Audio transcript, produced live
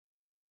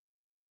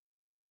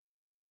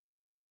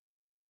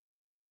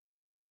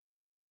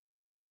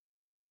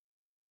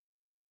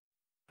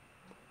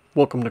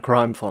Welcome to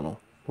Crime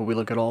Funnel, where we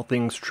look at all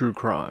things true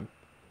crime,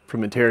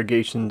 from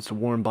interrogations to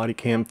worn body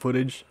cam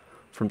footage,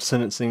 from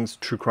sentencings to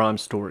true crime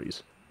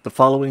stories. The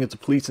following is a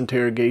police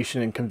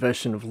interrogation and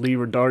confession of Lee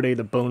Rodarte,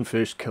 the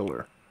Bonefish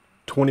Killer.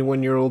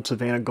 21-year-old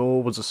Savannah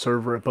Gold was a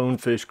server at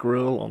Bonefish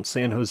Grill on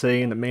San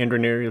Jose in the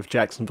Mandarin area of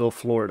Jacksonville,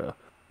 Florida,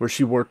 where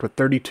she worked with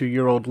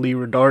 32-year-old Lee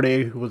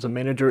Rodarte, who was a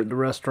manager at the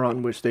restaurant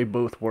in which they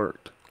both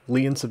worked.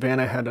 Lee and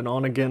Savannah had an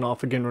on-again,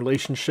 off-again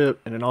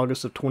relationship, and in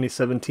August of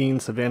 2017,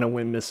 Savannah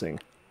went missing.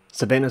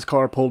 Savannah's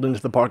car pulled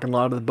into the parking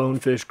lot of the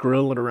Bonefish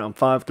Grill at around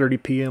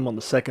 5:30 p.m. on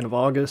the 2nd of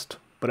August,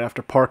 but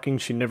after parking,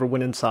 she never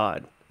went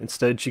inside.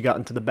 Instead, she got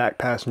into the back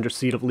passenger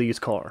seat of Lee's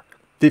car.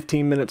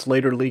 15 minutes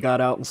later, Lee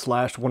got out and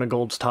slashed one of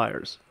Gold's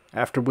tires,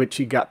 after which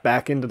he got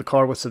back into the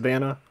car with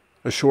Savannah.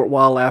 A short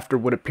while after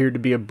what appeared to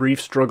be a brief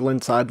struggle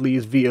inside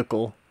Lee's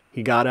vehicle,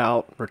 he got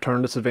out,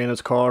 returned to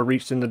Savannah's car,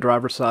 reached in the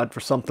driver's side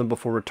for something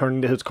before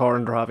returning to his car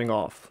and driving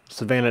off.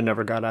 Savannah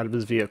never got out of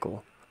his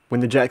vehicle. When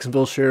the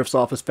Jacksonville Sheriff's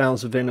Office found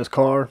Savannah's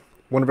car,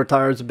 one of her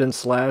tires had been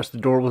slashed, the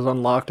door was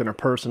unlocked, and her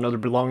purse and other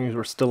belongings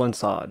were still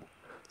inside.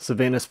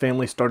 Savannah's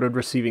family started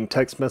receiving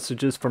text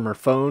messages from her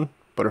phone,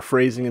 but her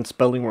phrasing and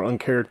spelling were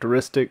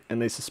uncharacteristic,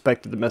 and they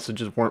suspected the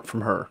messages weren't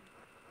from her.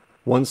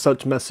 One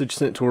such message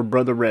sent to her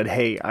brother read,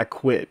 "Hey, I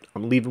quit.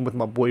 I'm leaving with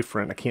my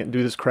boyfriend. I can't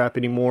do this crap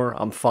anymore.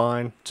 I'm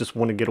fine. Just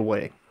want to get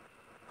away."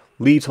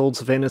 Lee told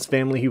Savannah's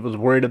family he was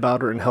worried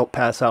about her and helped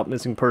pass out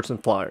missing person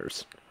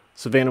flyers.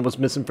 Savannah was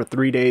missing for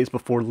 3 days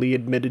before Lee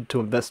admitted to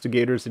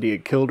investigators that he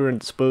had killed her and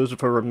disposed of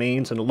her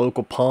remains in a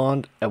local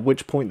pond, at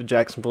which point the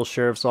Jacksonville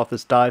Sheriff's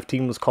Office dive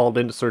team was called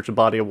in to search a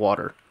body of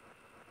water.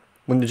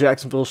 When the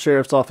Jacksonville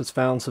Sheriff's Office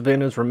found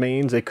Savannah's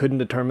remains, they couldn't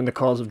determine the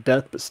cause of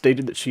death, but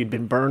stated that she had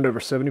been burned over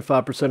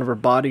 75% of her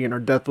body and her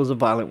death was a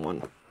violent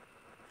one.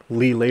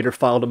 Lee later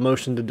filed a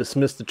motion to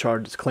dismiss the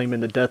charges, claiming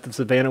the death of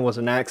Savannah was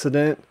an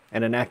accident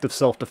and an act of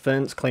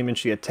self-defense, claiming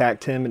she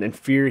attacked him and in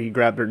fear he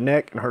grabbed her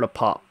neck and heard a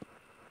pop.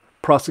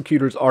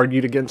 Prosecutors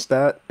argued against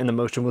that, and the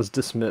motion was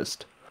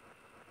dismissed.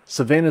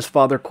 Savannah's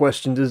father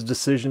questioned his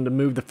decision to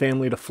move the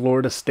family to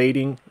Florida,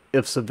 stating,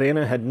 "If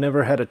Savannah had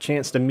never had a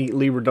chance to meet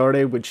Lee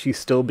Rodarte, would she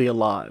still be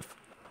alive?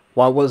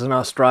 Why wasn't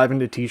I striving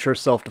to teach her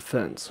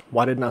self-defense?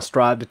 Why didn't I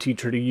strive to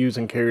teach her to use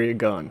and carry a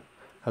gun?"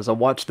 As I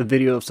watched the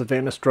video of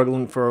Savannah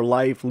struggling for her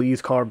life,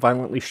 Lee's car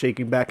violently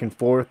shaking back and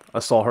forth, I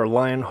saw her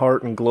lion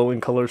heart in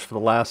glowing colors for the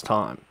last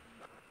time.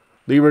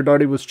 Lee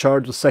Rodarte was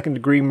charged with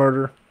second-degree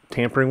murder,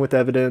 tampering with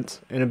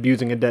evidence, and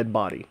abusing a dead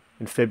body.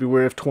 In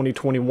February of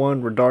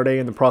 2021, Rodarte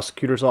and the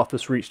prosecutor's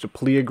office reached a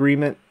plea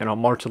agreement, and on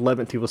March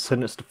 11th he was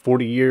sentenced to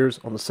 40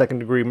 years on the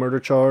second-degree murder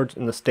charge,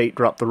 and the state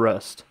dropped the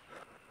rest.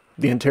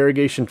 The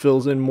interrogation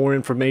fills in more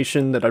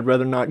information that I'd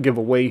rather not give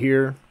away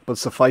here, but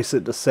suffice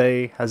it to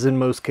say, as in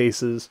most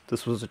cases,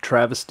 this was a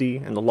travesty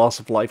and the loss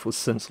of life was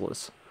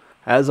senseless.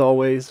 As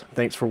always,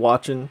 thanks for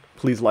watching,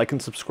 please like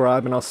and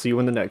subscribe, and I'll see you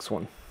in the next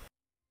one.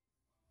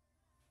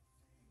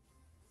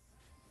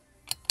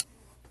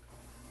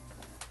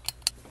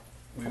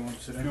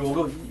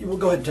 We'll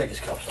go ahead and take his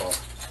cuffs off.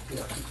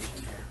 Yeah, keep these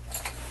in here.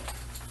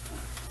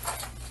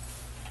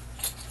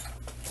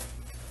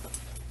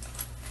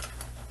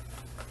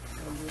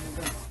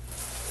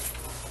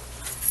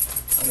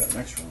 I got an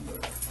extra one,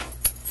 but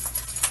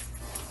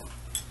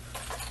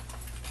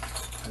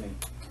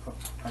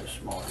How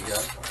small you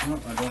got? no,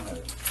 I don't have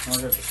it. I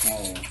got the small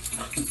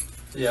one.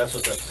 Yeah, that's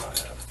what I have.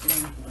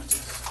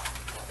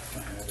 I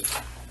have it.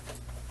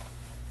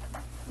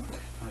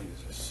 Okay, I'll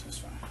use this. It's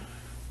fine.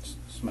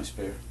 It's my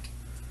spare.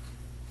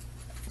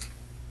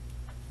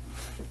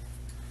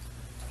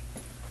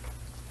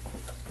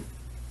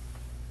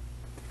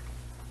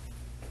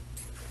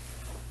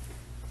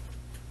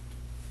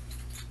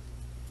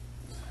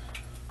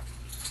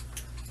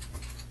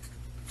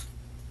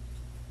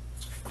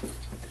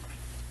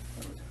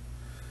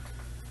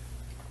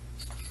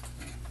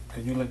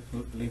 Can you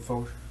lean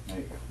forward? There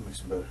you go. Makes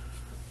it better.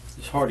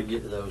 It's hard to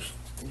get to those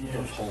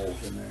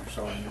holes in there.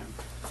 Sorry, man.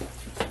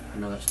 I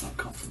know that's not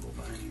comfortable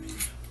by any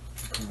means.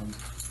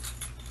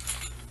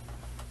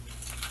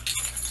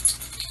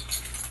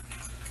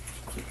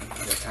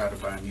 I got tired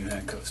of buying new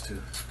handcuffs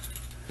too.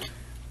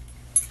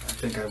 I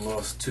think I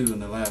lost 2 in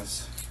the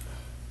last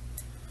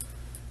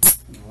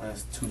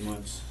 2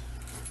 months.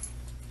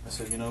 I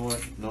said, you know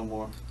what? No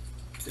more.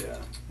 Yeah.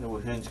 They were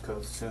hinge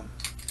cuffs too.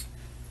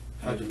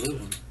 How'd you lose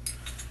them?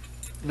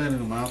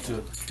 Lending them out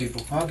to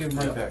people. I'll give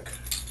them right back.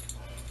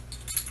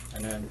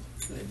 And then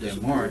they're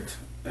marked,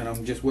 and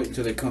I'm just waiting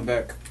until they come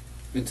back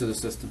into the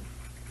system.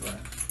 Right.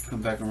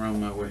 Come back around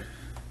my way.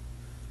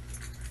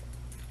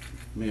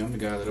 Me, I'm the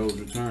guy that always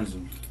returns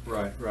them.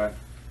 Right, right.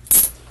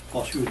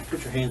 Well, shoot,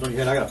 put your hands on your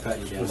head. I gotta pat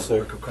you down. Yes,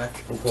 sir. Okay.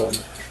 No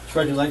problem.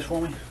 Spread your legs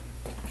for me.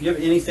 Do you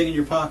have anything in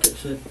your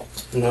pockets that...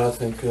 No, I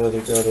think they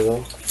got it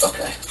all.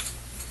 Okay.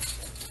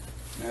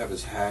 I have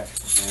his hat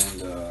and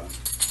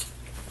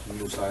some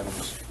loose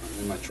items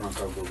in my trunk.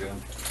 I'll go get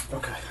them.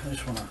 Okay, I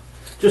just wanna...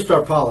 Just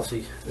our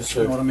policy. Yes,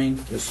 sir. You know what I mean?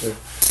 Yes, sir.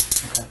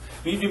 Okay.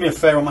 Will you do me a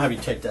favor? I'm gonna have you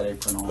take that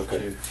apron off Okay.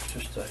 too,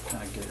 just to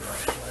kind of get it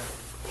right.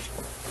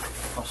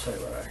 I'll stay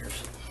right out here.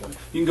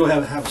 You can go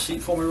have a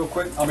seat for me real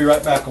quick. I'll be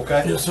right back,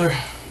 okay? Yes, sir.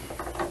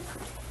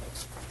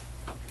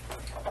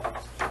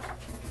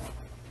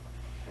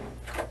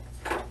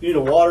 You need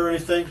a water or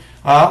anything?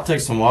 I'll take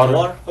some water.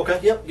 Water? Okay,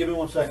 yep, give me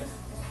 1 second.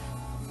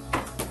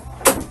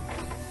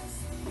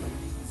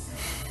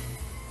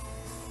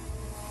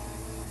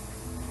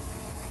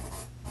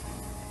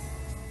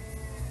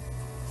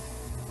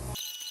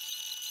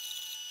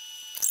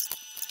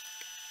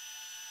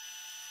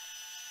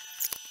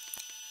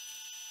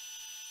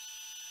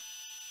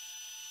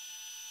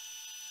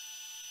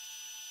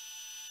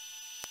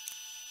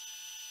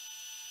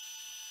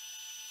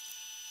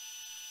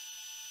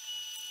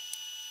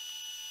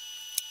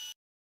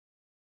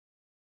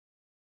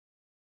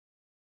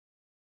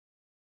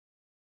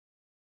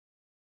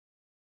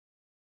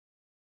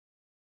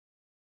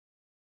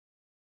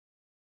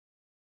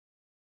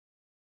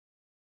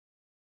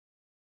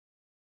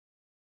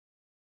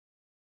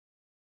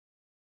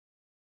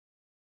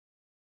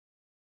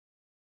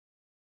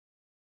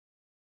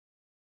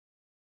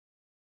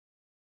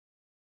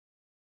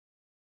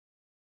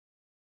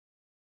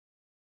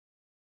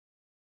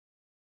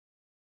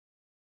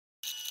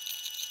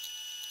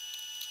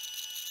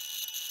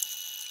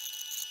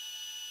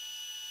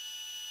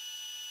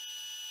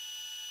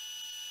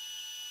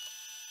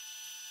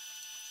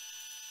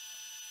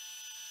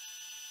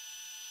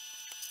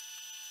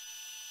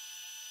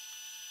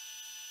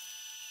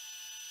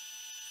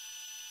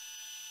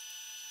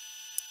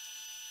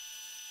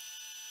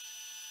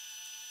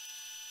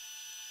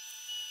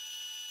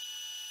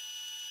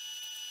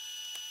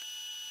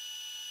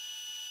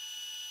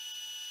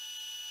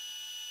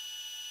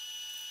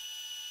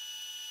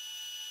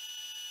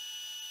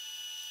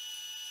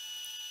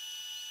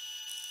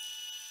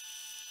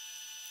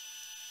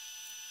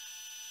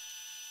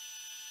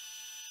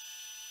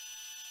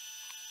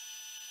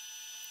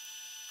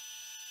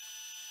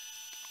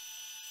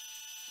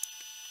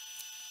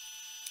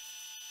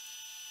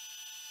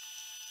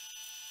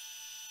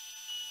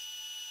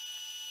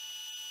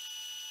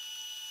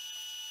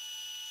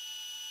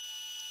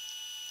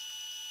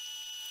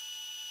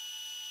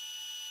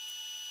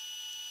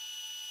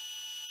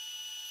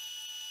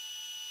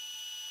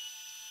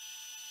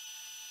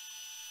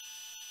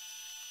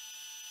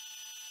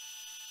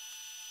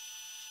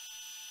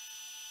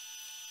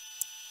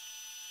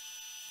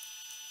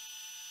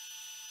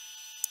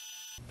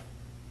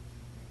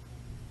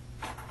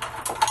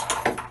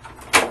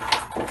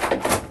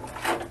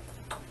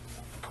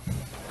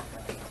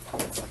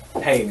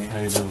 Hey, man. How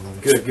you doing?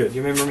 Buddy? Good, good.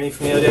 You remember me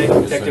from the other day?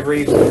 Yes, Detective sir.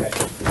 Reeves? Okay.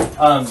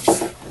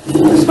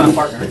 This is my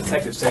partner,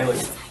 Detective Staley.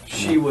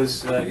 She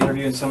was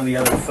interviewing some of the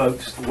other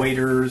folks,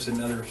 waiters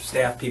and other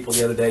staff people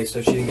the other day,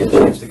 so she didn't get a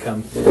chance to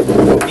come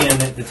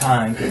in at the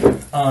time.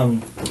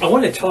 I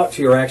wanted to talk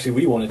to you, or actually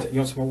we wanted to. You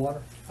want some more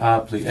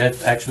water? Please.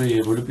 Actually,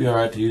 would it be all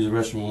right to use the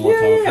restroom one more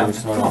time before we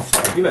start Come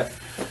off? on. You bet.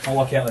 I'll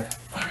walk you out there.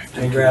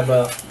 Let me grab,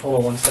 hold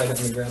on 1 second,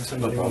 let me grab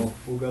somebody. No problem.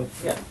 We'll go.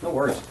 Yeah, no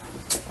worries.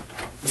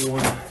 You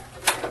want...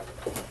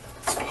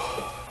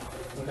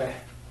 Okay.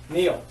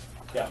 Neil.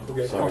 Yeah, we're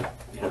good. Sorry. Come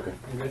on. Okay.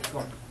 You good? Come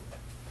on.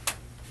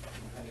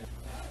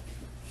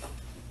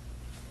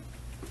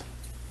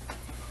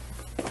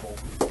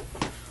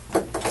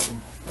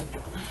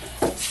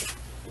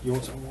 You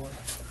want some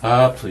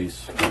water?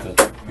 Please.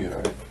 That'd be all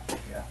right.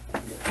 Yeah.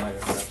 Might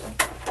have grabbed some.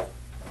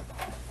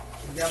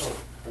 You got a little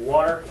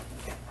water?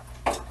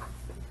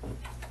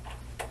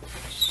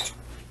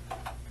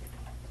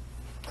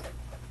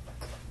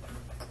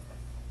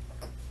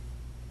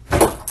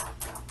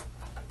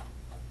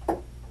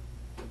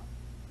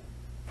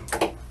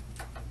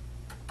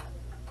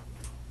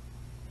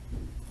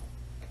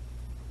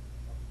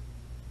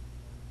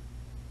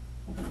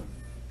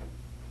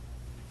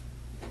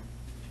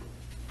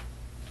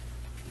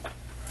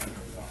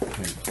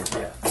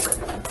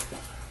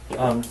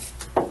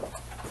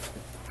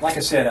 Like I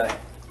said,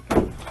 I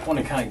want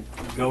to kind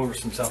of go over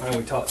some stuff. I know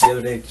we talked the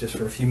other day just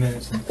for a few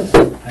minutes, and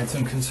I had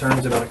some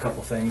concerns about a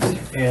couple things.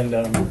 And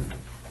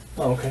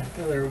oh, okay,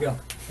 well, there we go.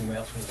 Anybody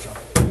else want to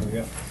talk? There we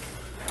go.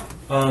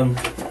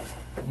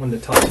 I wanted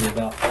to talk to you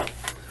about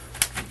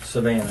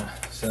Savannah.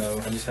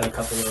 So I just had a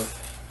couple of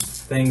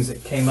things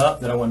that came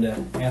up that I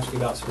wanted to ask you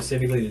about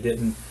specifically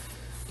that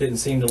didn't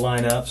seem to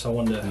line up. So I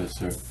wanted to Yes,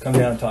 sir. come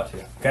down and talk to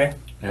you. Okay?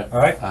 Yeah. All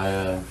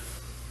right.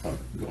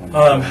 Go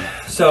on.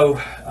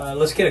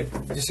 Let's get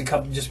just a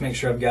couple. Just make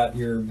sure I've got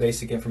your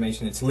basic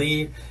information. It's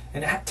Lee,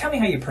 and tell me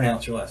how you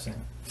pronounce your last name.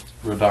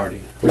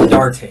 Rodarte.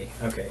 Rodarte.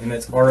 Okay, and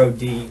that's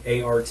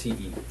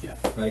Rodarte. Yeah.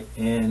 Right,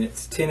 and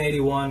it's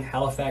 1081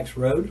 Halifax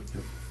Road,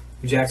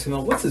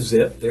 Jacksonville. What's the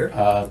zip there?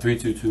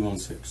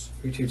 32216.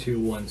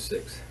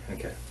 32216.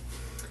 Okay.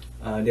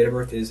 Date of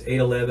birth is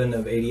 8/11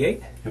 of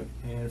 88. Yep.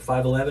 And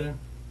 5'11".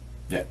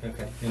 Yeah.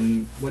 Okay.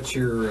 And what's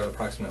your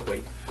approximate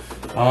weight?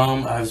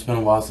 It's been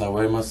a while since I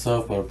weighed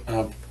myself, but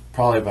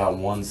probably about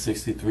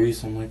 163,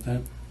 something like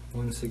that.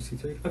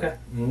 163. Okay.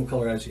 And what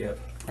color eyes do you have?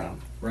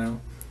 Brown. Brown.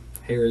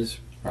 Hair is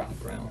Brown.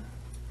 brown.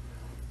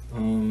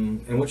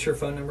 And what's your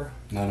phone number?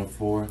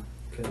 904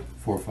 Okay.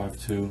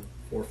 452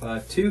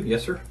 452.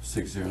 Yes, sir.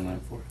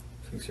 6094.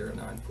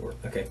 6094.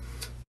 Okay.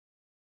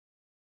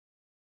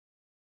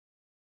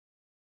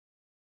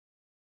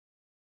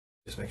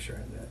 Just make sure I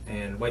have that.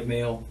 And white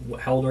male.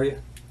 How old are you?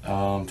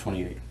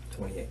 28.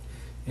 28.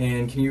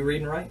 And can you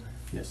read and write?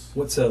 Yes.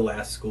 What's the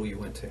last school you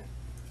went to?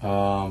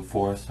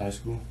 Forest High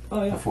School.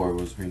 Oh, yeah. Before it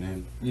was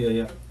renamed. Yeah,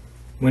 yeah.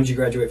 When did you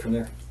graduate from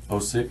there?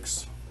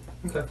 06.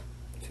 Okay.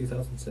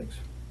 2006.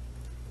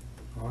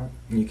 All right.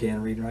 And you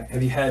can read and write.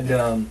 Have you had,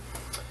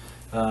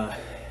 have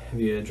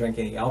you drank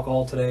any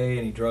alcohol today?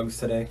 Any drugs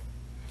today?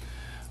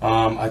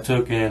 I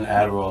took an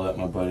Adderall that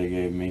my buddy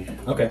gave me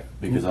Okay.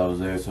 because I was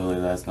there so late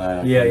last night.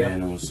 I Yeah, came yeah.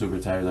 in and was super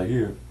tired. Like,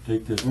 here,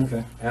 take this.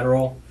 Okay.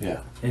 Adderall?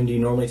 Yeah. And do you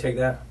normally take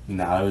that?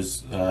 Nah, it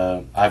was.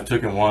 I've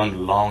taken one a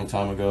long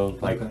time ago.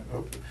 Like,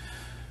 Okay.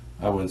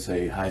 I wouldn't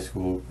say high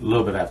school. A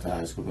little bit after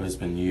high school, but it's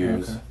been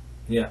years. Okay.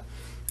 Yeah.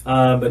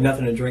 But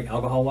nothing to drink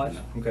alcohol-wise?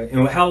 No. Okay.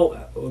 And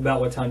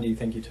about what time do you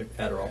think you took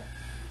Adderall?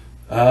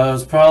 It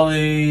was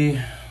probably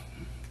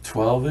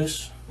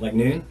 12-ish. Like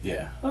noon?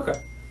 Yeah. Okay.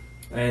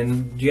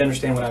 And do you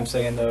understand what I'm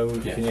saying, though?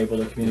 Yeah. Can you able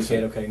to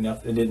communicate? Yes, Okay,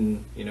 it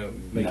didn't,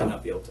 make No. you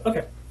not be able to.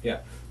 Okay, yeah.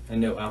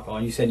 And no alcohol.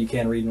 And you said you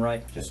can read and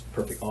write? Yes.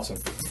 Perfect, awesome.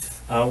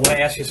 I want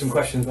to ask you some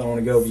questions, but I want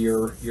to go over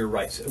your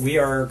rights. We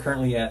are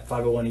currently at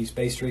 501 East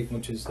Bay Street,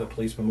 which is the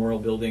Police Memorial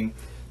Building.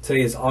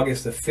 Today is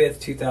August the 5th,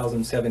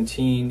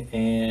 2017,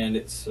 and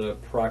it's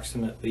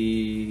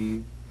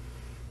approximately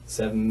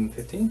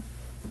 7:15.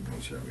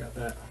 Make sure I got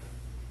that.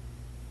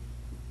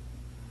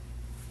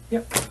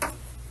 Yep.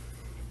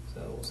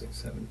 So we'll say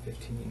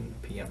 7:15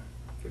 p.m.,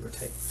 give or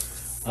take.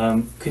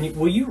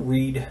 Will you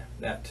read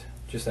that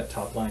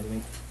top line to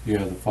me?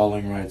 Yeah, the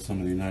following rights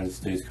under the United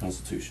States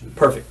Constitution.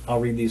 Perfect. I'll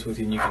read these with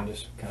you, and you can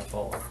just kind of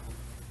follow.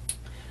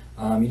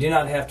 You do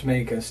not have to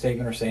make a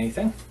statement or say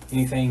anything.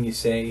 Anything you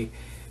say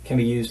can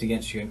be used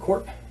against you in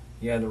court.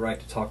 You have the right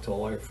to talk to a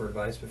lawyer for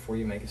advice before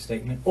you make a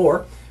statement,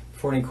 or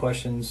before any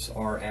questions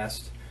are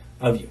asked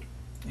of you,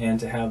 and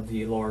to have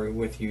the lawyer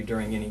with you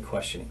during any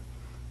questioning.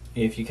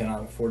 If you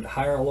cannot afford to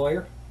hire a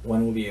lawyer,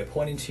 one will be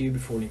appointed to you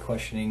before any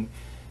questioning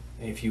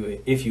if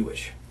you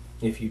wish.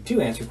 If you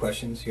do answer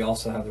questions, you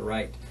also have the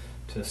right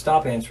to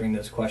stop answering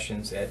those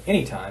questions at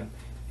any time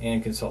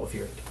and consult with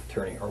your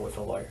attorney or with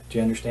a lawyer. Do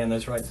you understand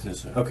those rights? Yes,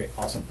 sir. Okay,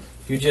 awesome.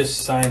 You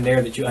just sign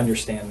there that you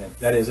understand them.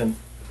 That isn't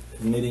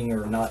admitting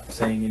or not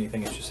saying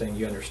anything. It's just saying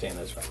you understand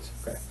those rights.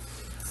 Okay.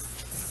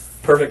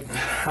 Perfect.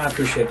 I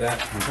appreciate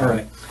that. All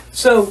right.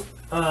 So,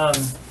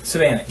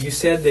 Savannah, you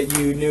said that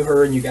you knew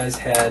her and you guys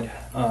had,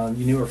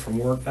 you knew her from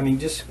work. I mean,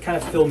 just kind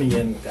of fill me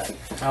in with that.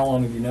 How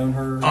long have you known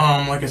her?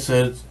 Like I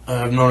said,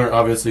 I've known her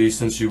obviously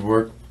since she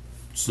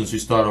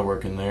started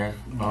working there.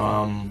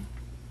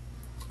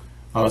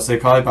 I would say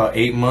probably about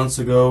 8 months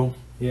ago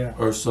Yeah.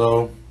 or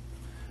so,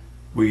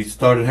 we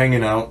started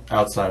hanging out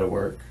outside of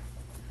work.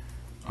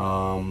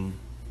 And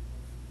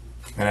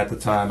at the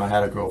time I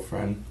had a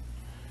girlfriend.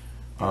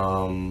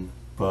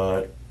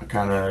 But I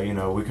kind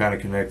of, we kind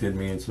of connected,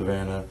 me and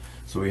Savannah.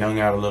 So we hung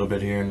out a little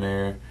bit here and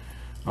there.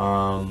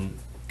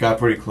 Got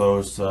pretty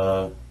close.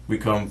 We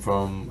come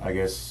from, I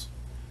guess,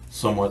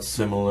 somewhat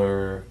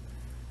similar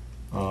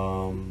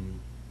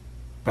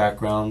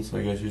backgrounds,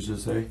 I guess you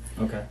should say.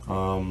 Okay.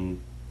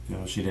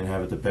 She didn't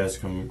have it the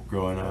best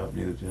growing up,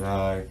 neither did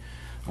I.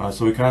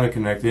 So we kind of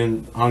connected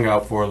and hung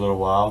out for a little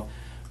while.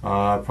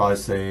 I'd probably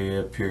say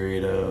a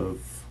period of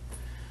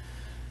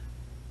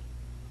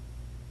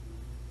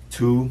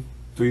 2-3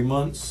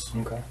 months.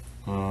 Okay.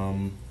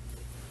 And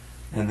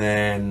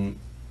then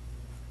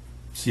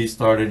she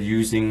started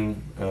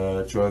using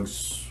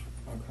drugs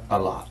Okay. a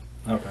lot.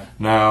 Okay.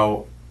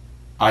 Now,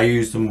 I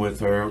used them with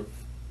her,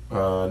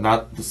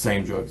 not the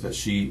same drugs that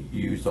she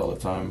used all the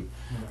time,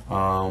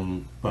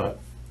 but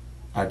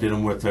I did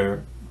them with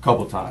her a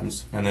couple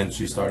times, and then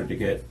she started to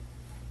get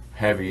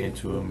heavy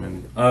into them,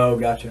 and Oh,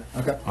 gotcha.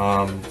 Okay.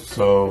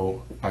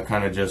 so I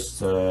kind of just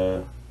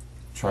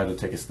tried to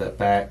take a step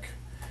back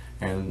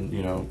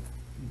and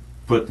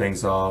put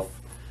things off,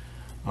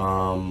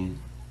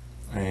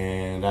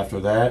 and after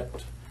that,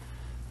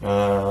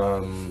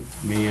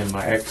 me and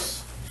my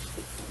ex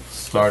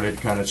started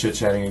kind of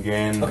chit-chatting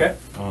again. Okay.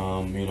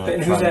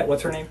 And who's that?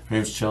 What's her name? Her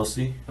name's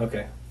Chelsea.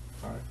 Okay.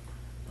 All right.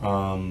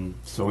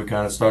 So we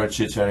kind of started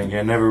chit-chatting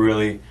again. Never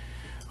really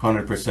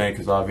 100%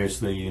 because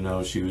obviously,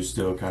 she was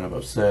still kind of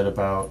upset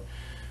about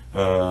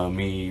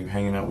me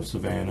hanging out with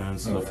Savannah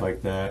and stuff Okay.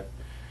 like that.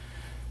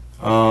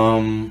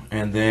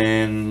 And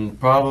then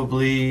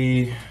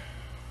probably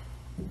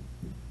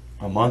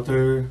a month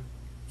or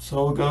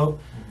so ago,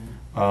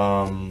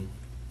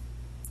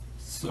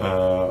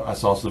 I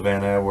saw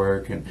Savannah at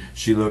work, and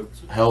she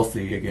looked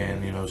healthy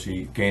again.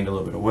 She gained a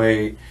little bit of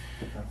weight,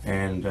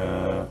 and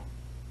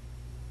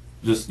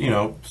just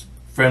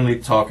friendly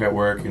talk at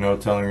work.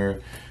 Telling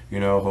her,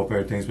 hope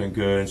everything's been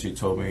good. And she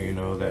told me,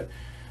 that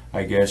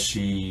I guess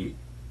she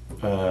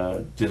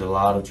did a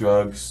lot of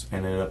drugs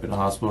and ended up in the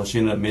hospital. She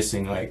ended up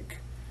missing I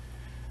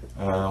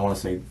want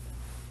to say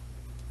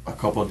a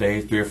couple of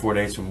days, 3 or 4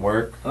 days from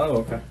work.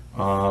 Oh, okay.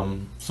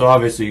 So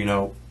obviously,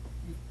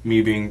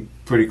 me being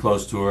pretty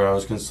close to her, I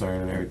was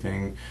concerned and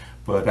everything.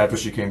 But after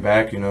she came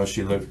back, you know,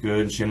 she looked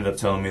good. And she ended up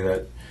telling me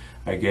that,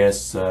 I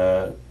guess,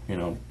 you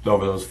know,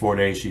 over those 4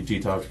 days she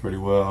detoxed pretty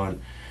well,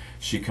 and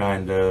she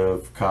kind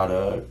of caught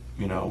a,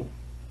 you know,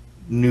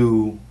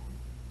 new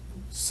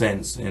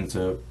sense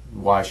into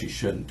why she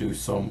shouldn't do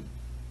so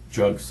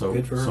drugs so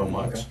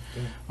much. Okay.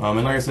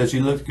 And like I said, she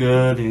looked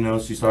good. You know,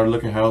 she started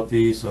looking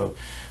healthy. So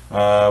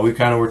we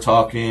kind of were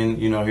talking,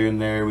 you know, here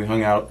and there. We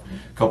hung out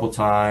a couple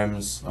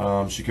times.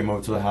 She came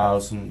over to the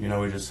house, and you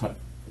know, we just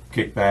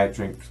kicked back,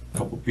 drink a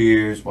couple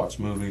beers, watch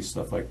movies,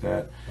 stuff like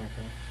that.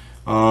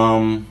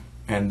 Okay.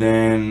 And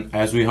then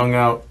as we hung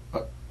out,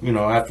 you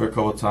know, after a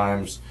couple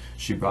times,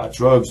 she brought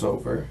drugs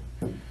over.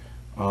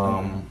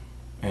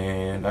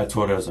 And I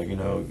told her, I was like, you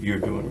know, you're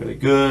doing really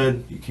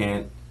good. You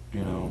can't,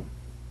 you know,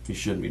 you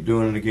shouldn't be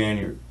doing it again.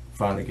 You're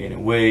finally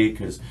gaining weight.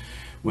 Because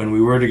when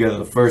we were together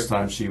the first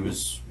time, she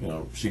was, you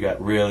know, she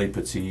got really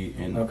petite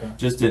and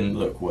just didn't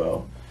look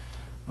well,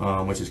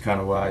 which is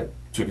kind of why I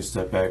took a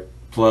step back.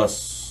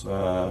 Plus,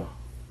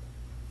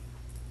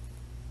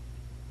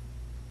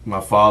 my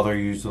father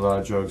used a lot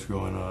of drugs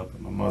growing up,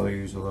 and my mother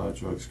used a lot of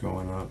drugs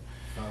growing up.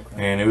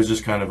 And it was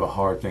just kind of a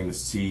hard thing to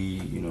see,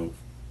 you know,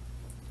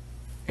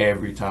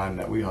 every time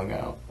that we hung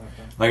out.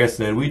 Like I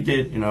said, we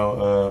did, you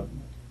know,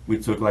 we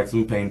took like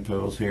some pain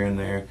pills here and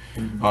there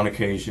on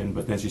occasion,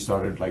 but then she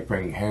started like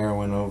bringing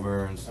heroin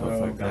over and stuff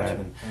like that.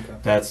 And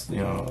that's, you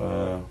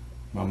know,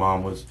 my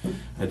mom was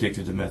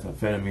addicted to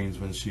methamphetamines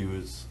when she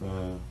was,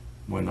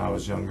 when I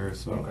was younger.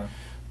 So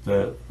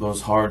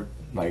those hard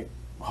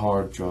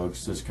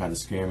drugs just kind of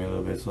scare me a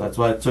little bit. So that's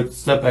why I took a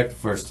step back the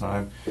first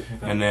time.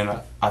 And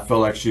then I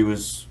felt like she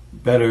was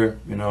better,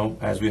 you know,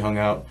 as we hung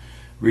out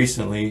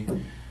recently.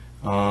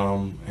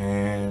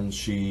 And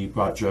she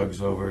brought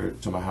drugs over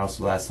to my house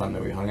the last time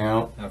that we hung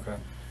out.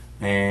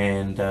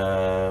 And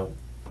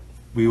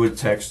we would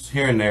text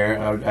here and there.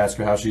 I would ask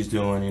her how she's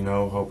doing, you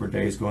know, hope her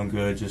day's going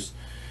good. Just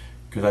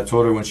because I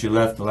told her when she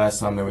left the last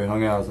time that we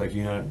hung out, I was like,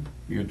 you know,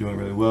 you're doing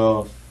really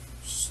well.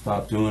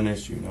 Stop doing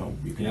this, you know,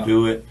 you can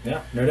do it.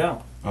 Yeah, no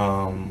doubt.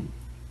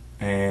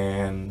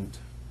 And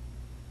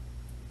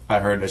I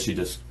heard that she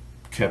just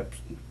kept,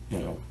 you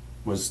know,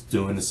 was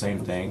doing the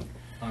same thing.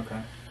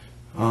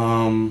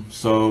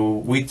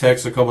 So we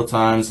texted a couple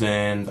times,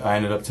 and I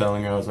ended up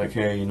telling her, I was like,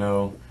 hey, you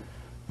know,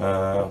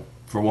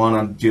 for one,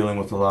 I'm dealing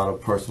with a lot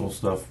of personal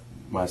stuff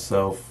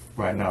myself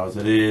right now as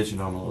it is. You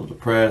know, I'm a little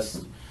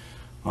depressed.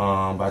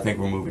 But I think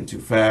we're moving too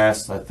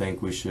fast. I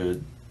think we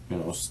should, you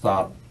know,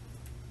 stop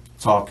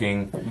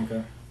talking.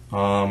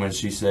 And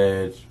she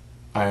said,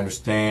 I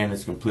understand,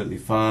 it's completely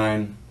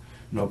fine,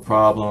 no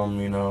problem,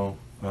 you know.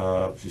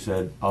 She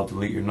said, I'll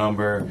delete your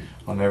number,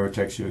 I'll never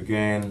text you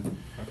again.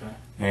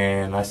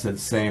 And I said the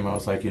same. I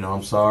was like, you know,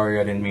 I'm sorry,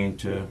 I didn't mean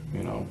to,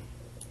 you know,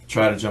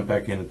 try to jump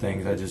back into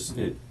things.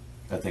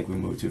 I think we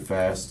moved too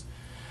fast.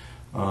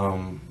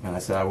 And I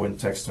said I wouldn't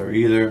text her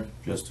either,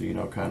 just to, you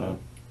know, kind of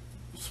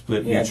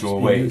split mutual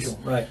ways.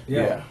 Mutual. Right,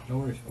 yeah. No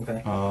worries,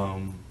 okay.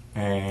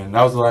 And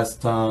that was the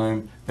last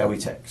time that we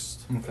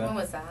text. When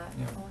was that?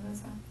 Yeah. When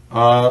was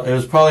that? It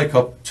was probably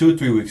 2 or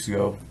 3 weeks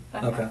ago.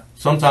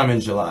 Sometime in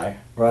July.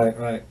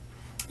 Right.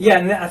 Yeah,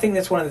 and I think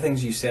that's one of the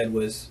things you said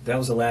was that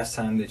was the last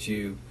time that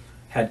you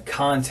had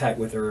contact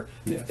with her.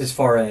 As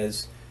far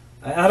as,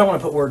 I don't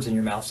want to put words in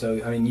your mouth,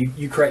 so I mean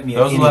you correct me.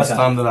 That was the last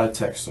time that I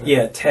texted her.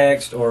 Yeah,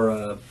 text or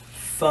a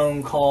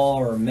phone call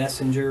or a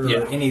messenger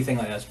or anything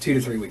like that. 2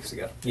 to 3 weeks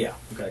ago. Yeah,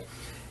 okay.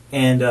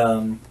 And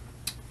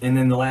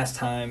then the last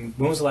time,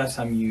 when was the last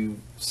time you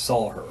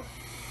saw her?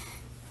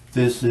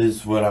 This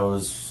is what I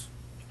was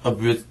a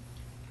bit.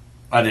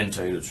 I didn't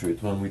tell you the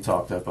truth when we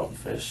talked at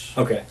Bonefish.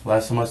 Okay.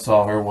 Last time I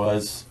saw her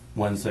was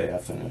Wednesday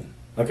afternoon.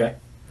 Okay.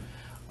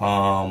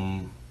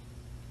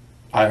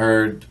 I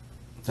heard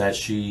that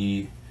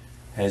she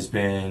has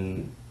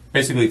been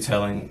basically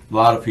telling a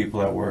lot of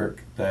people at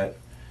work that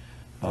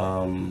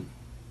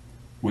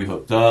we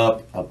hooked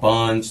up a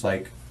bunch,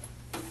 like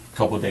a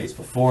couple of days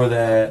before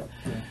that,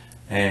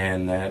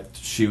 and that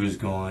she was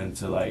going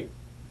to like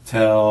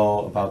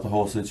tell about the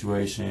whole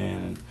situation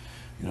and,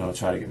 you know,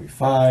 try to get me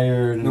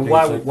fired. And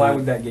why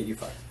would that get you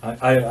fired?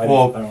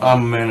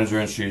 I'm a manager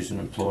and she's an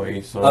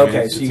employee. So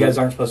okay, so you guys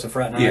aren't supposed to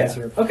fraternize?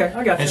 Yeah. Okay,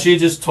 I got you. And she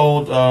just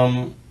told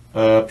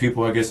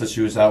people, I guess, that she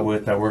was out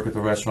with that work at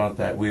the restaurant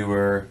that we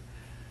were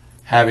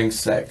having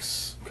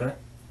sex. Okay.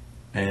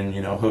 And,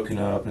 you know, hooking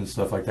up and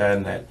stuff like that,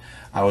 and that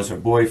I was her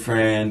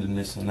boyfriend and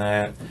this and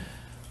that.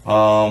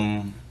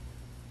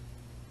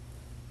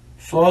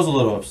 So I was a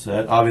little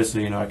upset.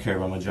 Obviously, you know, I care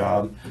about my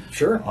job.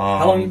 Sure.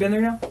 How long have you been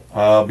there now?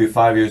 It'll be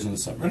 5 years in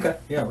December. Okay.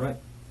 Yeah, right.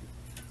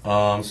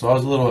 So I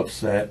was a little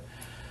upset.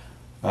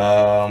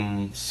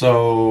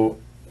 So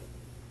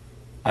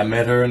I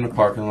met her in the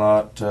parking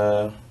lot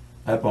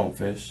at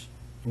Bonefish.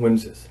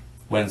 When's this?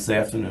 Wednesday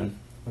afternoon.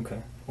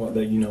 Okay. Well,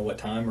 you know what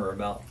time or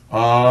about?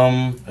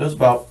 It was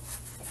about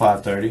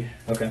 5:30.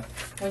 Okay.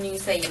 When you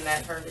say you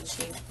met her,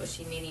 was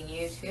she meeting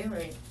you too,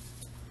 or?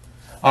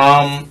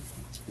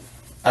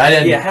 I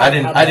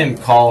didn't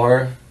call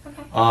her.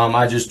 Okay.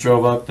 I just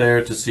drove up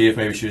there to see if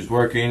maybe she was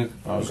working.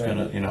 I was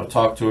gonna, you know,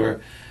 talk to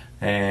her,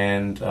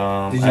 And Did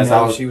you as know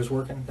I was, she was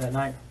working that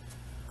night?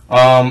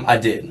 I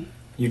did.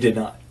 You did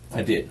not.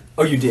 I did.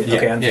 Oh, you did. Yeah,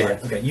 Okay, I'm yeah, sorry.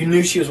 yeah. Okay, you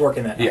knew she was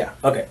working that night. Yeah.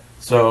 Okay.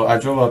 So I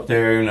drove up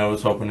there,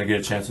 was hoping to get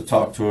a chance to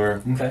talk to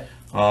her. Okay.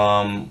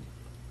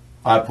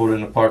 I pulled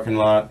in the parking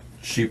lot.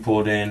 She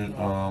pulled in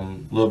a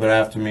little bit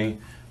after me.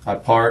 I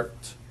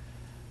parked,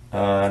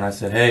 and I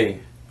said,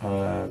 "Hey,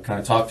 can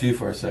I talk to you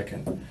for a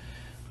second?"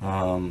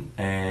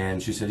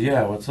 And she said,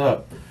 "Yeah, what's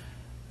up?"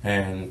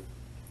 And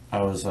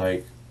I was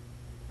like,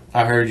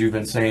 "I heard you've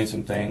been saying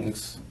some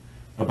things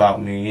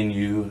about me and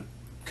you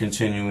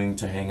continuing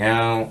to hang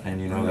out, and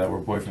that we're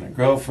boyfriend and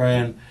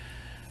girlfriend."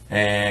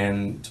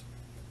 And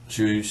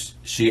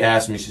she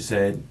asked me, she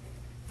said,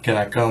 "Can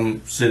I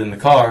come sit in the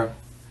car?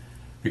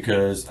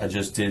 Because I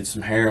just did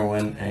some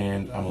heroin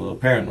and I'm a little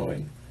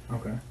paranoid."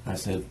 Okay. I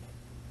said,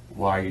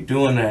 "Why are you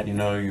doing that?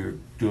 You're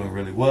doing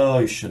really well.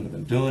 You shouldn't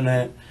have been doing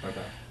that."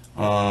 Okay.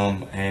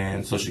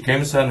 And so she came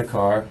and sat in the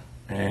car,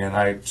 and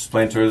I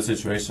explained to her the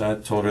situation. I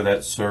told her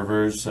that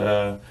servers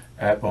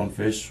at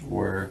Bonefish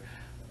were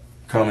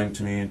coming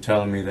to me and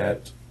telling me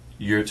that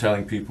you're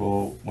telling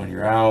people when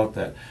you're out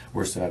that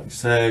we're still having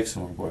sex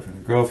and we're boyfriend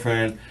and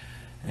girlfriend.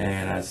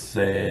 And I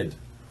said,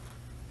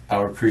 "I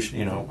would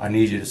appreciate, I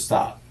need you to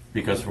stop,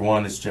 because for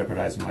one, it's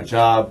jeopardizing my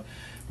job.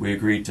 We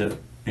agreed to,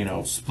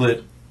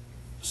 split,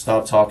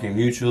 stop talking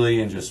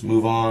mutually and just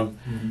move on,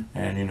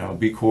 and,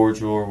 be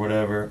cordial or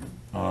whatever."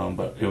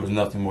 But it was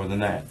nothing more than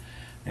that.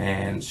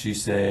 And she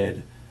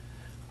said,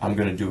 "I'm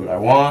going to do what I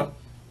want.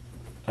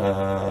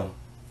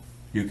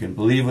 You can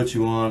believe what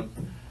you want.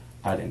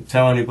 I didn't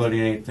tell anybody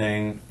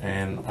anything."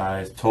 And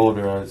I told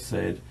her, I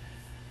said,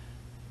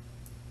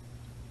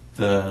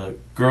 "The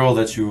girl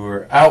that you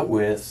were out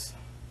with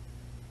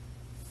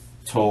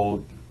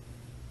told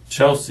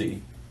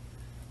Chelsea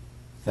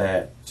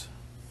that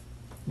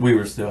we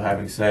were still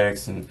having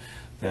sex and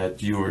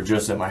that you were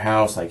just at my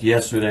house like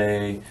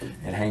yesterday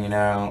and hanging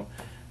out."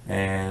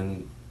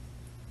 And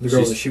The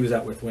girl that she was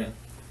out with when?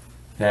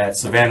 that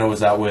Savannah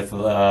was out with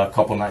a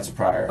couple nights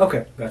prior.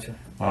 Okay, gotcha.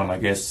 I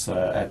guess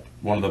at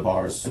one of the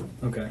bars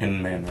Okay.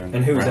 in Mandarin.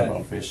 And who was around that?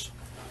 Bonefish.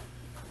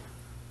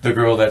 The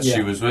girl that she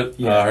Yeah. was with,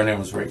 Yeah. her name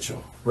was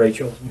Rachel.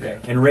 Rachel. Okay.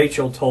 And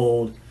Rachel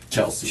told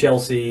Chelsea.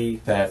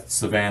 Chelsea. That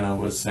Savannah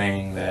was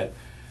saying that,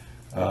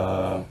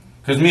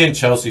 because me and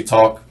Chelsea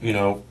talk,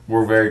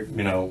 we're very,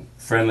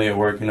 friendly at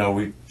work,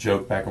 we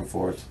joke back and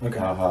forth.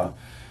 Okay.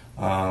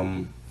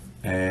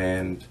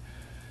 And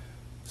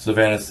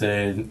Savannah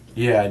said,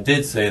 "Yeah, I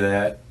did say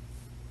that,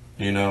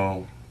 I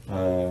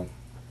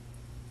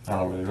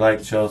don't really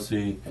like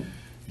Chelsea,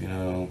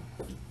 and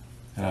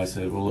I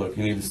said, well, look,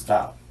 you need to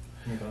stop.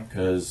 Okay.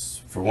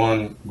 Because for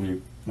one,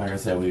 like I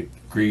said, we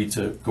agreed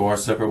to go our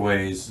separate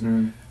ways,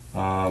 and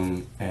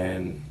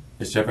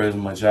it's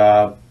jeopardizing my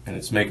job, and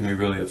it's making me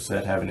really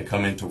upset having to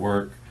come into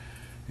work,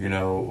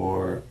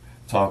 or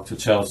talk to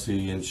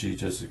Chelsea, and she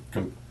just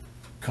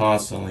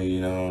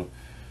constantly,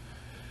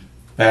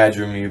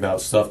 badger me about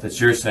stuff that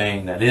you're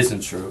saying that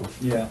isn't true."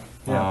 Yeah.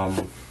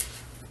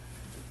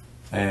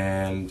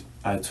 And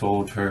I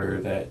told her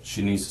that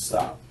she needs to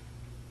stop.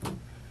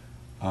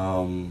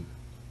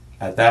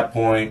 At that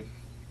point,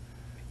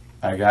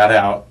 I got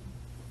out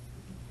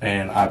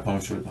and I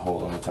punctured the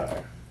hole in the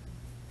tire.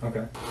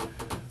 Okay.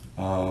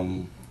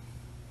 And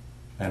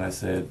I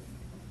said,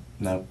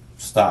 "No,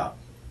 stop.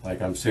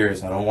 Like, I'm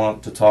serious. I don't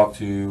want to talk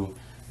to you.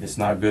 It's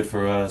not good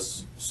for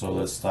us, so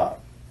let's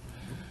stop."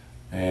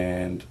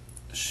 And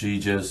she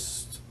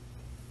just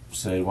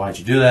said, "Why'd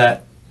you do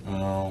that?"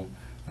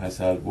 I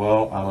said,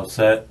 "Well, I'm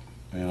upset.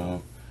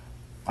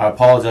 I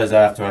apologized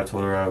after. I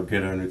told her I would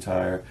get her a new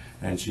tire,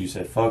 and she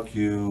said, 'Fuck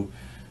you.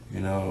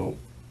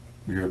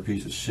 You're a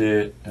piece of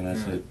shit.'" And I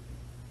said,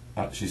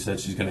 she said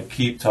she's gonna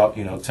keep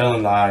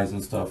telling lies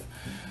and stuff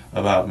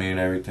about me and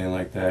everything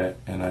like that.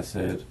 And I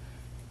said,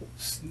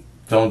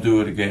 "Don't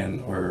do it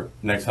again, or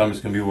next time it's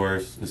gonna be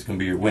worse. It's gonna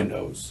be your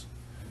windows."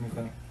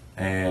 Okay.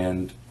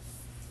 And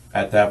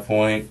at that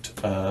point,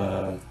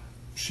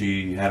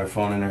 she had her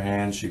phone in her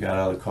hand. She got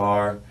out of the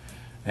car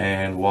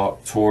and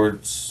walked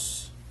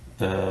towards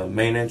the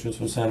main entrance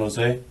from San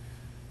Jose.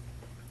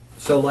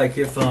 So, like,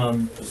 if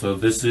So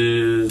this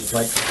is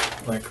like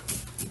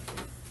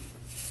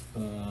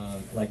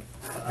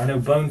I know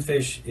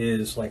Bonefish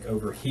is like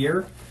over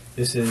here.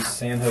 This is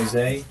San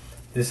Jose.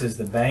 This is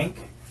the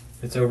bank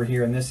that's over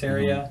here in this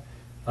area.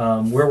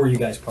 Where were you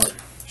guys parked?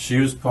 She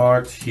was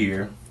parked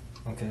here,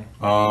 Okay.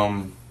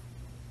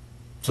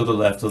 to the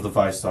left of the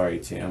Five Star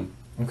ATM.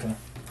 Okay.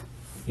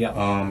 Yeah.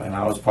 And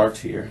I was parked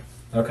here.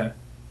 Okay.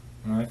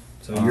 All right.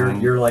 So Um,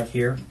 you're like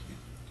here.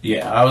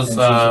 Yeah, I was And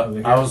she's over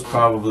here. I was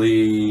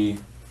probably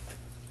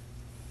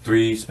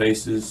 3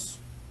 spaces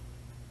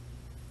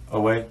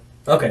away.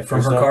 Okay, from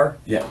or her so. car.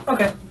 Yeah.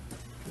 Okay.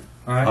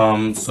 All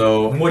right.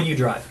 So And what do you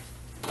drive?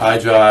 I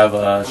drive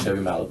a Chevy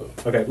Malibu,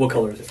 Okay. What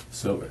color is it?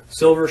 silver.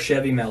 Silver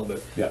Chevy Malibu.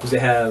 Yeah. Does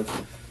it have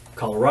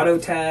Colorado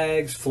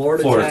tags,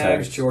 Florida Florida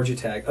tags, tags. Georgia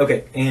tag?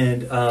 Okay.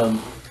 And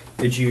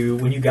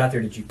when you got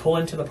there, did you pull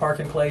into the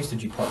parking place?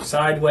 Did you park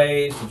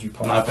sideways? Did you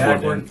park I pulled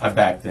backward? in. I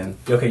backed in.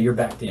 Okay, you're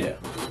backed in. Yeah.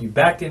 You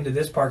backed into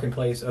this parking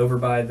place over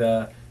by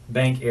the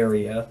bank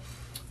area,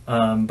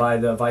 by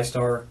the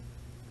ViStar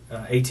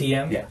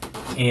ATM. Yeah.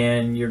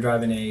 And you're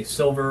driving a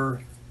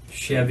silver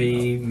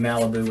Chevy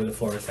Malibu with a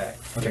Florida tag.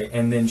 Okay,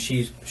 and then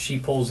she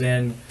pulls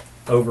in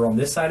over on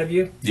this side of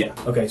you? Yeah.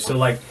 Okay, so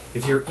like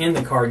if you're in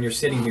the car and you're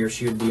sitting here,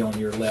 she would be on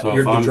your left. So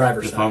You're the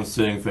driver's if side. I'm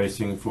sitting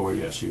facing forward,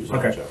 yeah, she was on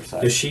the Okay. driver's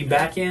side. Does she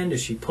back in?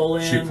 Does she pull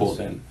in? She pulled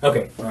in.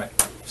 Okay, all right.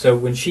 So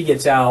when she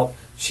gets out,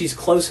 she's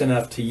close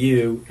enough to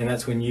you, and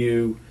that's when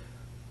you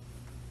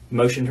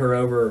motioned her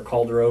over or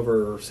called her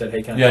over or said,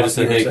 hey, can I Yeah, I talk just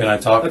to said, you? hey, can I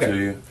talk Okay. to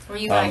you? Were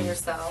you by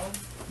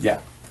yourself? Yeah.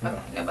 Okay,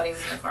 nobody was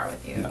in the car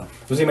with you. No.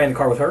 Was anybody in the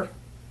car with her?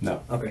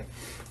 No. Okay.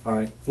 All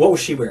right. What was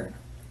she wearing?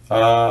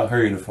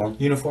 Her uniform.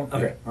 Uniform?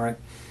 Okay, all right.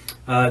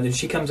 Then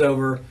she comes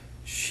over.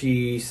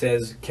 She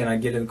says, "Can I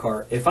get in the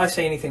car?" If I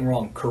say anything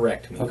wrong,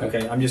 correct me.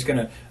 Okay. I'm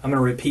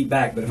gonna repeat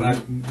back. But if I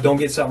don't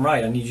get something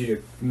right, I need you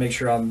to make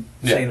sure I'm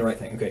saying the right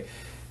thing. Okay.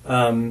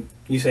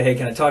 You say, "Hey,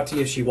 can I talk to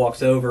you?" She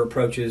walks over,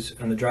 approaches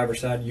on the driver's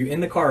side. You in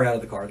the car or out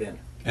of the car then?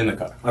 In the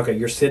car. Okay,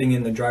 you're sitting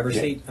in the driver's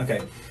seat.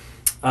 Okay.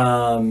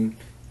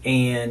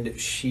 And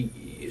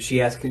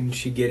she asked, can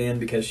she get in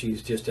because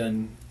she's just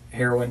done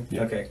heroin?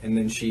 Yeah. Okay. And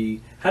then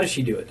how does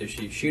she do it? Does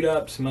she shoot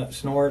up, snort,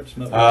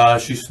 smoke?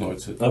 She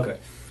snorts it. Okay.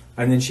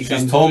 And then she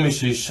comes. She's told me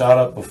she's shot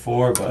up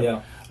before, but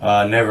Yeah.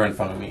 never in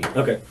front of me.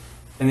 Okay.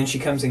 And then she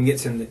comes and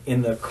gets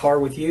in the car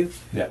with you.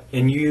 Yeah.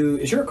 And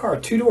is your car a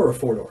 2-door or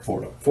 4-door?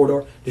 4-door.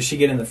 4-door. Does she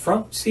get in the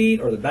front seat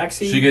or the back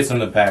seat? She gets in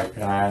the back,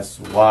 and I asked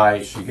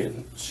why she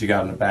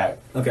got in the back.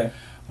 Okay.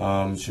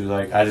 She was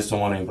like, I just don't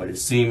want anybody to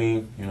see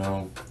me, you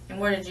know. And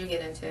where did you get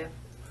into?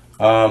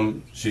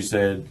 She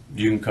said,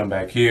 you can come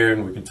back here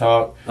and we can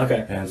talk.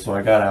 Okay. And so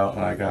I got out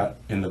and I got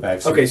in the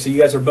back seat. Okay, so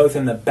you guys are both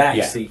in the back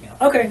Yeah. seat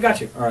now. Okay,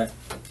 got you. All right.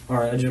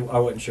 I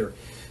wasn't sure.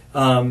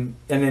 And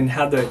then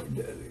how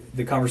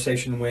the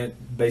conversation went?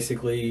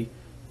 Basically,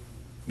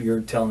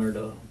 you're telling her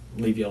to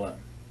leave you alone.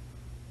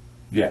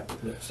 Yeah.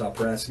 Stop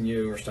harassing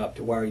you, or stop.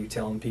 Why are you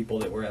telling people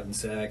that we're having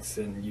sex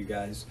and you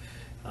guys,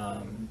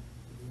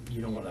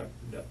 you don't want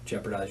to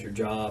jeopardize your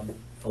job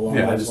along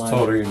Yeah, I those just lines?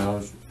 told her, you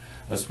know,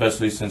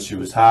 especially since she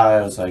was high,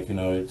 I was like, you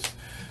know,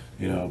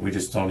 we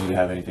just don't need to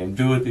have anything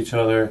to do with each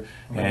other.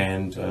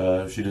 And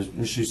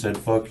she said,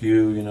 fuck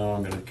you, you know,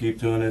 I'm going to keep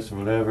doing this or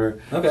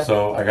whatever. Okay.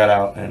 So I got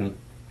out and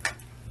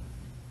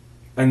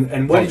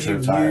And what did you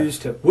punctured a tire. use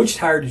to? Which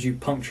tire did you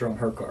puncture on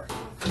her car?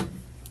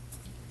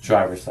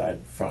 driver's side,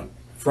 front.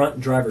 Front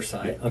driver's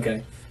side. Yeah.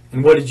 Okay.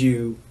 And what did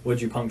you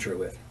puncture it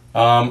with?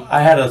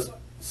 I had a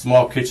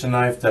small kitchen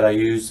knife that I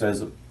used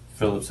as a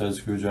Phillips head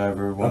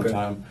screwdriver one Okay.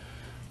 time.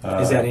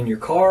 Is that in your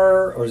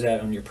car or is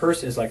that on your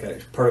person? It's like a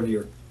part of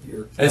your.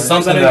 It's 'cause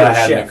something know that you're I a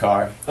had in chef. the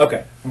car.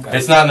 Okay. Okay.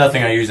 It's not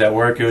nothing I use at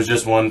work. It was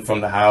just one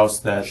from the house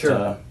that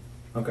Sure.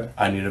 Okay.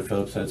 I needed a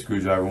Phillips head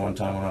screwdriver one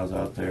time when I was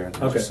out there. And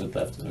I Okay. just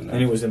left it in there.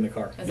 And it was in the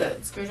car. Is it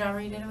a screwdriver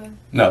you did it with?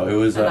 No, it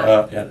was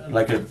A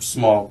like a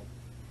small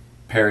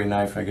Perry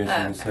knife, I guess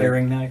you would say.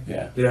 Paring knife.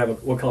 Yeah. Did it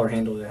have what color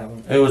handle did it have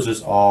on it? It was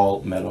just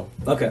all metal.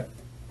 Okay.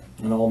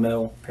 An all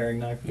metal paring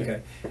knife. Yeah. Okay.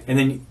 And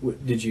then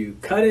did you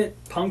cut it,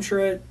 puncture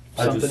it,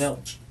 I something just-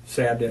 else?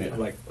 Stabbed it, Yeah.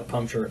 like a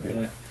puncture it.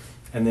 Yeah.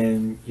 And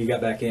then you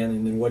got back in,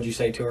 and then what'd you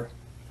say to her?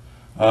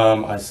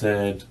 I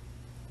said,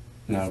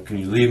 "Now, can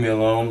you leave me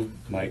alone?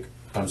 Like,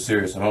 I'm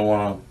serious. I don't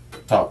want to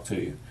talk to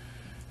you."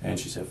 And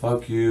she said,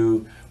 "Fuck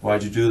you.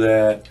 Why'd you do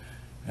that?"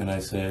 And I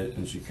said,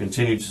 and she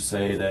continued to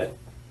say that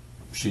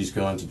she's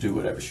going to do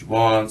whatever she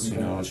wants, you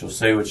Okay. know, and she'll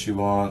say what she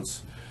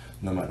wants,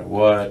 no matter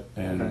what.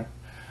 And Okay.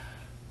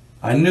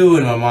 I knew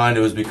in my mind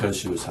it was because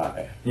she was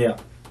high. Yeah.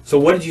 So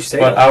what did you say?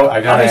 But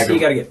I got Obviously, aggravated. you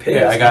got to get pissed.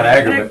 Yeah, I got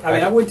aggravated. I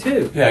mean, I would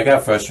too. Yeah, I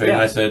got frustrated.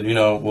 Yeah. And I said, you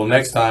know, well,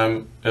 next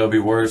time it'll be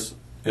worse.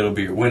 It'll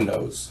be your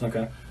windows.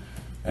 Okay.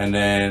 And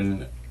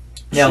then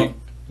Now,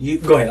 you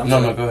go ahead. I'm no,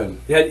 sorry. no, go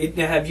ahead.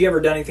 Yeah, have you ever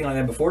done anything like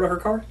that before to her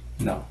car?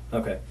 No.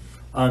 Okay.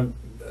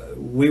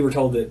 We were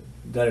told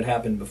that it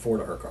happened before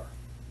to her car.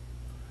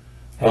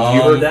 Have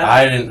you heard that?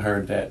 I didn't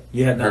heard that.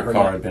 You had not her heard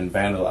car that? had been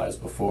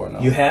vandalized before.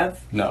 No. You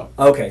have? No.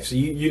 Okay, so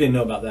you didn't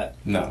know about that.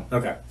 No.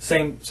 Okay.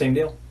 Same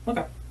deal?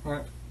 Okay. All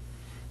right.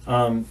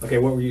 Okay,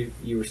 what were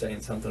you were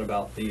saying something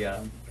about the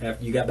after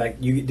you got back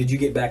did you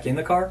get back in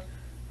the car?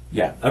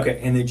 Yeah. Okay,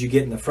 and did you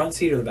get in the front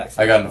seat or the back seat?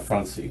 I got in the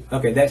front seat.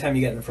 Okay, that time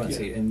you got in the front Yeah.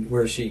 seat, and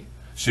where is she?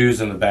 She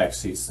was in the back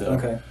seat still.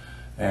 Okay.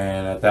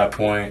 And at that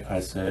point,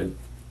 I said,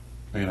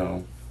 you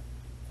know,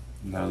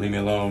 now leave me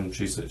alone.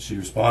 She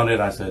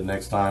responded. I said,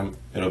 next time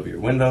it'll be your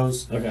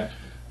windows. Okay.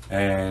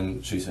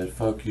 And she said,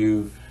 fuck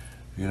you.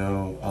 You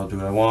know, I'll do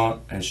what I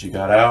want. And she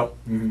got out.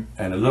 Mm-hmm.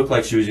 And it looked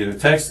like she was either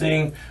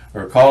texting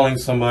or calling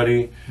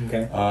somebody.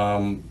 Okay.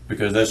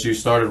 Because as she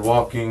started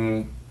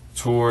walking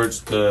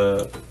towards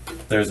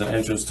there's an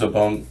entrance to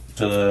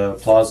the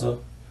plaza.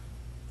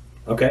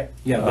 Okay.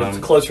 Yeah, but it's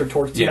Um, closer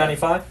towards yeah.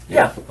 295?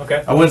 Yeah.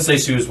 Okay. I wouldn't say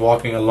she was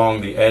walking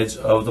along the edge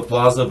of the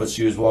plaza, but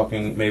she was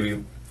walking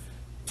maybe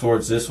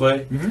towards this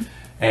way. Mm-hmm.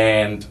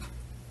 And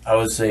I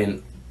would say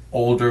an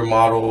older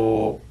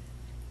model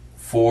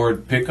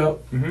Ford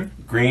pickup,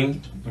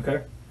 green.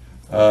 Okay.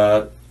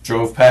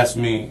 Drove past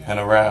me and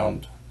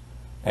around,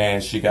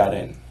 and she got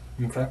in.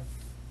 Okay.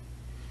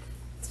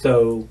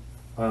 So,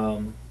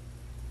 while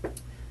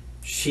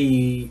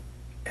you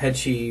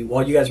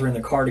guys were in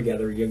the car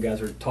together, you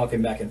guys are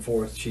talking back and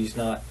forth. She's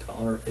not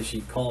on her. Is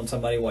she calling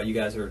somebody while you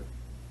guys are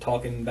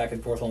talking back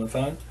and forth on the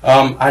phone?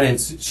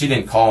 She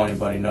didn't call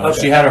anybody. No,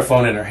 Okay. she had her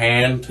phone in her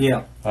hand.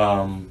 Yeah.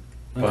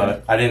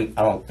 But I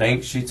don't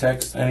think she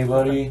texted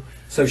anybody.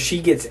 So she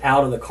gets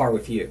out of the car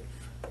with you,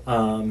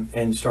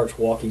 and starts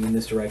walking in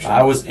this direction.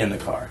 I was in the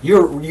car.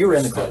 You were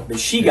in the car, but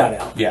she got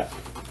out. Yeah.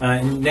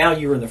 And now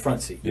you were in the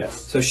front seat. Yes.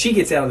 So she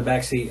gets out of the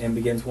back seat and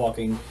begins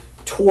walking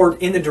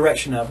in the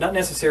direction of, not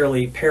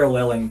necessarily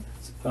paralleling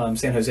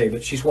San Jose,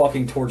 but she's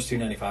walking towards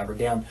 295 or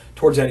down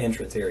towards that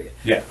entrance area.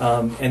 Yeah.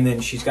 And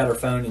then she's got her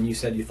phone, and you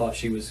said you thought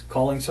she was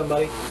calling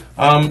somebody.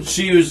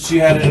 She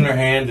had it in her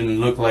hand and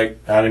looked like,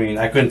 I mean,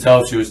 I couldn't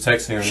tell if she was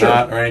texting or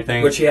not or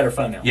anything. But she had her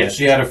phone out. Yeah,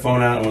 she had her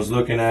phone out and was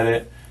looking at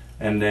it,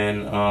 and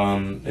then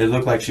it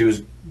looked like she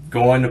was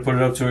going to put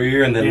it up to her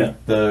ear, and then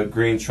the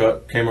green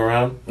truck came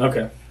around.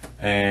 Okay.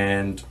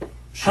 And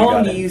how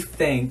long do you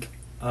think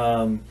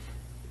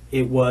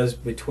it was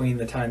between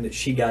the time that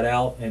she got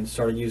out and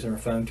started using her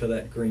phone till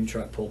that green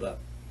truck pulled up?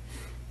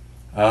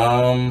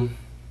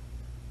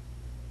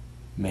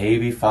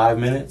 Maybe 5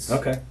 minutes.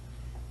 Okay.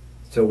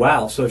 So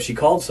wow. So if she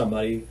called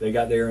somebody, they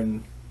got there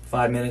in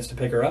 5 minutes to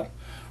pick her up?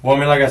 Well, I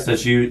mean, like I said,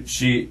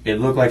 it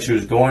looked like she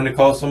was going to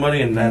call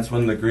somebody, and that's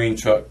when the green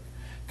truck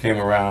came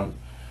around,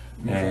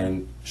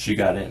 and she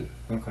got in.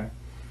 Okay.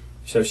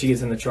 So she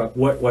gets in the truck.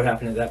 What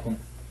happened at that point?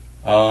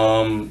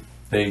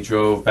 They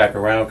drove back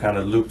around, kind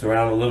of looped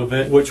around a little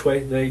bit. Which way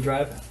did they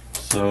drive?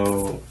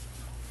 So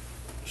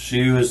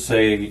she was,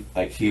 say,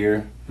 like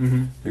here.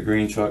 Mm-hmm. The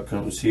green truck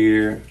comes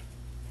here,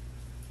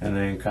 and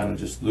then kind of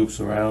just loops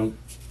around.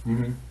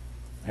 Mm-hmm.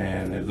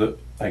 And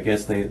I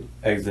guess they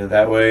exited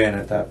that way, and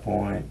at that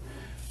point,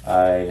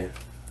 I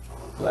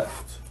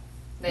left.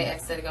 They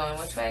exited going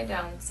which way?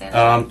 Down San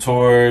Jose?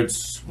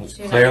 Towards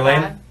Claire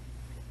Lane. 295?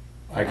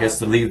 I guess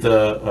to leave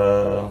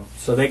the.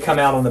 So they come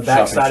out on the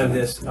back Shopping side of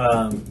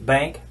center. this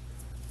bank,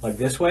 like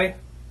this way,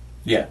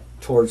 Yeah.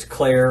 towards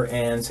Claire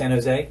and San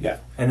Jose. Yeah.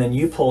 And then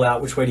you pull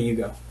out. Which way do you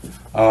go?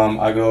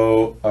 I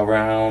go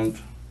around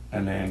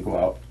and then go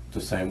out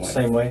the same way.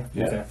 Same way.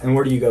 Yeah. Okay. And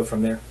where do you go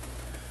from there?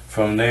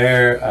 From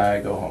there, I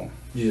go home.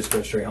 You just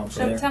go straight home from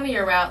So there. tell me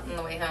your route on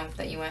the way home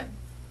that you went.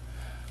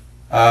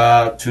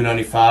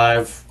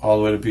 295 all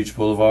the way to Beach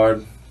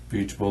Boulevard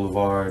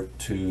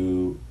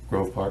to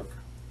Grove Park,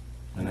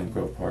 and then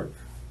Grove Park.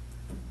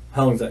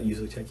 How long does that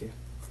usually take you?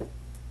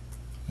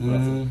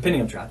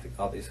 Depending on traffic,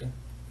 obviously.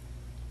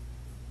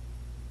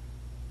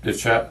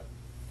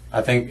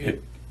 I think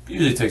it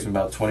usually takes me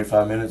about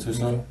 25 minutes or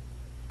so.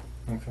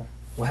 Okay.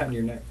 What happened to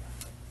your neck?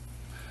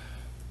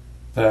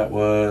 That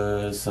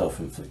was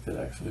self-inflicted,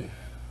 actually.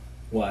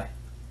 Why?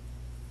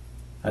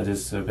 I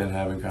just have been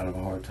having kind of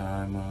a hard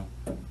time.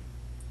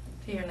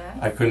 To your neck?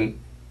 I couldn't.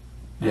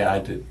 Yeah, I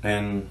did.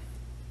 And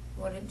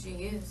What did you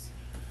use?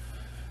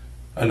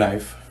 a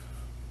knife.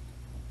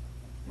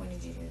 When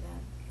did you do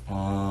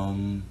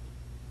that?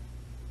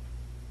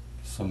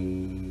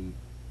 Some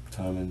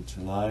time in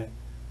July.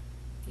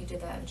 You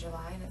did that in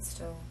July and it's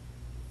still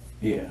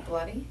Yeah.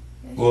 bloody?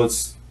 Well,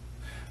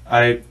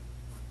 I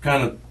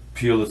kind of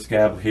peeled the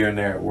scab here and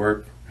there at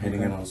work,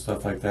 hitting it on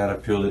stuff like that. I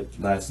peeled it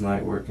last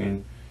night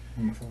working,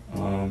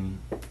 and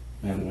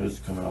it was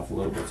coming off a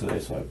little bit today,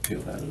 so I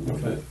peeled that a little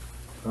bit.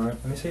 All right,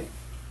 let me see.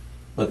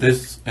 But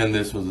this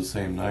was the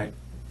same night.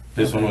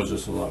 This one was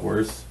just a lot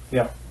worse.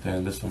 Yeah.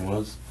 Than this one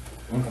was.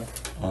 Okay.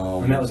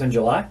 And that was in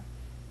July?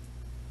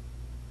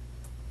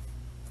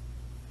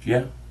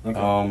 Yeah.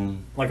 Okay.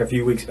 Like a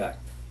few weeks back.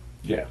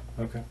 Yeah.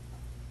 Okay.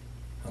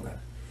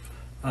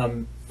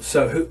 Okay.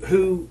 So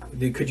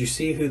could you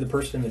see who the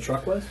person in the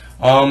truck was?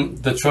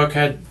 The truck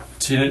had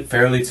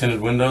fairly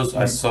tinted windows.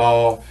 I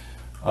saw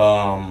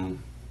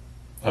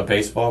a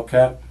baseball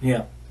cap.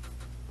 Yeah.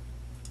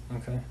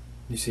 Okay.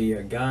 You see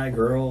a guy,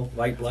 girl,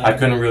 white, black? I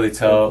couldn't really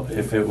tell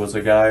if it was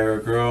a guy or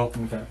a girl.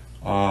 Okay.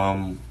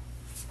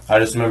 I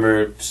just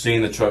remember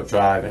seeing the truck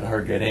drive and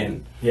her get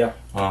in. Yeah.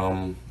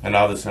 And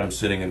obviously I'm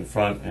sitting in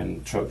front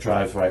and the truck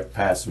drives right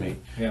past me.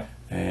 Yeah.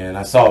 And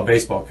I saw a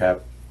baseball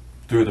cap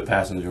through the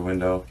passenger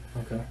window.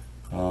 Okay.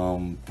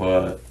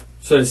 But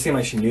So did it seem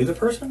like she knew the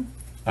person?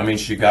 I mean,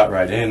 she got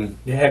right in.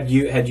 Had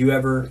you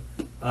ever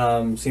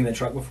seen the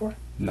truck before?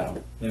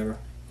 No. Never.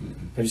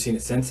 Mm-mm. Have you seen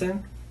it since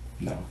then?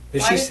 No.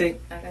 Did Why she did- say? Oh,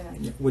 go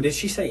ahead. Well, did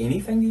she say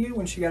anything to you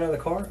when she got out of the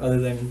car, other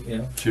than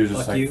She was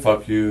just fuck like, you?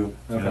 fuck you,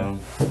 you Okay. know,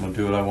 I'm going to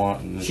do what I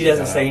want. And then She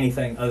doesn't got say out.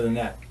 anything other than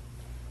that.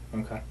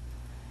 Okay.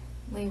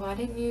 Lee, why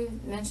didn't you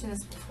mention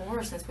this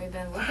before since we've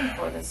been looking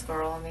for this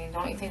girl? I mean,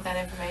 don't you think that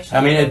information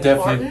I mean, is it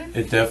definitely, important?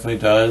 it definitely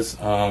does.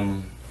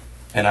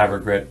 And I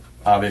regret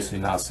obviously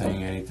not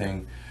saying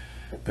anything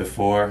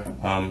before.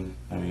 I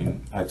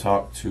mean, I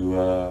talked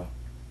to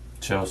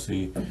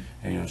Chelsea,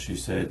 and she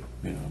said,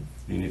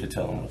 you need to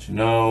tell them what you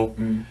know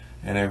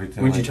and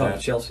everything. When did like you talk that.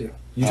 to Chelsea?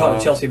 You talked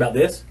to Chelsea about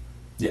this?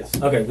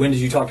 Yes. Okay, when did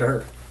you talk to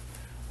her?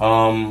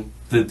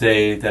 The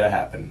day that it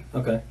happened.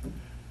 Okay.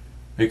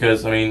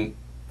 Because, I mean,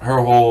 her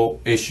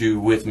whole issue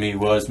with me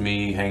was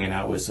me hanging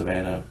out with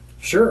Savannah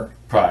Sure.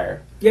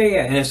 prior. Yeah,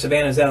 yeah. And if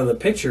Savannah's out of the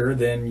picture,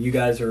 then you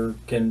guys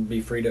can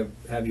be free to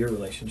have your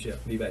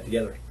relationship, be back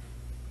together.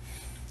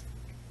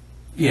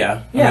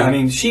 Yeah. Yeah, I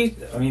mean,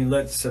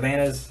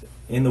 Savannah's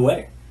in the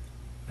way,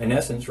 in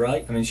essence,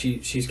 right? I mean,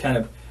 she's kind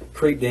of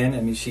creeped in.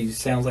 I mean, she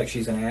sounds like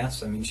she's an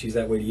ass. I mean, she's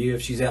that way to you.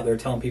 If she's out there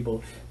telling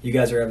people you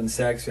guys are having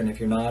sex, and if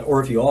you're not,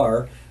 or if you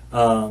are,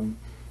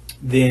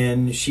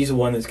 then she's the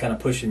one that's kind of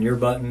pushing your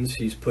buttons.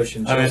 She's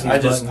pushing Chelsea's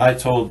buttons. I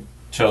told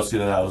Chelsea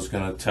that I was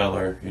going to tell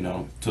her, you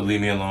know, to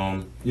leave me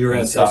alone. You were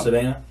going to tell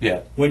Savannah?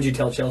 Yeah. When did you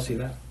tell Chelsea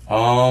that?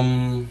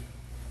 I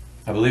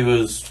believe it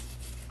was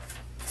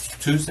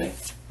Tuesday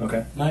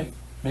night,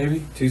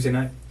 maybe. Tuesday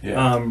night?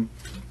 Yeah.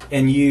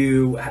 And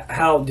you,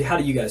 how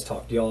do you guys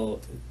talk? Do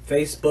y'all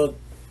Facebook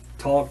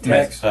talk,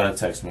 text?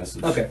 Text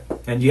message. Okay.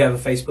 And do you have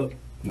a Facebook?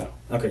 No.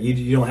 Okay.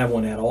 You don't have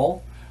one at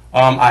all?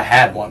 I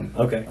had one.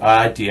 Okay.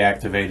 I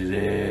deactivated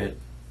it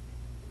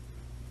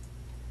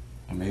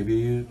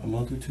maybe a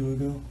month or two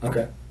ago.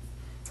 Okay.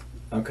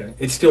 Okay.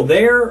 It's still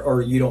there,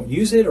 or you don't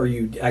use it, or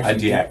you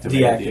actually I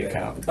deactivated the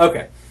account.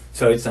 Okay.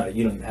 So it's not,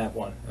 you don't even have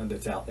one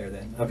that's out there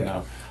then. Okay.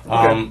 No.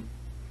 Okay.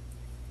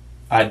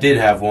 I did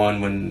have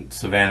one when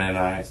Savannah and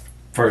I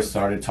first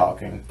started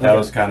talking. That Okay.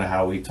 was kind of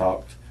how we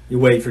talked. You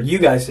wait for you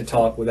guys to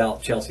talk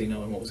without Chelsea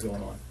knowing what was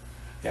going on.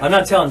 Yeah. I'm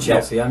not telling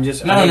Chelsea. I'm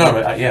just No.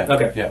 Yeah.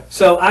 Okay. Yeah.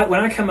 So when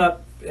I come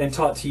up and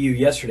talk to you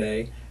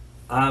yesterday,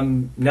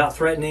 I'm not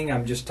threatening.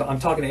 I'm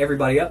talking to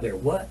everybody up there.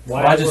 What?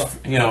 Why? Well, I just,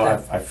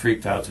 I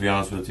freaked out, to be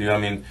honest with you. I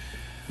mean,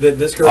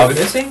 This girl's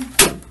missing?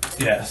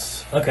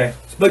 yes. Okay.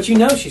 But you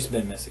know she's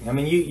been missing. I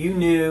mean, you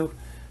knew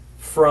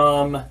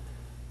from,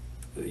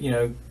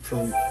 in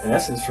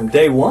essence, from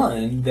day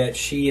one that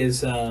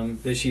she's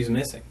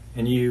missing,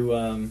 and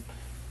you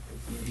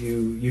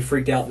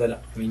freaked out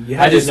that, I mean, you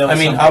had to know.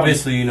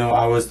 Obviously,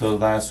 I was the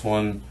last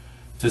one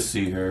to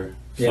see her,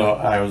 so Yeah.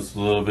 I was a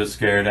little bit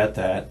scared at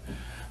that.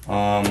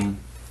 How do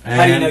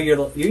you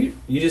know you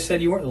just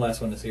said you weren't the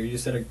last one to see her. You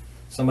just said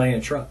somebody in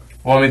a truck.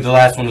 Well, I mean, the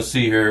last one to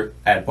see her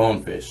at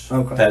Bonefish.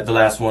 Okay. That the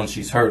last one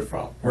she's heard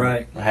from. Or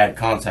Right. had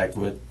contact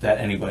with that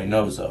anybody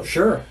knows of.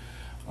 Sure.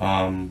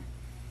 And,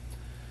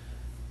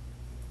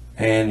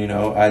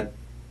 I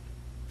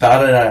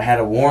thought that I had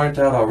a warrant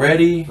out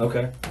already.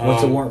 Okay.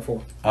 What's the warrant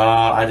for?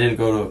 I didn't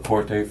go to a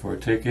court date for a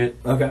ticket.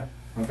 Okay.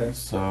 Okay.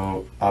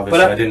 So,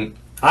 obviously, I didn't.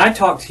 I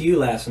talked to you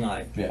last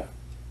night. Yeah.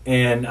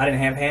 And I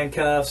didn't have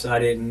handcuffs.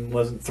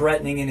 Wasn't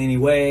threatening in any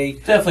way.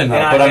 Definitely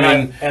not.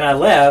 And I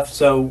left.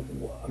 So,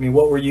 I mean,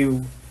 what were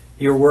you?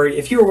 You were worried.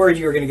 If you were worried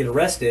you were going to get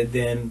arrested,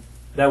 then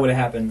that would have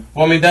happened.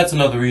 Well, I mean, that's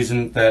another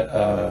reason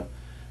that,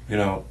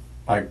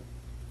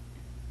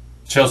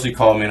 Chelsea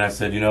called me and I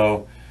said,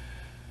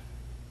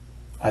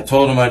 I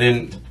told him I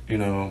didn't,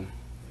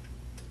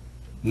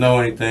 know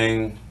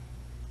anything.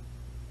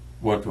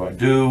 What do I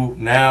do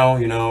now?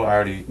 I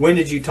already. When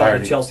did you talk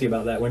to Chelsea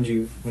about that? When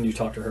did you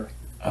talk to her?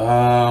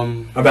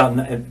 About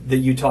that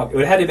you talked.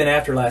 It had to have been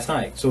after last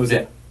night. So was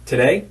it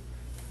today?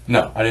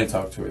 No, I didn't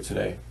talk to her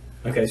today.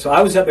 Okay, so I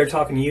was up there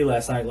talking to you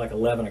last night at like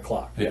 11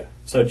 o'clock. Yeah.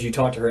 So did you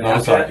talk to her No, after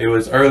I'm sorry. that? It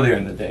was earlier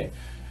in the day.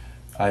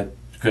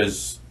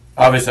 Because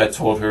obviously I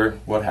told her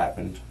what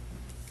happened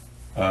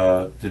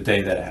the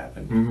day that it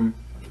happened.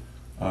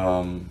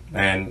 Mm-hmm.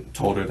 And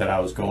told her that I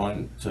was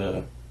going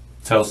to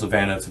tell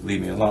Savannah to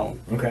leave me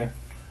alone. Okay.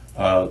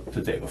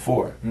 The day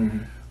before.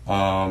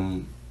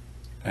 Mm-hmm.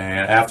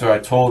 And after I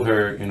told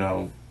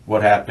her,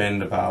 what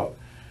happened about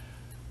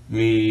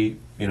me,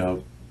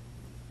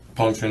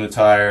 puncturing the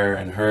tire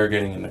and her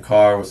getting in the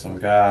car with some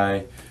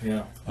guy.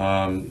 Yeah.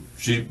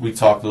 We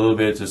talked a little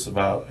bit just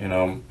about,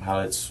 how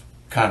it's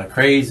kind of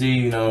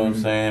crazy, what I'm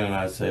saying? And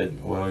I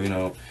said,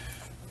 well,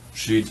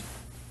 she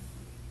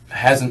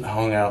hasn't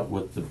hung out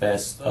with the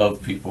best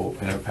of people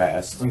in her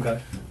past. Okay.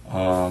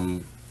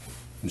 And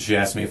she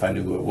asked me if I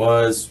knew who it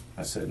was.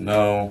 I said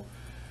no.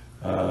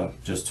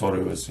 Just told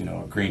her it was,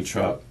 a green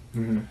truck.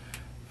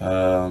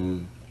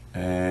 Mm-hmm.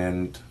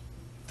 And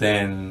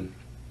then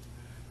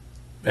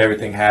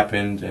everything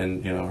happened,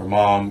 and her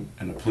mom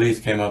and the police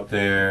came up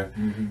there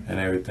and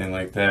everything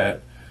like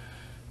that.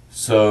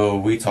 So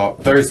we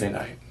talked Thursday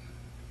night,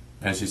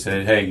 and she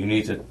said, "Hey, you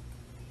need to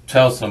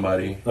tell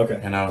somebody." Okay.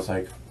 And I was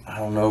like, "I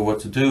don't know what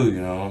to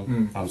do.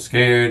 I'm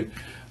scared.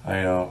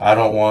 I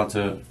don't want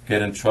to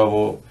get in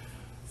trouble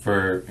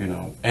for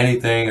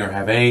anything or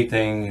have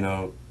anything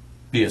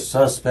be a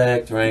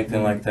suspect or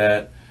anything like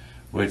that."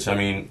 Which,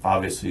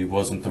 obviously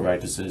wasn't the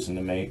right decision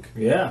to make.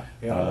 Yeah.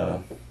 Yeah.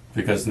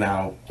 Because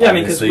now,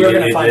 because we're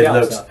going to find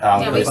out looks stuff.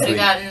 Yeah, we could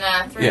have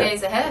gotten 3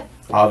 days ahead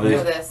for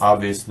this.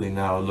 Obviously,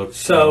 now it looks.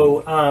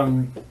 So,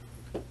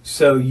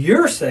 so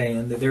you're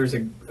saying that there's a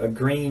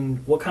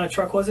green. What kind of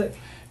truck was it?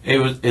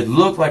 It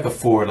looked like a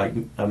Ford, like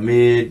a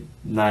mid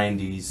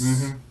 '90s.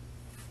 Mm-hmm.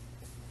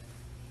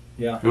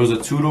 Yeah. It was a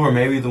 2-door,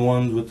 maybe the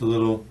ones with the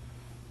little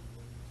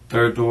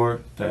third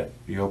door that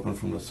you open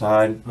from the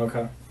side.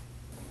 Okay.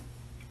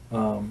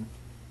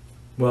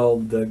 Well,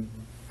 the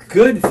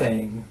good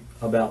thing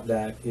about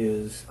that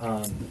is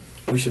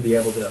we should be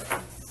able to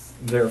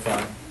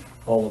verify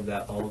all of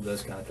that, all of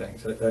those kind of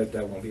things.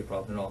 That won't be a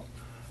problem at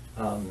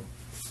all.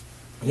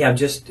 Yeah,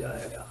 just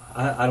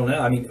I don't know.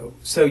 I mean,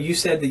 so you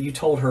said that you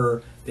told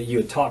her that you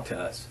had talked to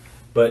us,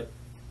 but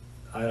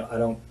I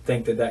don't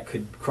think that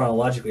could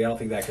chronologically. I don't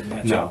think that could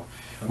match up.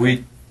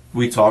 Okay.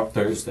 We talked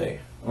Thursday.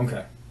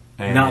 Okay.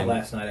 And Not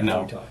last night after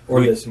no, we talked,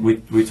 or this.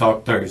 We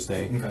talked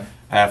Thursday. Okay.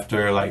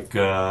 After like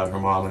her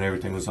mom and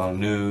everything was on the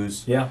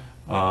news. Yeah.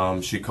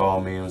 She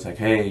called me and was like,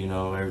 "Hey, you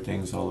know,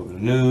 everything's all over the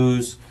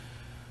news.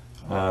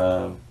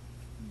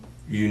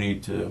 You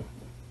need to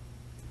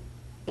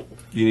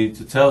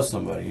tell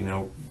somebody." You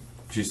know,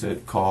 she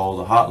said call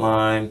the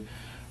hotline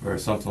or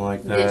something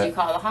like that. Did you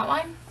call the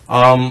hotline?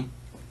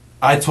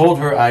 I told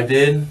her I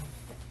did,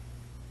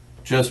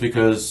 just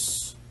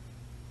because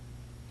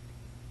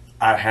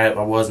I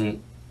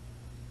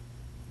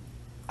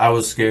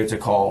was scared to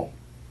call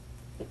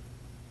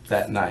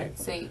that night.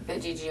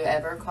 But did you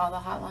ever call the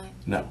hotline?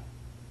 No.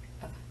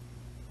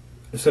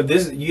 So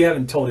this, you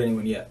haven't told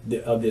anyone yet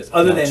of this,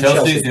 other than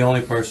Chelsea's Chelsea. the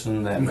only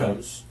person that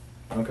knows.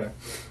 Okay.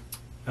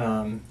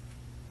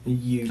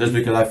 Just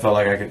because I felt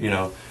like I could, you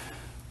know,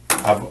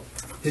 I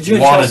Did you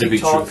and wanted Chelsea to be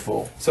talk?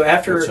 truthful. So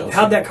with Chelsea.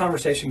 how'd that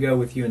conversation go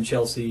with you and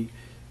Chelsea?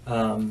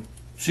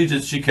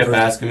 She kept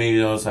asking me,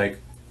 you know, it's like,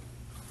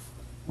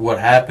 what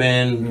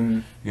happened? Mm-hmm.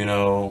 You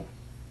know,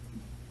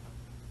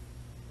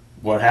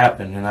 what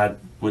happened? And I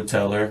would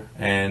tell her,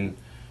 and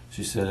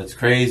she said it's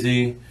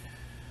crazy.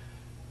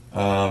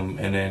 And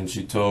then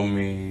she told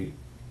me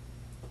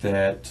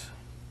that,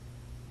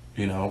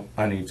 you know,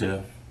 I need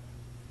to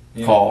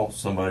call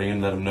somebody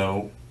and let them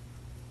know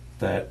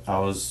that I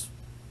was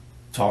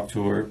talk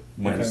to her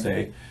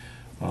Wednesday,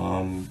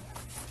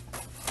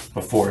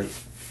 before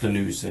the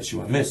news said she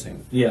went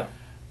missing. Yeah.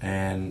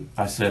 And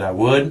I said I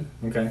would.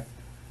 Okay.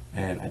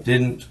 And I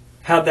didn't.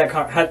 How'd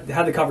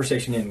the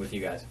conversation end with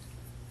you guys?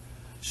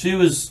 She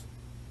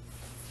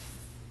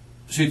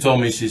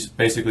told me, she's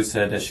basically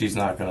said that she's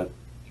not gonna,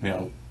 you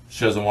know,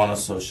 she doesn't want to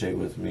associate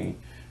with me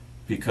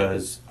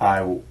because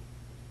I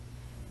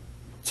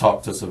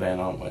talked to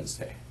Savannah on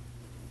Wednesday.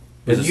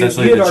 But Is you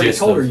essentially had the already gist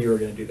told her of- you were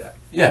going to do that.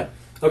 Yeah.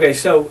 Okay,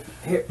 so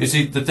here, You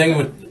see, the thing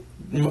with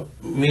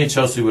me and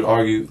Chelsea would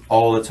argue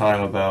all the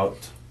time about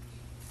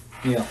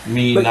yeah,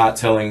 me But- not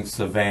telling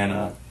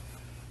Savannah.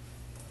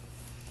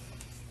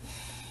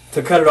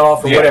 to cut it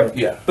off or Yeah, whatever.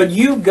 yeah. But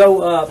you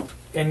go up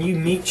and you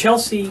meet.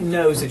 Chelsea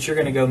knows that you're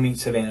going to go meet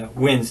Savannah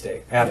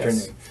Wednesday afternoon.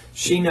 Yes.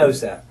 She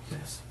knows that.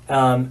 Yes.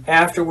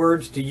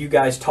 Afterwards, do you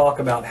guys talk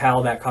about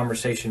how that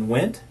conversation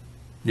went?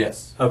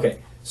 Yes. Okay,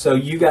 so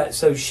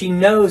so she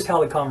knows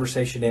how the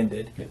conversation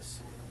ended,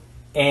 Yes.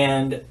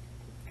 and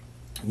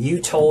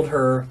you told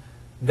her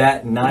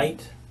that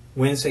night,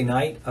 Wednesday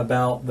night,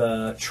 about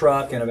the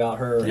truck and about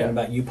her Yeah. and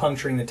about you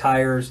puncturing the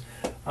tires.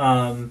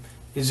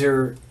 Is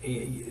there?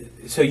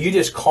 So you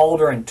just called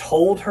her and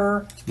told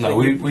her?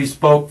 No, that we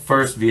spoke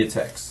first via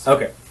text.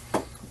 Okay.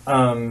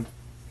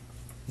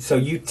 So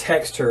you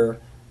text her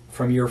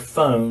from your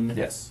phone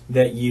Yes.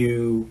 that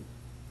you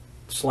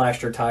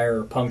slashed her tire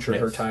or punctured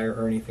her Yes. tire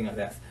or anything like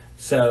that.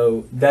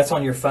 So that's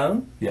on your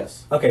phone?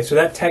 Yes. Okay, so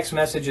that text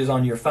message is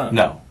on your phone.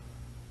 No.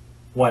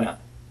 Why not?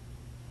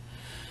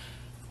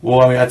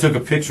 Well, I mean, I took a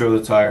picture of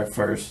the tire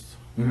first,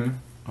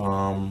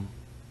 Mm-hmm.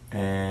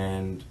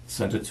 and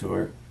sent it to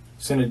her.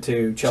 Send it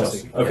to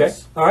Chelsea. Chelsea, Okay.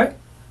 yes. All right.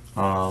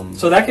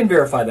 So that can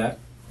verify that.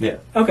 Yeah.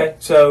 Okay.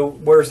 So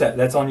where's that?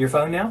 That's on your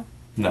phone now?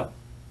 No.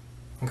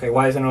 Okay.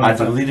 Why isn't it on I your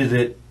phone? deleted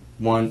it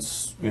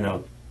once, you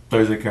know,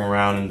 Thursday came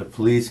around and the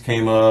police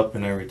came up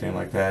and everything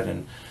like that.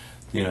 And,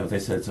 you know, they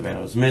said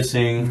Savannah was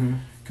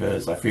missing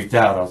because I freaked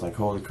out. I was like,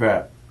 holy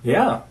crap.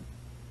 Yeah.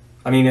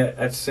 I mean,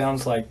 that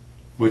sounds like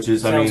Which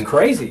is, sounds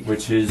crazy.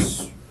 Which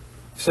is,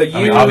 So you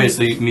I mean,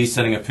 obviously me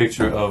sending a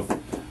picture of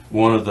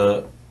one of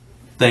the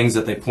things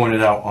that they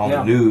pointed out on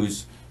the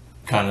news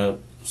kind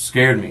of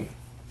scared me.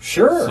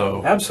 Sure.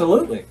 So-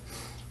 Absolutely.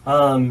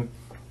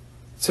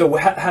 So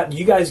how do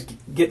you guys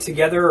get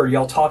together, or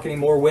y'all talk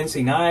anymore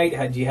Wednesday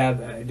night? Do you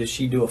have? Does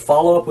she do a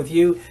follow up with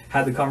you?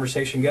 How'd the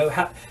conversation go?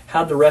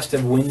 How'd the rest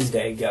of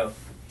Wednesday go?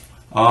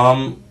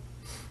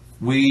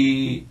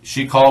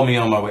 She called me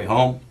on my way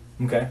home,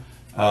 Okay.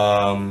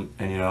 and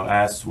you know,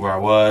 asked where I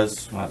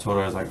was. And I told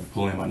her I was like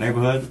pulling in my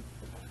neighborhood.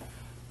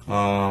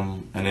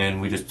 And then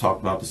we just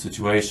talked about the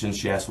situation.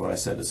 She asked what I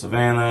said to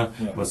Savannah,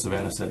 what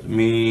Savannah said to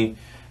me,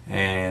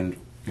 and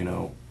you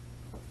know,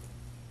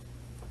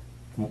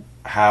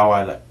 how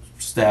I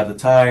stabbed the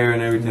tire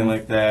and everything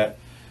like that.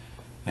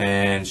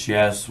 And she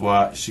asked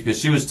why, because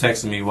she was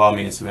texting me while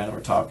me and Savannah were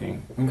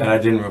talking, and I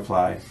didn't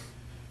reply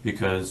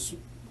because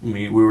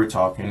we were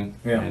talking,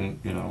 and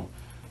you know,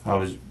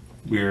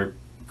 we were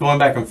going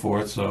back and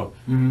forth. So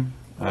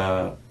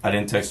I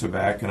didn't text her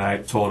back, and I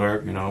told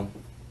her, you know,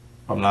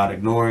 I'm not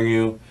ignoring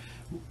you.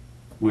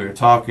 We were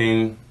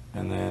talking,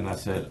 and then I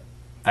said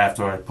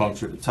after I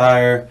punctured the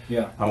tire,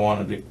 I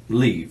wanted to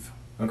leave.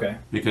 Okay.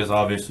 Because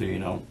obviously, you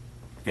know,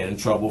 get in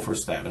trouble for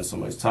stabbing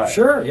somebody's tire.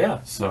 Sure.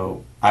 Yeah.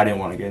 So I didn't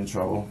want to get in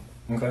trouble.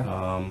 Okay.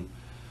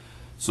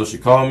 So she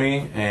called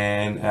me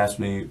and asked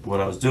me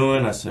what I was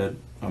doing. I said,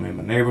 I'm in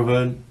my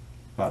neighborhood,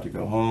 about to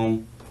go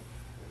home.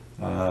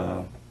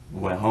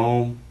 Went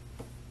home.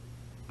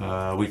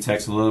 We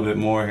texted a little bit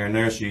more here and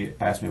there. She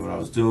asked me what I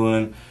was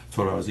doing,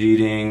 told her I was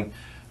eating.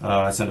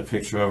 I sent a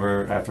picture of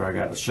her after I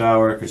got a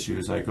shower because she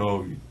was like,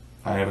 oh,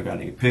 I haven't got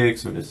any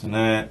pics or this and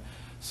that.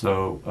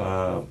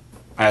 So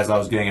as I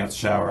was getting out the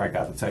shower, I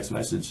got the text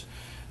message,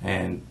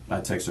 and I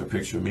texted her a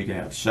picture of me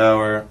getting out the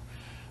shower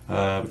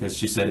because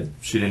she said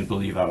she didn't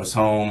believe I was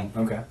home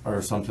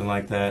or something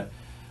like that.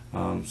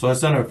 So I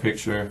sent her a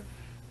picture,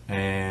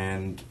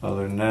 and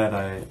other than that,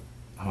 I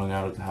hung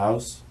out at the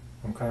house.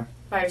 Okay.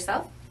 By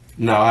yourself?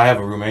 No, I have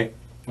a roommate.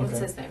 What's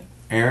his name?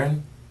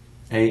 Aaron.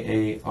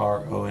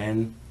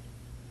 Aaron.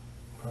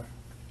 Okay.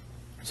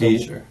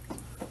 Bieger.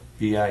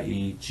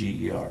 Bieger.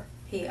 Pieger.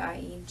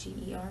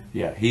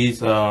 Yeah, he's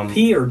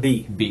P or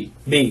B? B.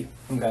 B.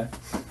 Okay.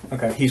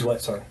 Okay. He's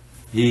what? Sorry.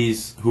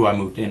 He's who I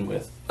moved in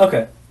with.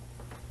 Okay.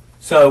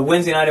 So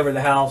Wednesday night over at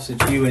the house,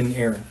 it's you and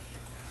Aaron.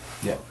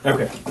 Yeah.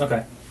 Okay.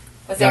 Okay.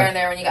 Was Yeah. Aaron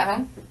there when you got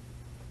home?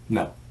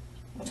 No.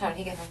 What time did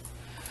he get home?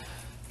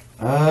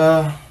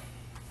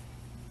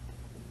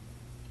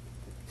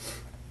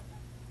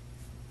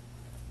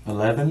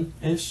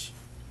 11-ish.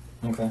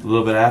 Okay. A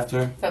little bit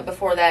after. But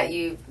before that,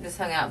 you just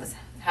hung out at this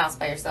house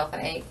by yourself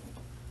and ate?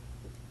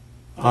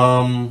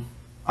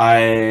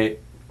 I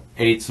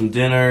ate some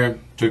dinner,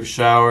 took a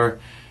shower.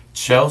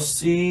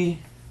 Chelsea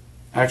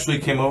actually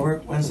came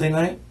over Wednesday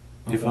night,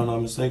 if I'm not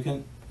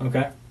mistaken.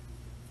 Okay.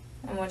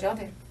 And what'd y'all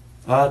do?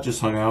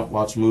 Just hung out,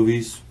 watched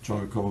movies,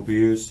 drank a couple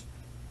beers.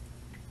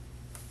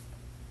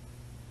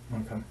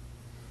 Okay.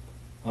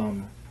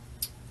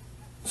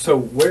 So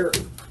where,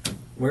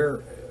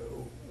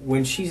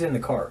 when she's in the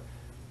car,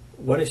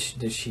 what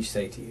does she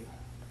say to you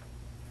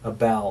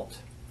about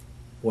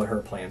what her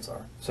plans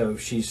are? So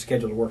she's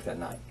scheduled to work that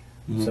night.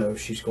 Mhm. So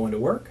she's going to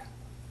work?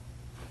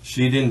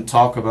 She didn't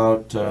talk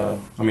about, I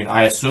mean,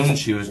 I assumed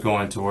she was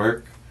going to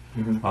work.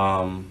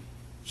 Mm-hmm.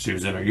 She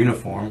was in her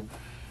uniform.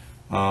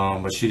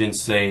 But she didn't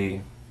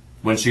say,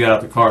 when she got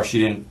out the car, she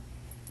didn't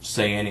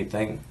say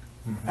anything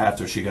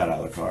after she got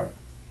out of the car.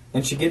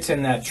 And she gets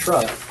in that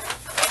truck.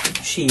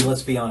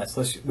 Let's be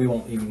honest, we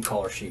won't even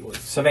call her she. It was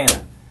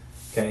Savannah.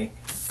 Okay?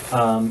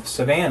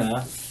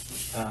 Savannah,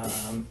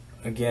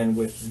 again,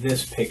 with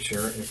this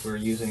picture, if we're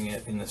using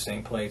it in the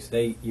same place,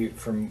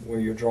 from where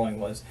your drawing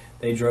was,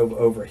 they drove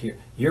over here.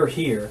 You're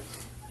here,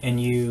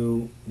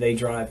 and they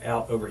drive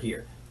out over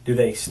here. Do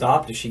they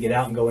stop? Does she get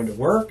out and go into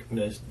work?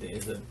 Does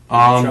the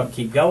truck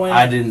keep going?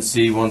 I didn't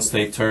see once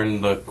they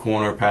turned the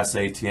corner past the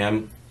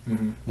ATM.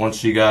 Mm-hmm. Once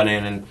she got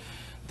in and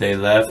they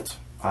left,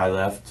 I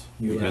left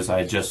because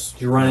left. I just...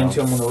 Did you run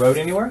into them on the road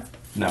anywhere?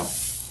 No.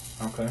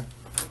 Okay.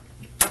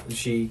 Did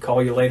she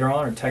call you later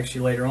on or text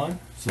you later on?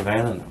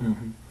 Savannah, no.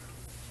 Mm-hmm.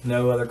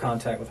 No other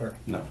contact with her?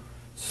 No.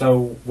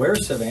 So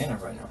where's Savannah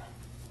right now?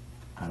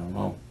 I don't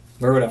know.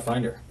 Where would I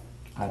find her?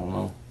 I don't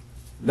know.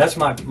 That's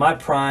my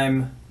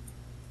prime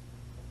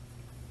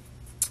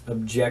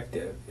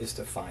objective is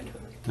to find her.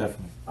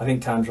 Definitely. I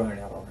think time's running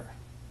out on her.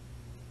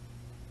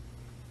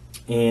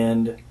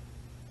 And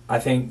I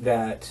think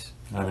that...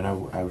 I mean,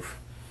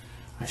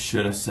 I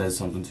should have said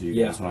something to you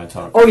Yeah. guys when I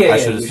talked. Oh, yeah, I yeah,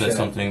 should have you said should.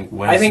 something I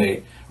Wednesday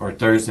think- or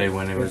Thursday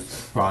when it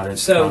was brought to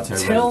So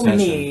everybody's tell attention.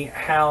 me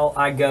how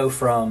I go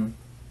from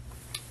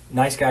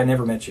nice guy,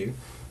 never met you.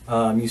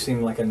 You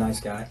seem like a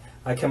nice guy.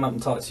 I come up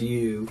and talk to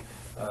you.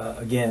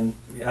 Again,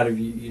 out of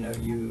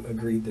you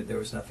agreed that there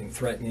was nothing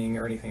threatening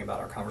or anything about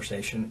our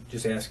conversation.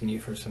 Just asking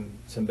you for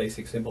some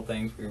basic, simple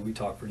things. We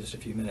talked for just a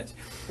few minutes,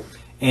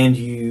 and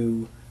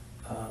you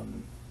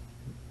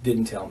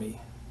didn't tell me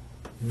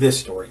this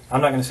story.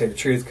 I'm not going to say the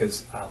truth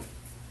because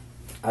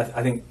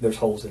I think there's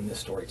holes in this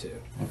story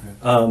too.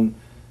 Okay.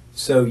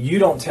 So you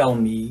don't tell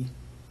me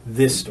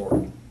this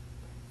story,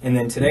 and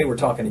then today we're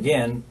talking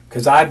again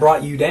because I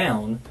brought you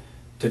down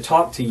to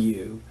talk to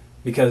you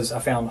because I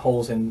found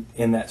holes in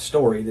that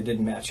story that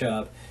didn't match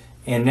up,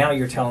 and now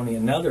you're telling me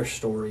another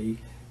story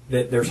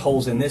that there's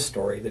holes in this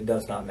story that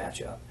does not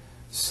match up.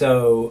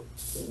 So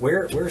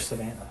where's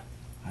Savannah?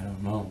 I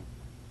don't know.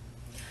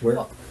 Where?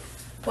 Well,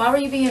 why were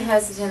you being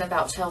hesitant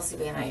about Chelsea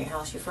being at your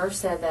house? You first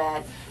said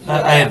that you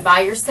I went by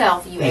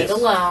yourself, you ate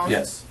alone.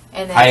 Yes.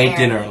 And then I ate Aaron-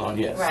 dinner alone.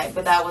 Yes. Right,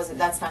 but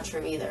that's not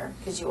true either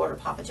because you ordered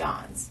Papa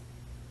John's.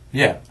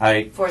 Yeah.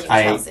 For you,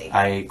 Chelsea.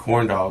 I ate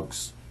corn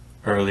dogs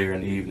earlier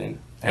in the evening,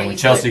 and Yeah, when you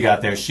Chelsea put-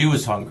 got there, she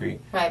was hungry.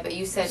 Right, but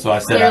you said So I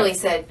said clearly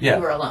said yeah.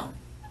 you were alone.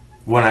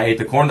 When I ate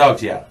the corn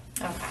dogs, yeah.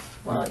 Okay.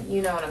 Well,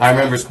 you know what I'm I saying.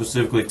 remember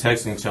specifically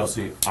texting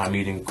Chelsea, "I'm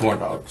eating corn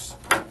dogs."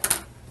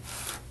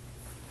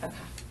 Okay.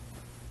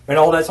 And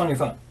all that's on your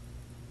phone.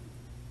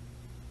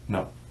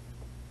 No.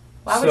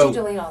 Why would So- you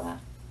delete all that?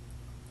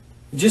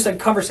 Just a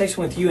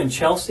conversation with you and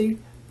Chelsea,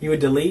 you would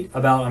delete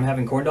about I'm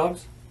having corn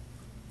dogs?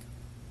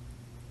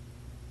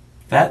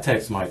 That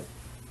text might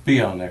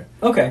be on there.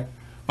 Okay.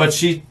 But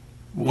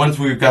once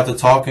we got to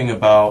talking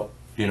about,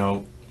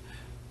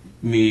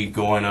 me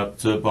going up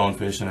to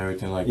Bonefish and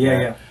everything like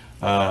Yeah,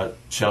 that,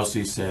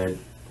 Chelsea said,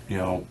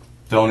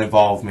 don't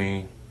involve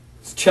me.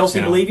 Does Chelsea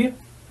You know. believe you?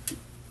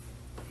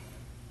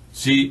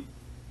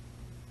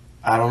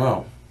 I don't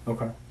know.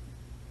 Okay.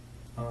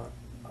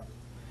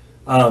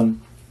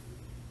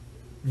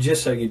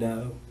 Just so you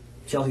know,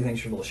 Chelsea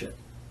thinks you're full of shit.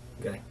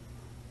 Okay,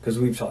 because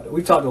we've talked to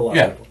a lot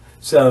Yeah. of people.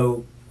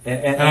 So,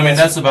 and And I mean,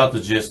 that's about the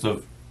gist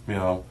of,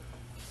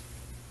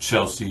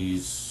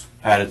 Chelsea's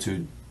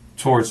attitude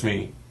towards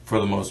me for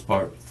the most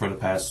part for the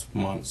past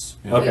months.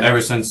 Okay.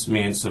 Ever since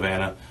me and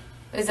Savannah.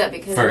 Is that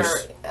because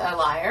First. you're a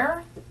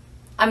liar?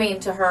 I mean,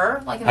 to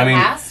her, like in I the mean,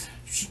 past?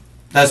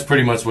 That's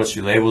pretty much what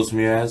she labels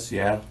me as,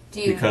 yeah.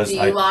 Do you because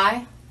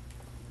lie?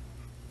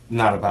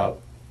 Not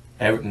about,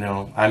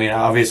 no. I mean,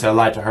 obviously I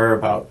lied to her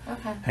about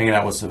Okay. hanging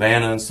out with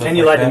Savannah and stuff and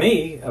you like lied that. to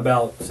me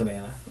about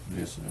Savannah.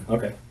 Yes, sir.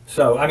 Okay.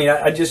 So, I mean,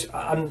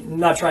 I'm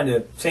not trying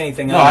to say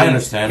anything. No, other I than-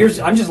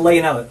 understand. I'm just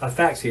laying out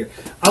facts here.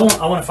 I want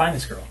to find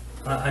this girl.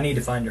 I need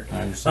to find her.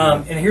 I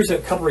understand. And here's a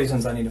couple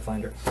reasons I need to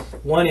find her.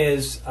 One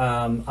is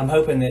I'm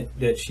hoping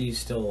that she's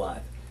still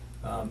alive.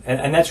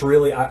 And that's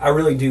really, I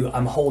really do,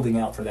 I'm holding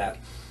out for that.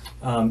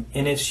 And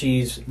if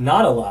she's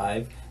not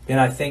alive, then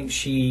I think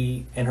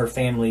she and her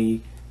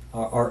family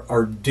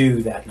are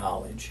due that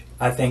knowledge.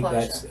 I think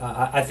Closure.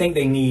 I think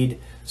they need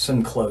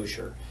some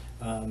closure.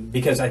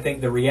 Because I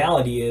think the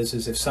reality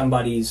is if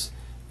somebody's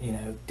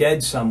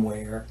dead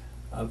somewhere,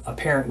 a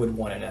parent would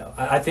want to know.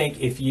 I think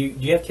do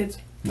you have kids?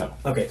 No.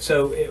 Okay,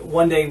 so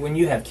one day when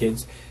you have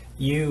kids,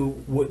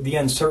 the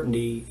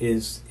uncertainty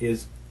is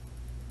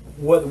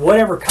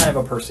whatever kind of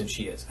a person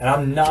she is, and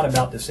I'm not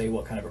about to say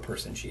what kind of a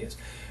person she is,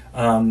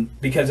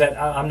 because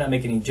I'm not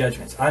making any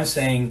judgments. I'm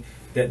saying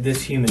that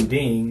this human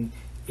being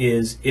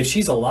is, if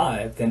she's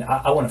alive, then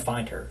I want to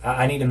find her.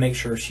 I need to make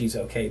sure she's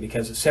okay,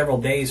 because several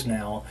days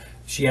now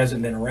she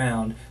hasn't been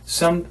around.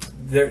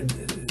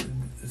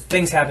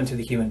 Things happen to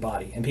the human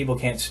body, and people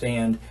can't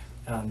stand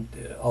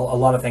a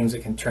lot of things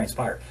that can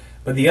transpire.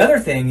 But the other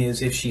thing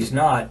is, if she's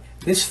not,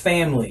 this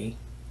family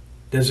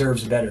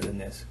deserves better than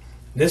this.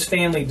 This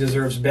family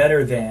deserves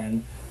better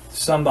than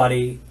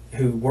somebody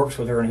who works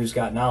with her and who's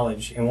got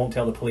knowledge and won't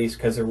tell the police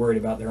because they're worried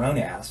about their own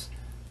ass.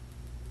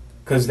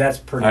 Because that's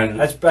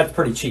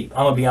pretty cheap.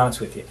 I'm gonna be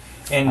honest with you.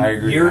 And I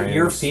agree.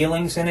 your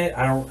feelings in it,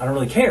 I don't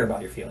really care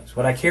about your feelings.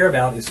 What I care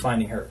about is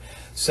finding her.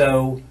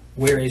 So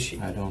where is she?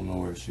 I don't know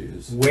where she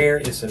is. Where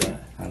is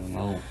Savannah? I don't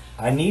know.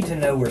 I need to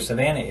know where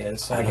Savannah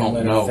is so I can don't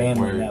let her know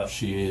family where know.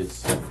 she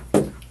is.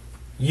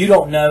 You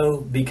don't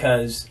know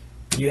because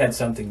you had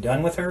something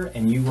done with her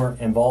and you weren't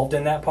involved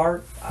in that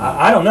part?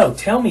 I don't know.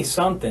 Tell me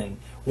something.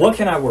 What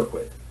can I work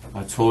with?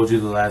 I told you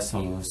the last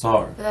time I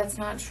saw her. But that's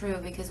not true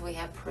because we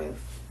have proof.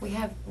 We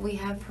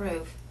have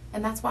proof.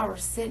 And that's why we're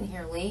sitting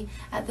here, Lee.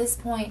 At this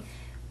point,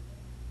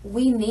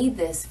 we need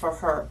this for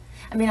her.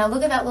 I mean, I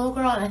look at that little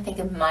girl and I think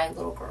of my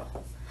little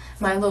girl.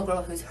 My little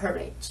girl who's her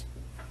age.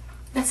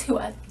 That's who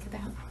I think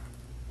about.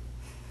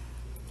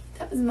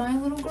 That was my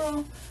little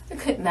girl. I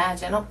couldn't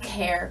imagine. I don't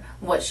care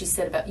what she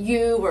said about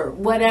you or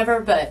whatever,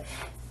 but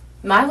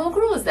my little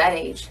girl is that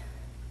age.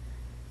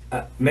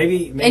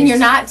 Maybe And you're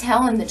not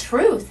telling the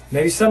truth.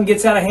 Maybe something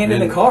gets out of hand in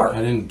the car. I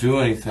didn't do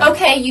anything.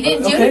 Okay, you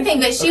didn't do Okay, anything,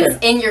 but she okay. was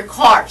in your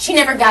car. She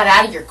never got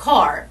out of your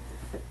car.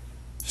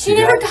 She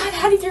never got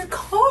out of your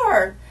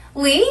car.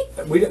 Lee?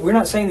 We're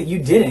not saying that you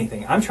did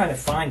anything. I'm trying to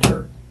find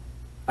her.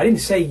 I didn't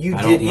say you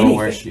I did don't know anything.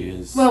 where she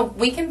is. Well,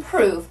 we can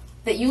prove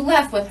that you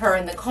left with her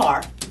in the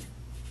car.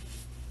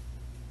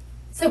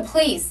 So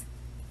please,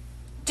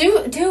 do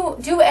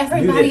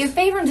everybody this. a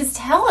favor and just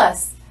tell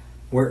us.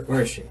 Where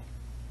is she?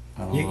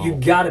 I don't know. You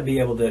got to be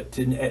able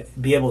to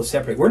be able to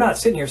separate. We're not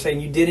sitting here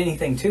saying you did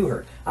anything to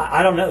her.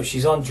 I don't know.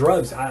 She's on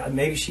drugs.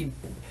 Maybe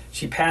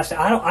she passed.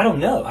 I don't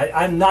know.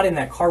 I'm not in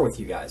that car with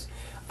you guys.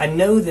 I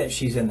know that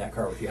she's in that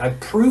car with you. I have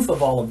proof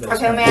of all of this.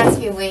 Okay, let me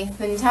ask you, Lee.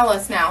 Then tell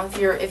us now if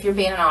you're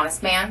being an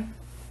honest man.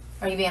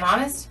 Are you being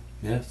honest?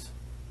 Yes.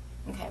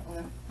 Okay, well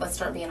then let's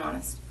start being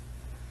honest.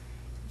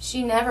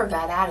 She never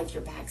got out of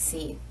your back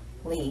seat,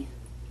 Lee.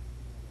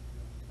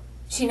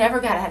 She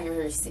never got out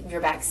of your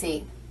back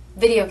seat.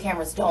 Video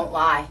cameras don't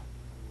lie.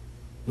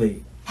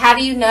 Lee. How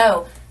do you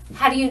know?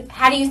 How do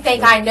you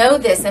think I know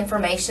this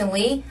information,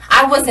 Lee?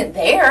 I wasn't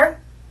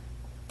there,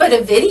 but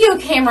a video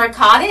camera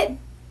caught it.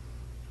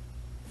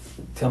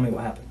 Tell me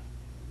what happened.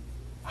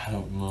 I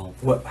don't know.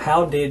 What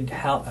happened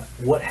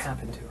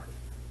to her?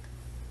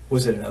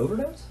 Was it an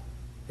overdose?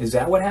 Is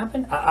that what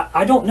happened?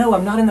 I don't know.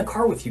 I'm not in the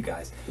car with you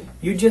guys.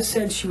 You just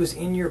said she was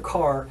in your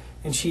car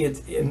and she had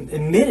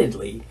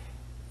admittedly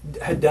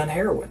had done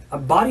heroin.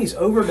 Bodies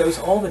overdose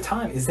all the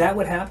time. Is that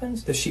what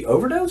happens? Does she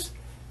overdose?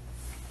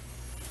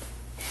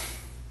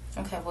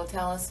 Okay, well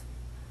tell us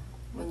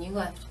when you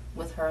left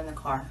with her in the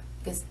car,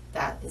 because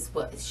that is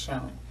what is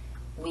shown.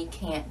 We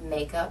can't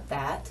make up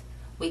that.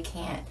 We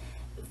can't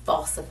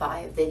falsify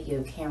a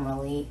video camera,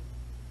 Lee.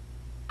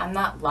 I'm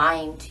not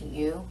lying to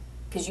you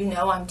because you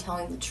know I'm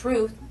telling the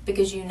truth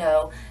because you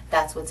know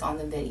that's what's on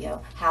the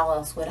video. How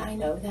else would I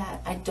know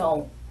that? I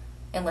don't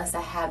unless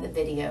I have the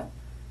video.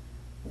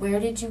 Where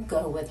did you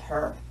go with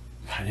her?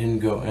 I didn't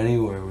go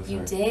anywhere with her. You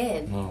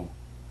did. No.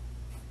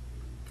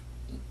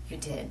 You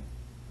did.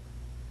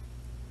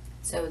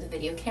 So the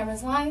video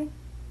camera's lying?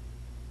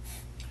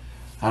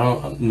 I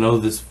don't know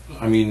this.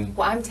 I mean,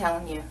 Well, I'm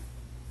telling you.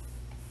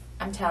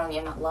 I'm telling you,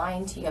 I'm not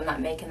lying to you. I'm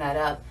not making that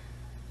up.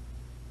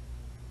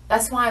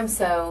 That's why I'm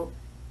so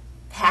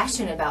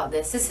passionate about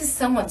this. This is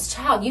someone's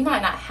child. You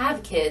might not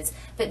have kids,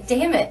 but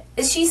damn it,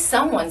 is she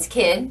someone's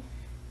kid?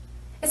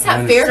 It's I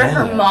not fair to her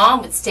understand that.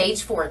 mom with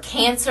stage 4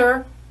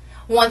 cancer.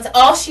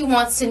 All she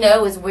wants to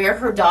know is where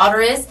her daughter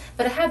is.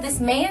 But I have this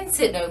man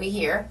sitting over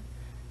here,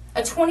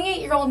 a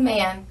 28-year-old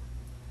man,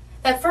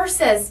 that first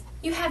says,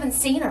 you haven't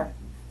seen her.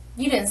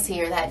 You didn't see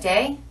her that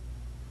day.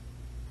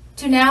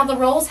 To now the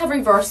roles have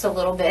reversed a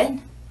little bit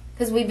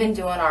because we've been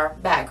doing our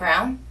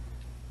background.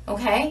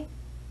 Okay?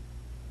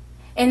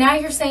 And now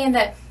you're saying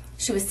that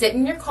she was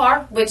sitting in your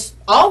car, which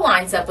all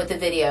lines up with the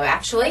video,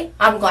 actually.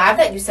 I'm glad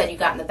that you said you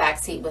got in the back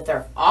seat with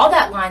her. All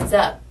that lines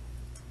up.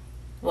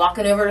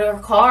 Walking over to her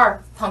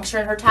car,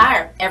 puncturing her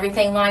tire.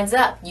 Everything lines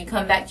up. You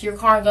come back to your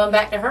car and going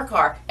back to her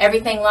car.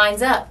 Everything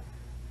lines up.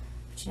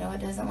 But you know what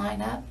doesn't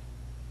line up?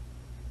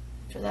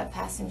 After that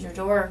passenger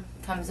door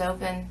comes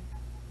open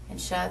and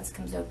shuts,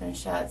 comes open and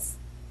shuts,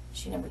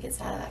 she never gets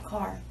out of that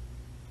car.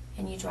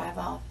 And you drive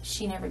off.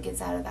 She never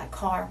gets out of that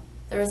car.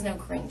 There is no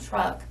green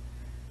truck.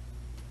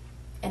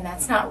 And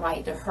that's not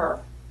right to her.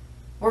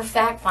 We're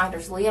fact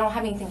finders, Lee. I don't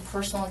have anything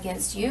personal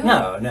against you.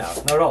 No,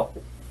 not at all.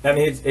 I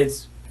mean,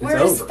 it's We're over.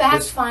 just fact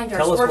Just finders.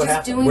 tell us We're what just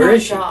happened. doing Where our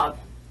is she? job.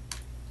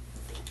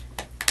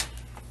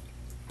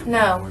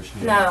 No,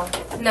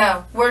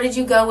 no. Where did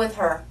you go with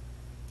her?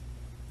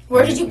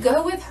 Where did you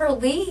go with her,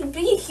 Lee?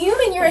 Be a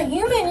human. You're a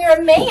human.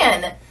 You're a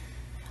man.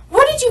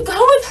 Where did you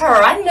go with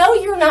her? I know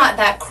you're not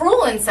that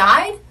cruel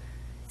inside.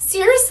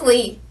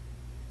 Seriously.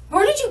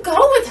 Where did you go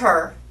with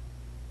her?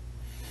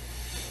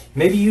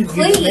 Maybe you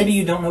Please. maybe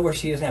you don't know where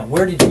she is now.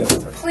 Where did you go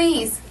with her?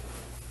 Please.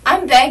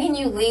 I'm begging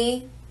you,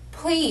 Lee.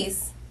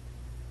 Please.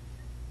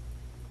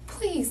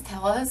 Please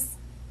tell us.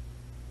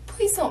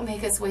 Please don't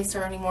make us waste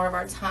any more of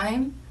our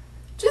time.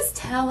 Just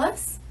tell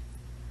us.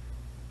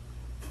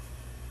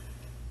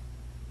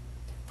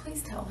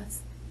 Please tell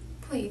us.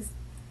 Please.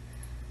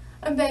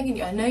 I'm begging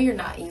you. I know you're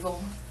not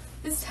evil.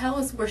 Just tell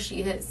us where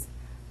she is.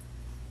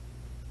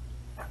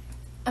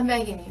 I'm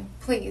begging you.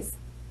 Please.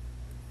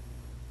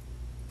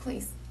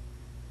 Please.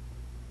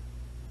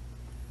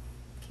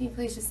 Can you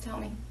please just tell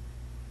me?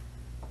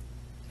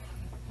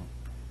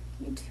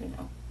 You do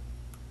know.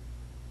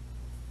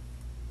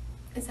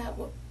 Is that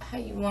how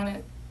you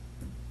wanted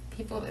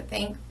people to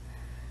think?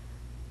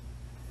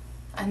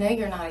 I know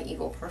you're not an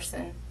evil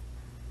person.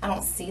 I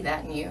don't see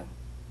that in you.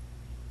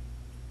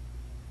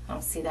 I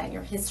don't see that in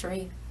your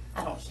history.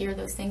 I don't hear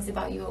those things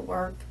about you at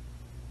work.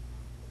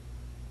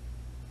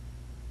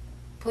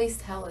 Please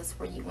tell us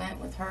where you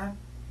went with her.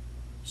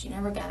 She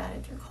never got out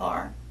of your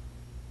car.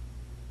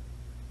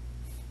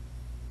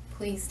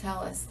 Please tell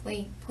us,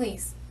 Lee,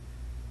 please.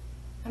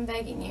 I'm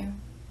begging you.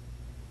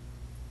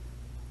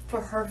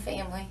 For her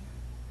family.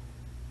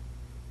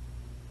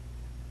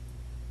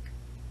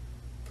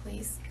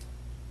 Please.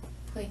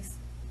 Please.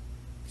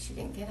 She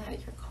didn't get out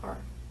of your car.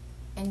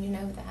 And you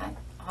know that,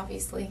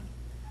 obviously.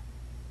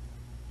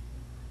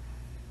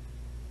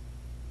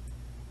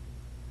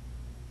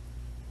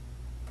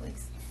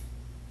 Please.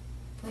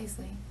 Please,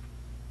 Lee.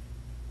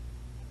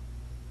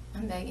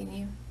 I'm begging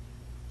you.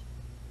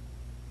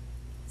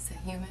 As a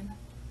human.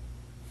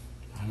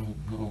 I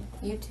don't know.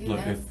 You too, Look,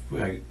 then.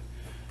 if I,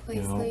 Please,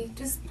 you know. Lee.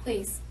 Just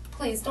please.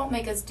 Please, don't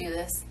make us do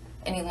this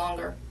any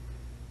longer.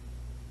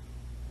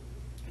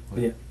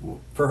 Yeah.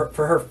 For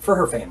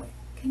her family.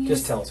 Can you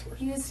Just tell us where.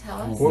 Can you just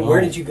tell us? Well, Where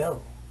did you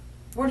go?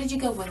 Where did you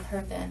go with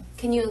her then?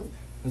 Can you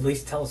At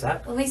least tell us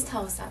that. at least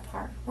tell us that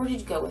part? Where did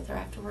you go with her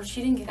afterwards?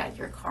 She didn't get out of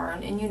your car,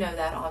 and you know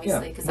that,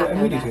 obviously, because I and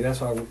know we do that. too.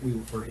 That's why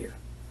we're here.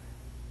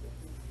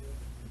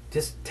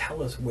 Just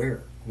tell us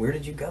where. Where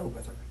did you go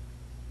with her?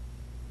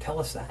 Tell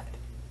us that.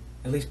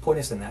 At least point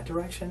us in that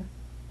direction.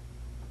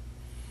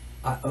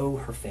 I owe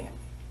her family.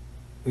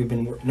 We've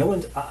been. No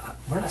one's.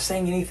 We're not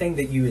saying anything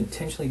that you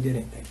intentionally did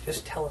anything.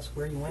 Just tell us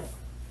where you went.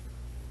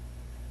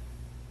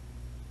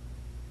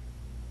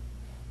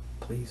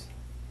 Please.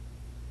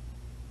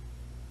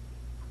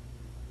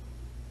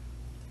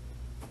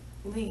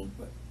 Lee,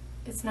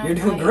 it's not You're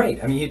doing right.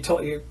 great. I mean,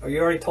 you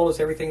already told us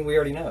everything we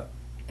already know.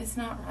 It's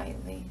not right,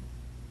 Lee.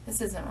 This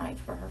isn't right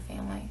for her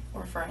family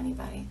or for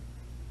anybody.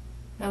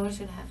 No one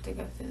should have to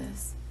go through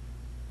this.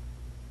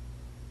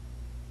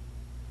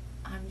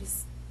 I'm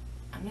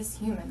just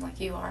human like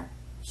you are.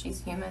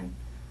 She's human.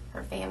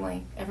 Her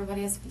family.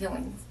 Everybody has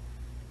feelings.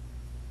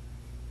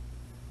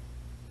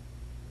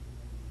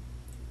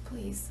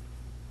 Please.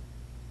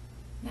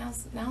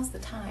 Now's the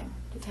time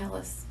to tell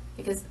us.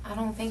 Because I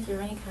don't think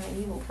you're any kind of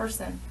evil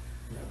person.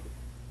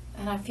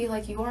 And I feel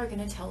like you are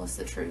going to tell us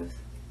the truth.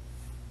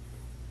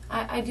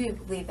 I do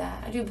believe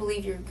that. I do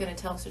believe you're going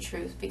to tell us the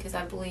truth because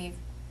I believe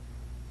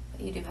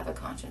that you do have a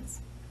conscience.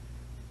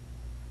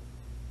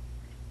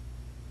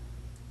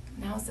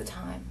 Now's the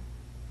time.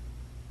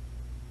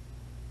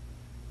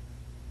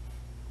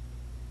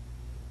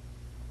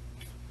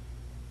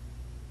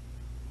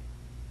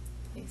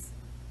 Please.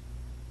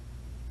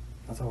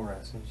 That's all we're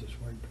asking, is just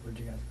where'd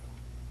you guys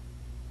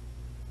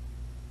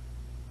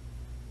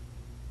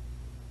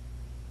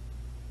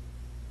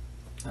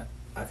go?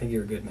 I think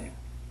you're a good man.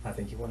 I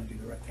think you want to do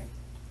the right thing.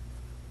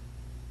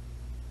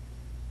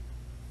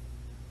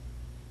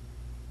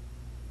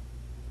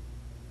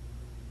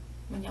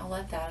 When y'all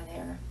left out of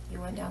there,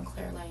 you went down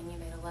Clare Lane, you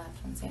made a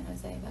left on San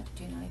Jose back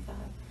to 295,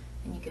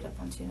 and you get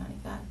up on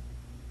 295.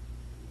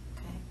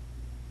 Okay.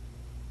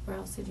 Where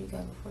else did you go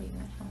before you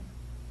went home?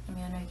 I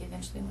mean, I know you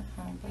eventually went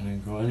home, I but...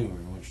 didn't go anywhere.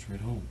 I went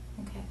straight home.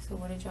 Okay, so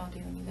what did y'all do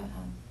when you got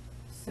home?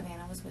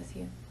 Savannah was with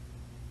you.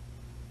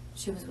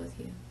 She was with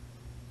you.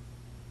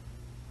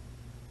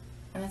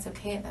 And that's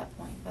okay at that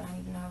point, but I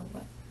need to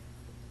know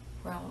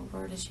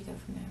where does she go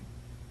from there?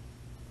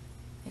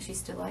 Is she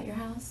still at your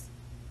house?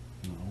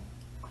 No.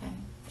 Okay.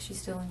 Is she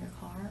still in your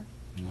car?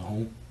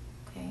 No.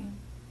 Okay.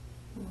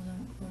 Well,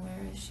 then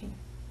where is she?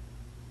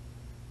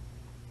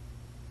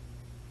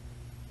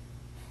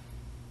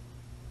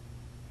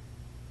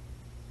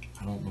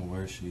 I don't know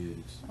where she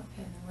is.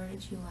 Okay, then where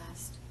did you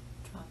last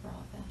drop her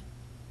off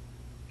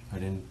at? I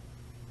didn't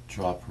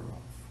drop her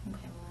off.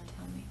 Okay, well then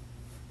tell me.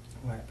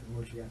 What happened?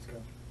 Where'd you guys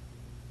go?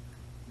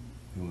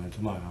 We went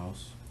to my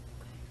house.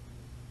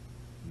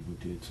 Okay. We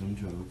did some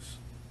jokes.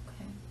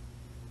 Okay.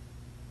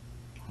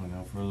 Hung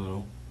out for a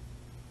little.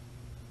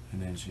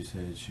 And then she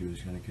said she was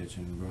going to catch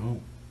an Uber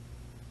home.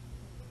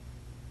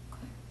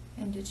 Okay.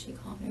 And did she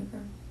call an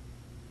Uber?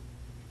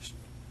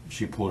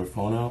 She pulled her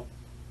phone out.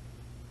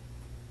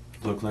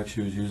 Looked like she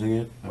was using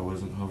it. I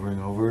wasn't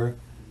hovering over her.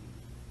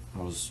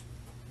 I was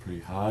pretty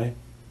high.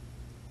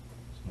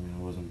 So, I mean,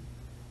 I wasn't...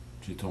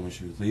 She told me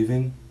she was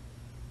leaving.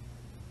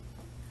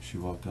 She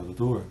walked out the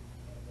door.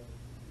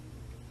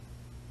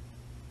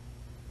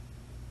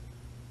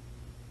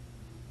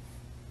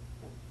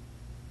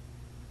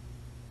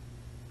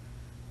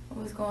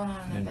 What was going on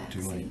I in the didn't back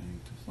do seat?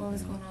 anything to... What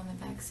was going on in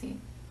the back seat?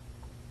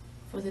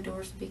 For the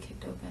doors to be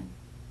kicked open.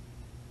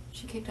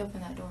 She kicked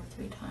open that door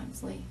 3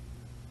 times, Lee.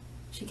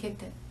 She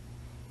kicked it.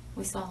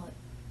 We saw it.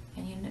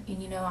 And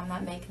you know I'm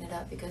not making it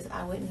up because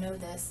I wouldn't know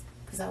this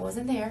because I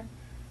wasn't there.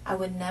 I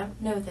would never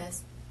know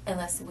this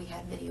unless we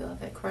had video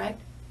of it,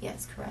 correct?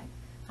 Yes, correct.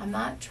 I'm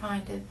not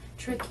trying to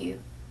trick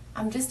you.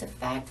 I'm just a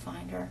fact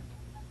finder.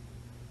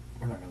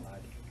 We're not gonna lie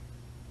to you.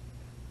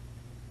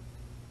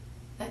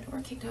 That door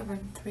kicked over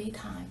 3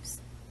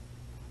 times.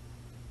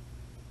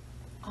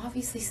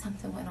 Obviously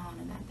something went on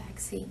in that back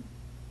seat.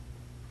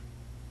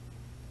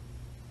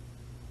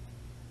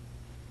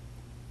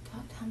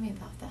 Tell me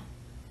about that.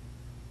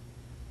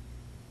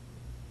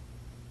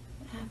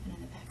 What happened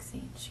in the back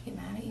seat? Did she get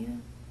mad at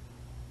you?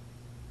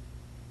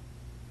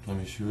 I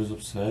mean, she was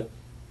upset.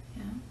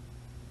 Yeah?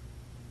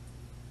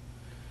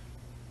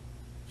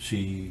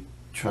 She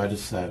tried to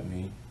slap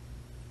me.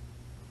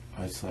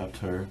 I slapped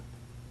her.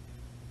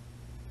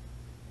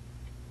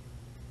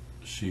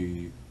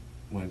 She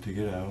went to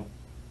get out.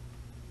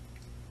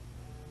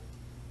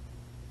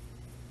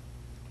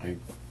 I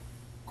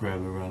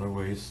grabbed her around her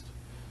waist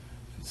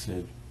and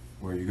said,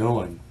 "Where are you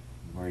going?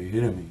 Why are you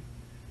hitting me?"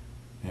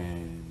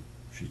 And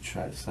she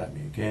tried to slap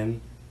me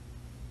again.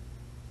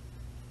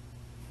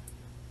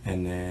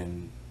 And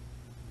then,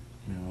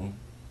 you know,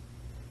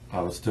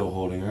 I was still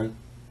holding her.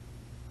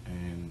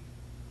 And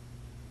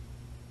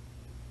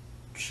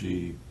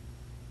she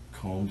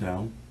calmed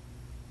down.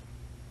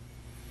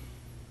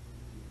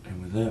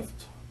 And we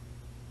left.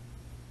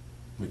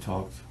 We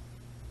talked.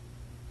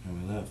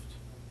 And we left.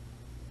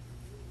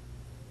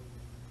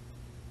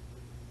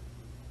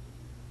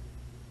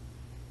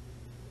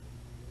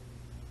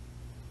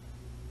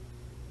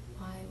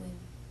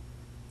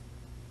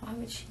 Why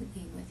would she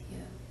leave with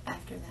you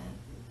after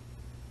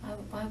that?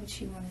 Why would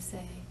she want to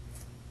say,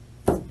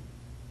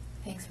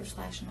 "Thanks for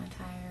slashing my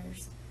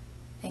tires.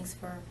 Thanks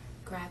for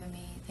grabbing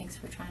me. Thanks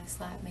for trying to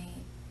slap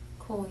me.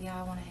 Cool, yeah,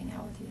 I want to hang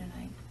out with you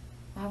tonight."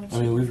 Why would she?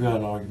 I mean, we've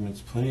gotten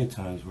arguments plenty of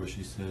times where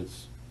she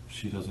says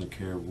she doesn't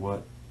care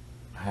what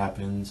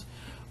happens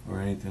or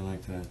anything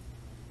like that.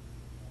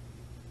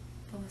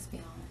 But let's be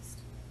honest.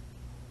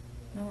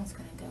 No one's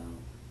going to go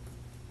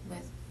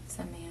with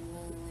some man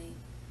willingly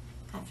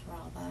after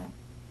all that.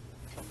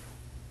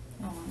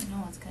 No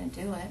one's going to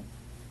do it.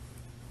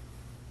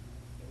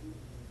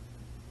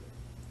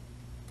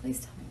 Please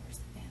tell me where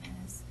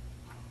Savannah is.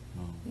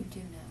 No. You do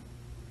know.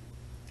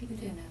 You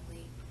do know,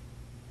 Lee.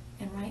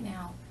 And right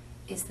now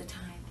is the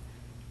time.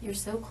 You're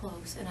so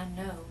close, and I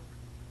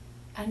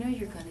know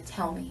you're going to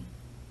tell me.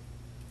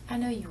 I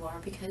know you are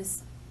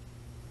because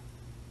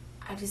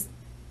I just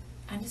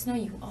know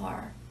you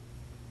are.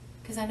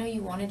 Because I know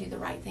you want to do the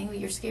right thing, but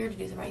you're scared to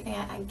do the right thing.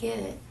 I get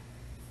it.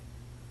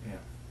 Yeah.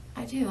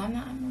 I do. I'm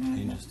not. Can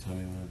you just tell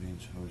me what I'm being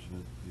charged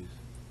with, please?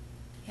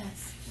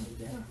 Yes.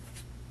 Yeah.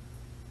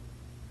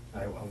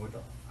 I want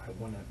to.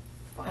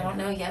 I don't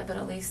know yet, but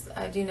at least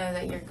I do know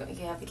that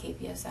you have the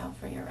KPS out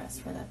for your arrest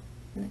for the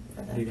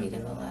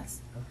DWLS.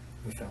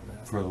 We found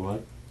that. For the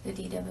what? The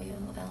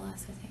DWLS, I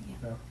think.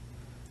 Yeah. No.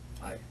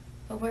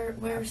 But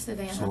where's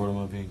Savannah? So what am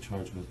I being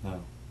charged with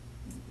now?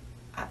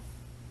 I-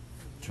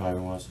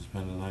 Driving while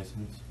suspended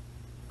license?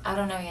 I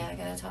don't know yet. I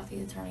gotta talk to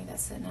the attorney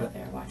that's sitting out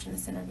there watching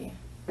this interview.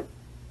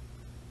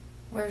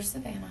 Where's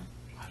Savannah?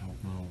 I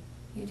don't know.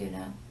 You do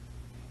know.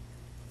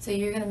 So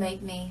you're gonna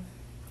make me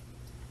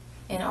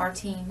and our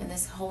team and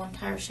this whole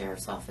entire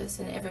sheriff's office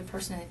and every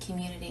person in the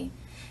community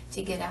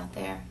to get out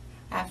there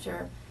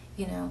after,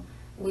 you know,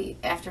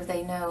 after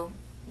they know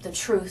the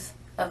truth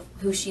of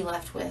who she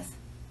left with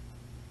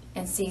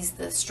and sees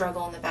the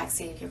struggle in the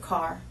backseat of your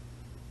car.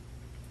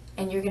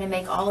 And you're gonna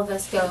make all of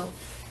us go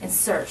and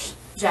search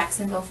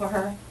Jacksonville for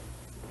her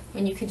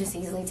when you could just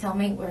easily tell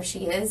me where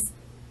she is?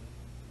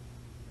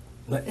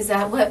 Is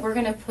that what we're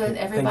gonna put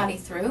everybody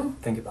through?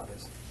 Think about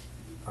this.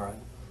 All right.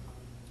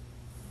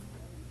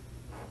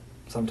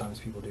 Sometimes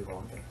people do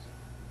wrong things,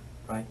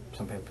 right?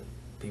 Some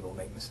people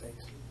make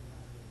mistakes.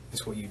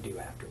 It's what you do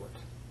afterwards.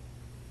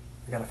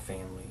 I got a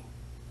family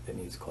that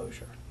needs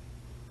closure.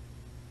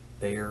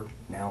 They are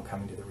now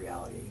coming to the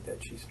reality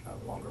that she's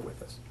no longer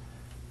with us.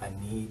 I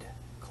need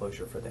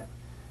closure for them.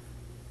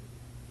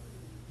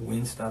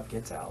 When stuff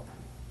gets out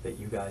that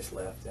you guys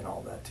left and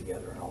all that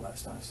together and all that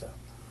kind of stuff,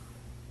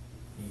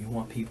 you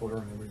want people to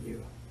remember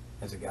you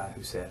as a guy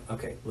who said,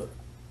 okay, look,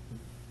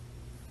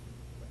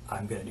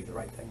 I'm going to do the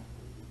right thing?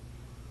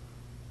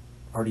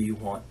 Or do you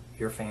want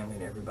your family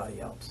and everybody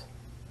else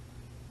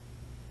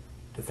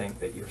to think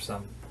that you're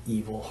some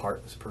evil,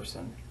 heartless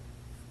person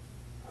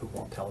who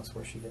won't tell us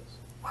where she is?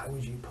 Why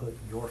would you put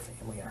your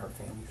family and her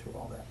family through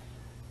all that?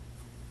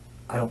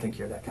 I don't think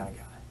you're that kind of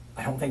guy.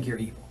 I don't think you're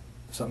evil.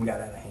 Something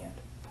got out of hand.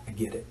 I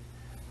get it.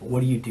 But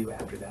what do you do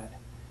after that?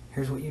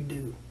 Here's what you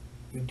do.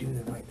 You do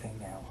the right thing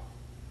now.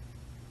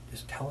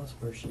 Just tell us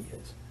where she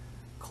is.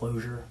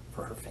 Closure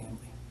for her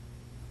family.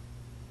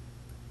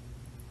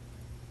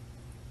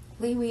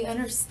 Lee, we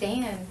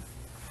understand.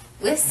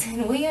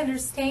 Listen, we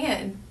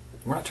understand.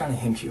 We're not trying to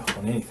hem you up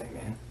on anything,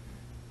 man.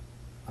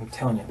 I'm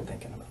telling you, I'm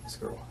thinking about this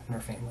girl and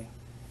her family.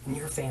 And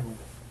your family.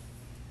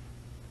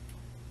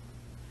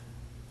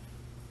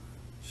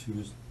 She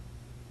was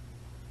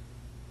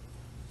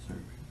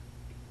serving.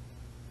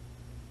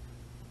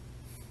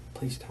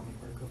 Please tell me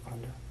where to go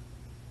find her.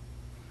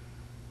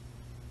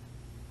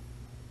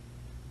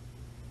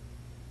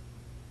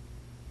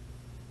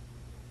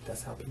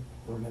 That's how people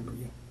will remember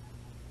you.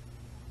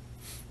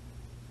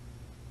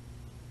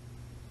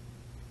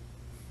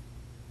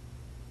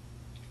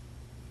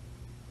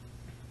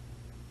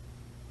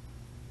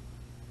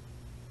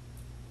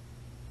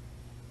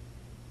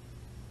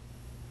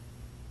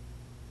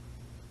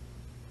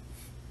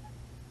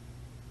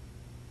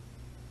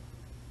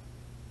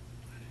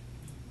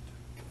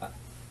 Okay.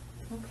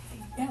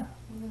 Yeah.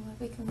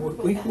 We can We work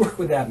with can that. work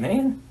with that,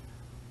 man.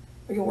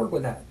 We can work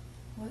with that.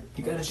 What?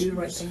 You got to do the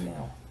right thing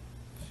now.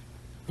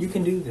 You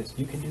can do this.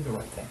 You can do the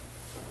right thing.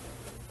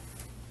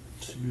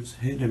 She was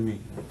hitting me.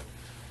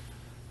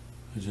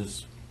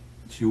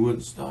 She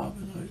wouldn't stop,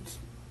 and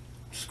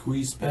I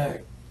squeezed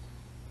back,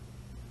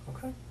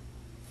 Okay.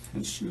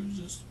 and she was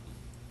just,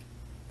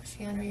 Was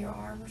she under your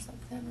arm or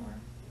something? Or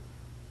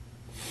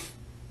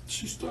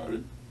she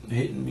started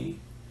hitting me.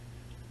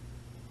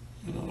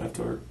 You know,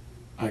 after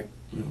I,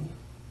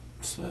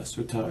 slashed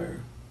her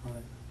tire, All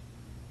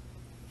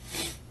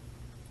right.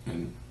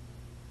 and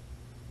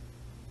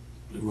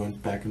we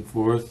went back and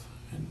forth,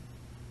 and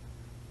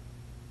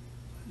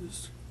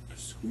I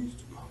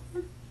squeezed her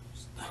hard.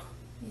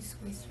 you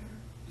squeezed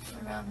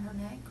her around her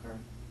neck or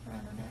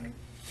around her neck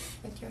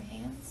with your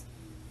hands?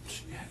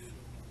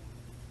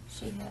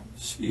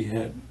 She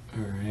had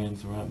her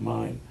hands around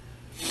mine.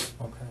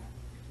 Okay.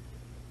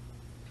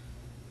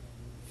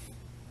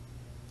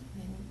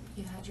 And then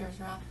you had yours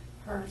around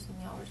hers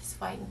and y'all were just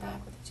fighting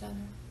back with each other.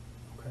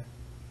 Okay.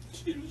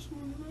 She just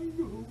wouldn't let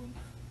go, and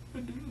I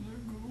didn't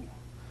let go.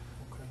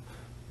 Okay.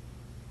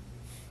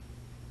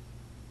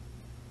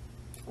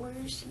 Where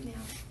is she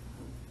now?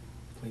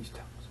 Please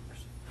tell us where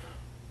she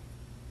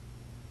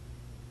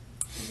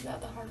is. You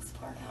got the hardest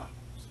part out.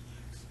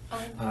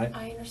 I-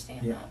 I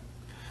understand yeah. that.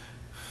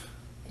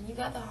 And you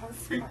got the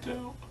hardest Freaked part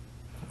out.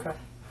 Okay.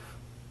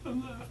 I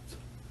left.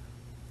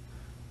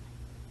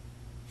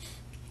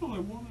 All I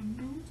wanted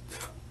to do was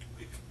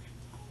leave me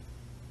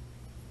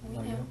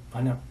alone. We know.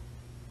 I know.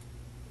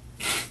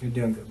 You're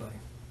doing good, buddy.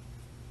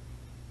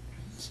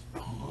 It's a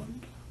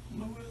pond on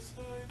the west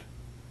side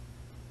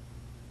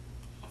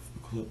of the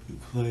Club Du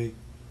Clay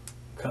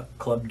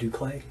Club Du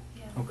Clay?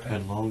 Yeah. Okay.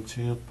 and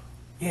Longchamp.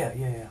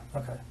 Yeah.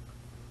 Okay.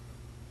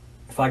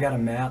 If I got a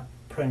map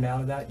printed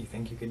out of that, you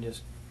think you could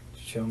just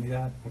show me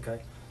that? Okay.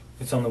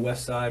 It's on the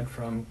west side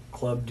from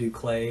Club Du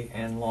Clay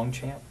and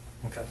Longchamp?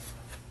 Okay.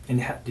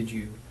 And did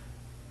you...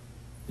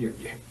 You're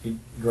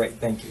great,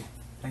 thank you.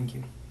 Thank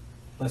you.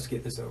 Let's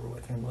get this over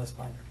with and let's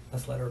find her.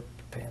 Let's let her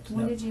pants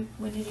When know. did you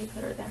put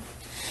her there?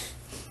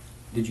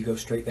 Did you go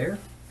straight there?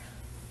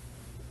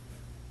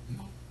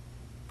 No.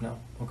 No?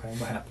 Okay,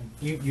 what happened?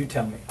 You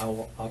tell me.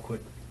 I'll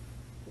quit.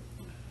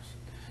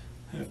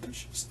 After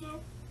she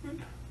stopped, I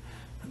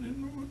didn't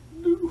know what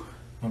to do.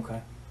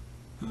 Okay.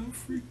 I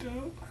freaked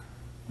out.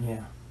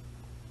 Yeah.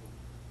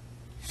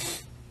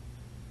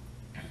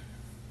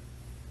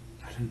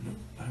 I didn't know.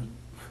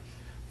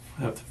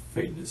 I have the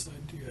faintest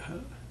idea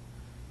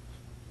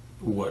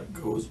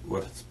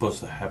what's supposed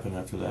to happen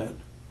after that.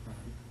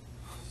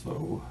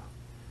 So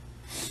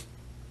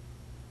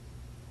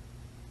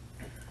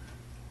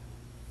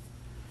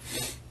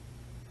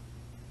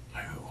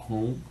I go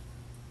home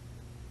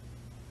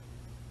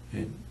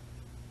and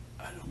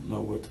I don't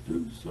know what to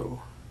do,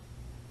 so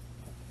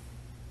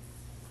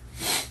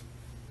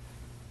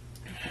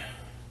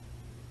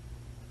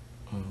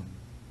we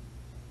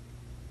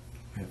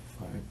have a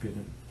fire pit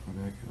in our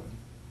backyard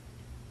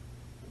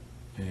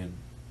and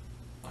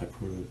I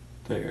put it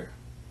there.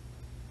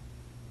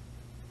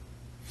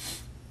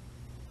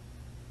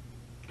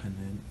 And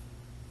then,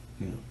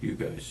 you know, you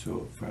guys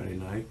show up Friday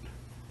night.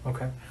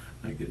 Okay.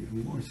 I get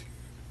even more scared.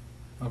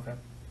 Okay.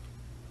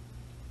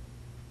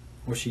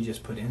 Was she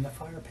just put in the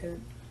fire pit?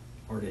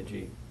 Or did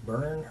you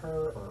burn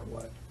her, or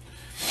what?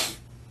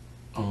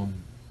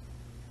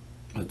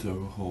 I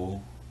dug a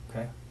hole.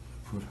 Okay.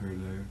 I put her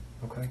there.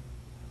 Okay.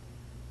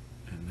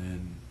 And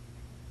then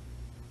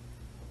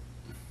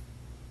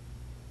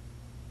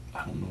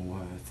I don't know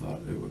why I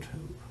thought it would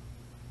help.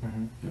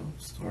 Mm-hmm. You know,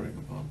 starting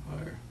a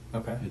bonfire.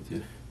 Okay. It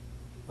did.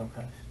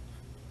 Okay.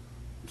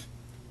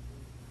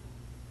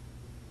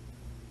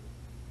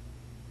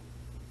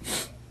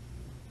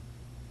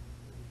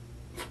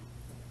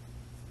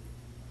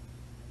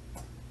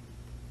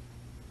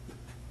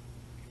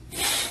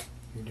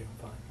 You're doing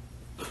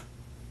fine.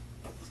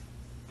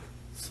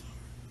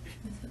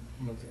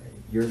 Okay.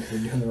 You're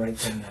doing the right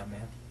thing now,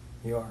 man.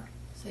 You are.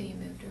 So you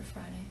moved her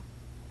Friday.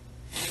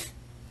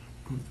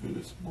 Moved her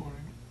this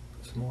morning.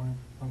 This morning.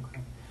 Okay.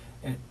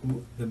 And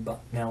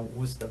now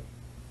was the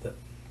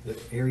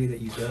area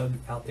that you dug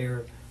out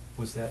there,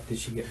 was that, did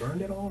she get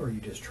burned at all, or you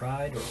just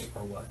tried, or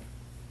what?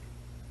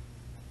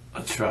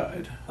 I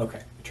tried. Okay,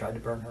 you tried to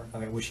burn her.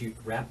 Okay, was she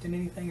wrapped in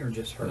anything, or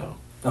just her? No.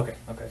 Okay,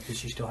 okay. Did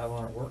she still have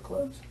on her work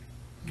clothes?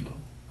 No.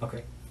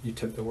 Okay, you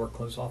took the work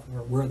clothes off of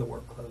her. Where are the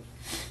work clothes?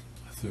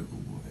 I threw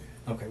them away.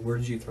 Okay, where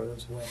did you throw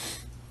those away?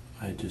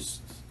 I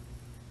just,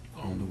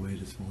 on the way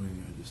this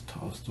morning, I just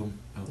tossed them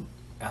out.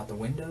 Out the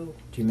window?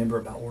 Do you remember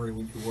about where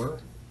you were?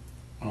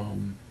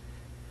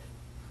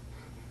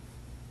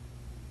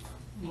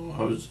 No,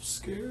 I was just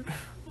scared.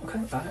 Okay,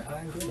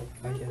 I agree.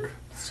 I get it.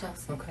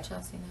 Chelsea. Okay.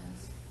 Chelsea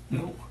knows.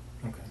 No.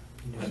 Okay.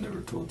 You I just-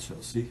 never told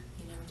Chelsea. You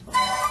never told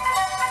her.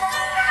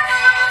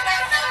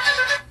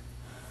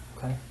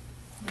 Okay.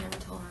 You never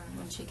told her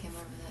when she came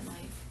over that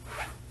night.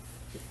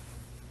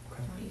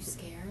 Okay. Were you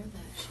scared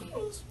that she? I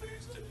was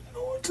amazed. I didn't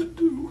know what to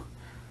do.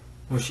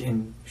 Was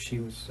she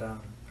was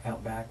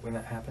out back when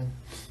that happened?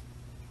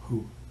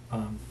 Who?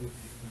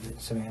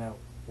 Savannah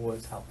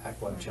was out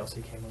back when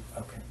Chelsea came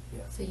over. Okay,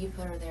 yeah. So you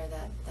put her there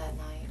that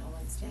night on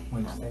Wednesday. Out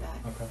in Wednesday, the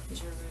back. okay.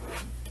 Is your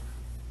roommate?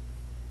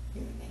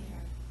 Your roommate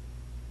here,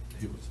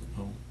 He wasn't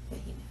home. but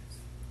he knows.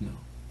 No.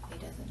 He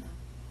doesn't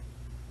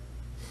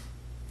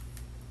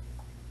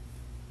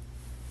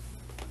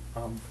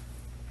know.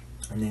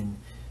 And then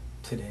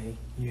today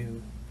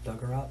you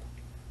dug her up?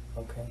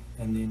 Okay.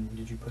 And then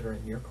did you put her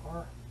in your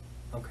car?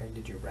 Okay.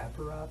 Did you wrap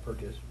her up, or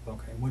just,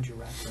 okay, what'd you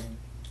wrap her in?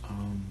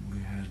 We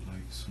had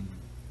like some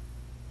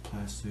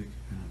plastic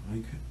and a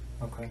blanket.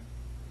 Okay.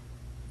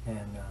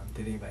 And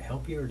did anybody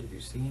help you, or did you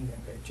see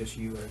anything? Okay, just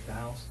you at the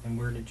house. And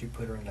where did you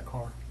put her in the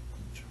car?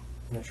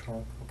 In the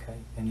trunk. Okay.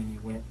 And then you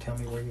went, tell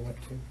me where you went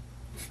to.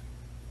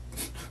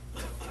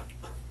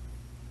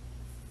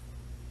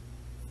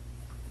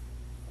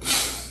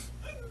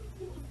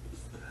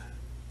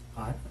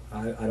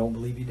 I don't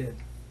believe you did.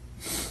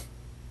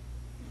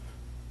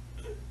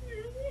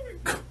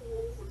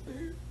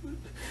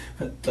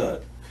 I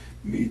thought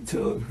me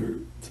telling her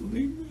to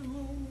leave me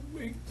alone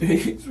would make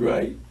things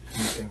right.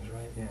 Make things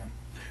right, yeah.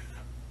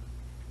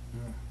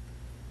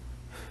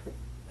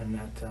 And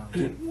that I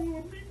didn't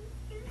want to be.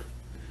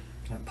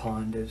 that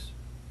pond is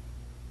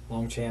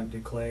Longchamp,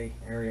 Duclay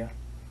area.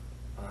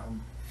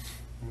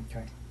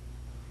 Okay.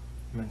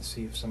 I'm gonna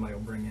see if somebody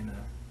will bring in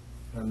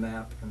a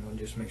map, and we'll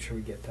just make sure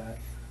we get that.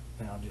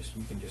 And you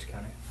can just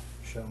kind of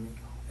show me.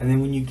 And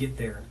then when you get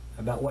there,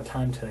 about what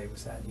time today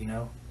was that? Do you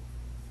know?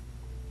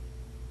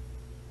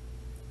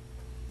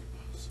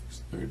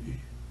 6:30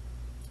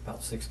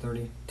 About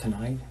 6:30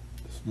 tonight.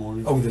 this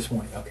morning. Oh, this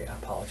morning. Okay, I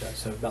apologize.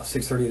 So about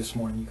 6:30 this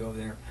morning, you go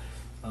there.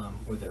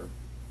 Were there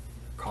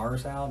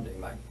cars out?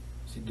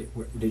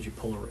 Did you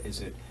pull? Is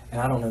it? And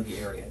I don't know the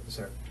area. Is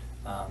there?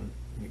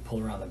 You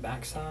pull around the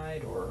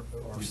backside or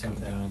We come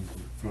something? down the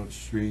front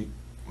street,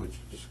 which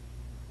is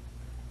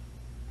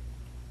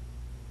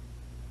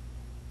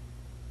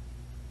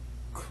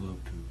Club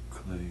to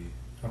Clay.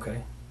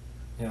 Okay.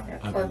 Yeah. Yeah,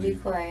 I Club believe-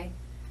 Duclay.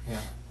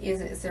 Yeah.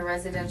 It's a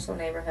residential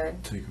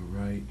neighborhood. Take a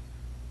right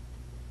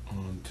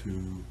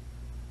onto,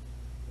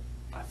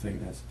 I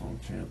think that's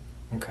Longchamp,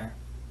 Okay.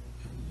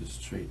 and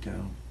just straight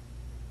down.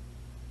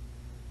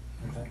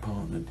 There's Okay. a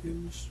pond at the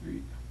end of the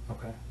street.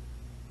 Okay.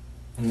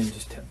 And then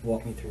just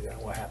walk me through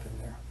that. What happened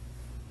there?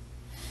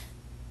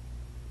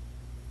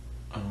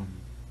 I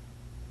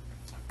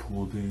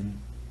pulled in.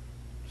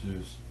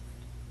 There's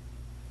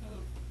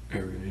an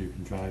area you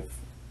can drive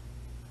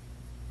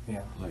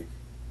Yeah. like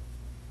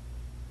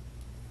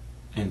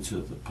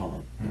into the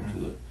pond, into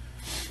Mhm. the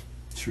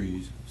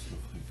trees and stuff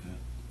like that.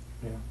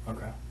 Yeah.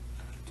 Okay.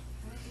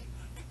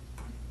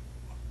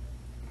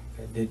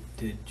 Okay.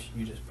 Did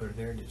you just put it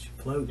there? Did you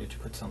float? Did you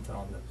put something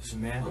on the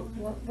mat?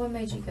 What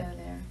made you go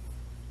there?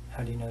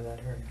 How do you know that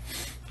area?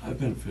 I've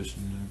been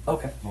fishing there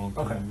Okay. a long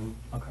time Okay. ago.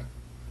 Okay.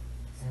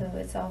 So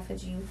it's off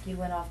of you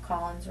went off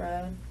Collins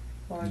Road,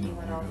 or you No,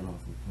 went I off? got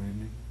off of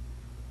Landing.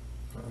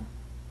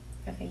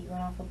 Okay, you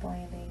went off of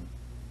Blanding.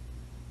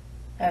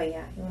 Oh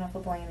yeah, you went off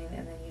of Blanding,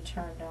 and then you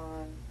turned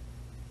on.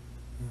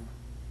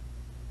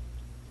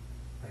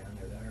 Right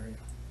under that area.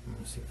 I'm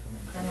gonna see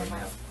if I know I'm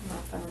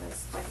my phone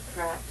is like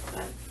cracked,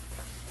 but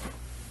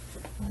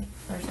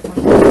there's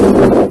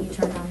one. You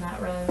turned on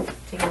that road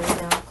to go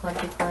down Club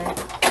to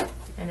Clay,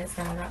 and it's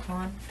down that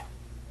pond.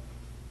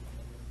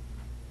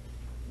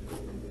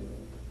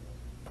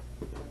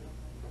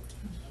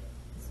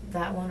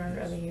 That one or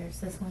over here? Is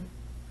this one?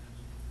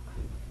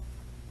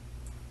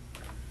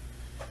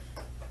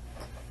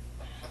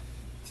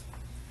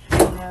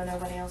 No,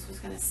 nobody else was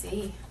gonna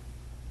see.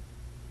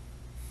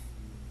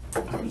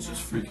 I was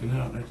just freaking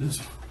out. I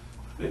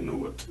didn't know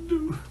what to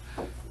do.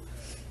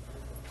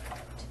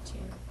 Did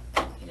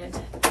you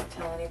didn't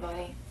tell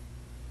anybody?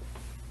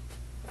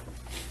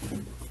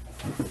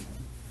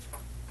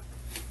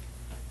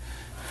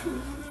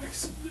 An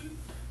accident.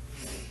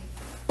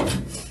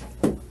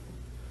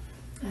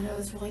 I know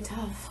it's really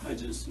tough. I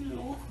just, I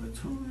told her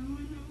to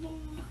leave me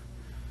alone.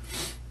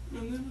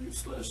 And then I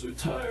slashed her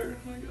tire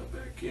and I got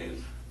back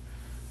in.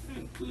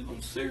 And please,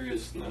 I'm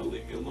serious now,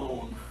 leave me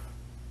alone.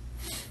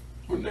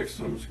 Or next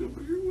time, just go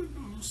by your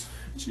windows.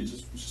 And she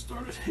just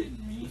started hitting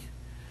me.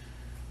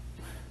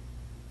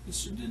 And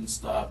she didn't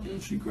stop,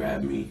 and she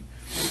grabbed me.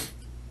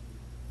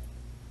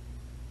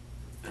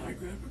 And I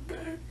grabbed her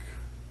back.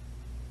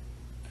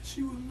 And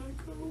she wouldn't let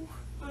go.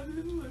 I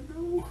didn't let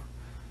go.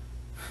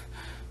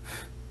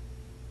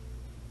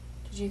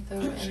 Did you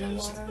throw her in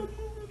the water?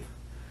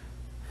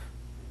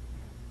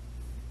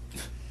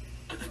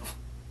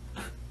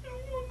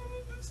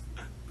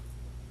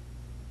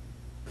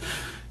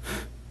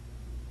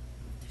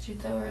 Did you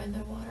throw her in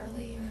the water,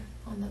 Lee,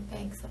 or on the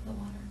banks of the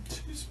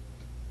water? She's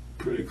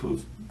pretty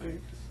close to the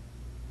bank.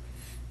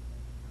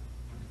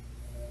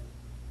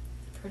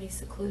 Pretty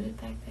secluded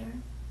back there.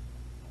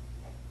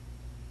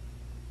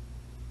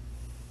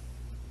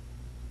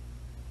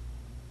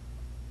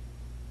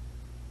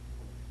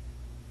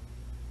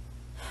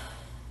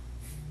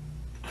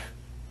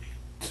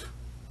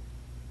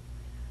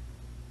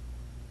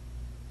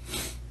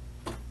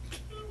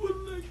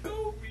 Wouldn't let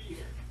go of me.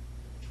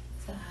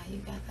 Is that how you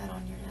got that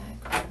on your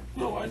neck?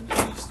 No, I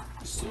didn't.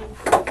 So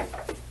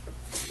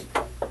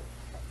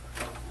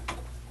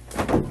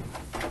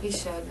He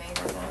showed me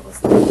that was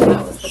the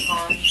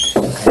pond. I just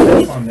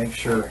want to make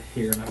sure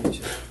here. Let me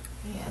just.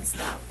 Yeah, it's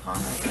that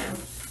pond right there.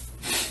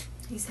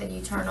 He said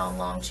you turn on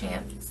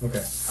Longchamp Okay.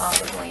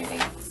 off of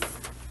Landing.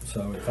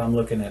 So if I'm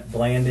looking at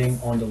Blanding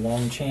onto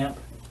Longchamp,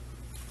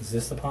 is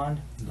this the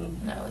pond?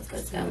 No, it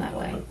goes down that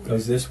way.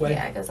 Goes this way?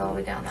 Yeah, it goes all the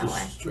way down that way.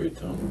 just straight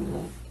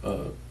down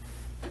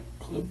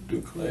Club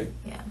du Clay.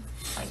 Yeah,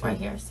 like right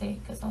here. See,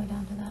 it goes all the way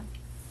down to that.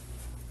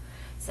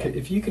 So, Okay,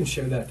 if you can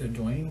show that to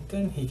Dwayne,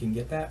 then he can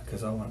get that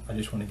because I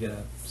just want to get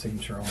a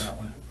signature on that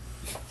one.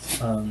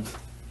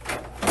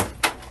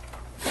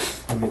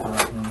 I'll get the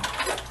right one.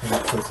 I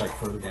got so it's like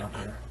further down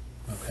here.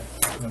 Okay.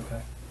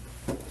 Okay.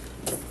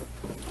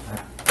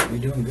 You're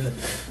doing good.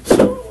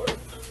 So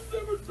I've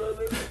never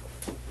done it.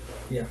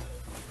 Yeah.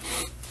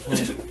 I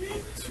didn't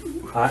mean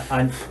to.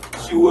 I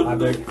She wouldn't I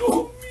let beg- go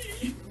of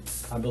me.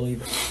 I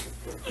believe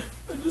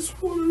it. I just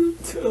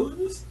wanted to tell her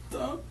to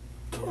stop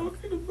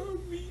talking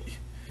about me.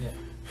 Yeah.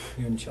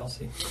 You and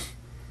Chelsea.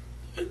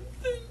 And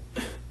then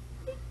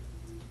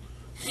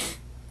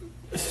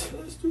I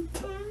slashed her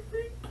tire.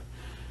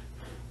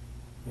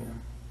 Yeah.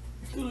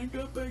 Then I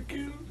got back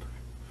in.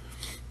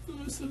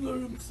 And I said, look,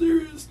 I'm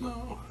serious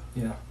now.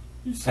 Yeah.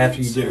 You see After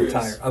I'm you did serious?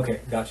 retire. Okay,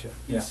 gotcha.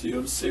 You Yeah. see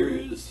I'm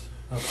serious.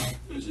 Okay.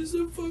 And she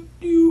said, fuck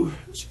you.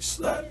 And she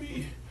slapped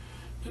me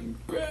and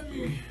grabbed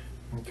me.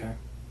 Okay.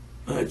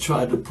 And I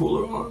tried to pull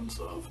her arms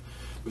off,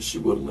 but she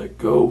wouldn't let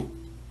go.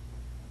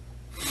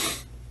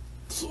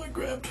 So I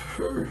grabbed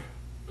her,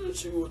 and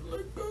she wouldn't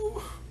let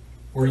go.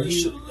 Were I you?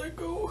 should have let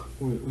go.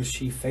 Was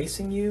she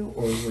facing you,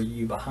 or were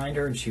you behind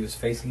her and she was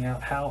facing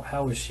out?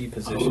 How was she I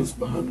positioned? was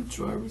behind the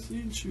driver's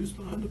seat, and she was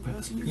behind the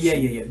passenger Yeah, seat.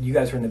 yeah, yeah. You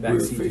guys were in the back We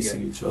were seat facing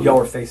together. each other. Y'all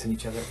were facing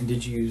each other. And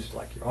did you use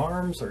like your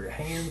arms or your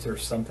hands or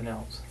something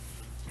else?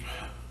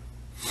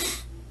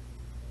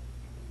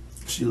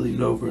 She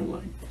leaned over and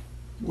like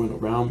went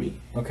around me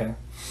Okay.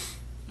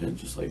 and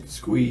just like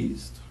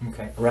squeezed.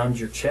 Okay. Around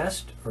your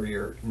chest or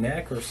your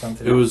neck or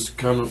something? It was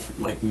kind of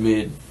like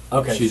mid.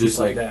 Okay. She she's just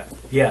like that.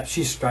 Yeah,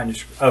 she's trying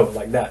to. Oh,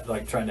 like that.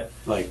 Like trying to.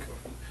 like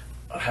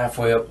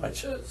halfway up my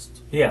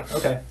chest Yeah.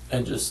 Okay.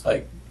 and just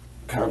like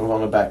kind of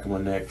on the back of my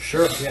neck.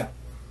 Sure. Yeah.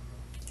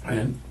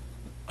 And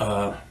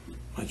I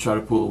tried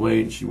to pull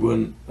away and she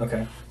wouldn't.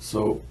 Okay.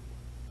 So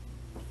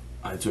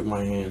I took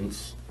my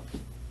hands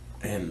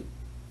and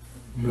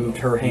Moved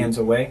her hands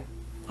away.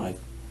 I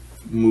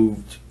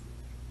moved.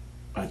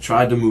 I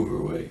tried to move her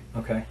away,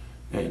 Okay.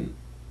 and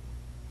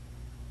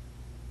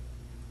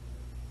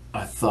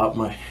thought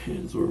my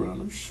hands were around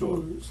her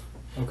shoulders.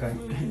 Okay.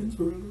 My hands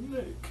were around her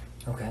neck.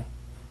 Okay.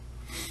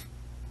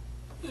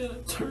 And I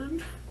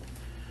turned,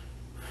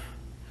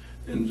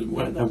 and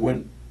when I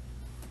went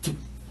to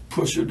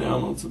push her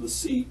down onto the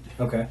seat,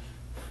 Okay.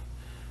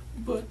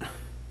 but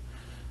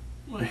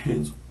my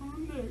hands were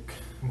on her neck.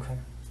 Okay.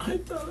 I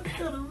thought I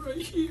had her right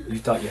here. You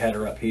thought you had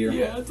her up here?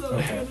 Yeah, I thought I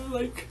Okay. had her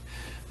like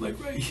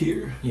right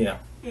here. Yeah.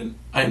 And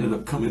I ended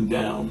up coming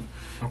down.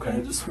 And I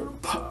Okay. just heard a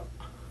pop.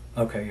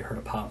 Okay, you heard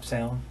a pop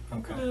sound?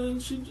 Okay.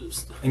 And she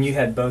just. And you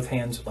had both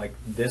hands like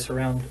this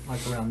around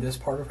this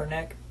part of her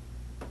neck?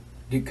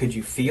 Could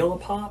you feel a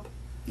pop?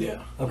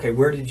 Yeah. Okay,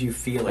 where did you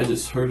feel I it?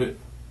 just heard it,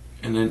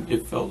 and then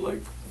it felt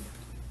like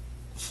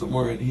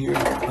somewhere in here.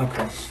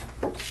 Okay.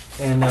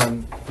 And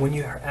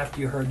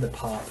after you heard the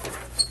pop,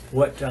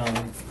 what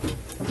happened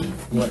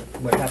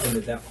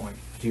at that point?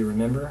 Do you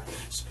remember?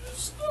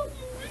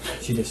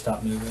 She just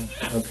stopped moving.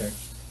 Okay.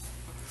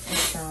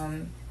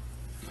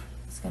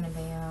 It's gonna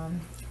be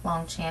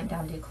Longchamp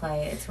down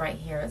Duclay. It's right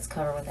here. It's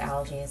covered with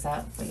algae. Is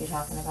that what you're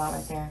talking about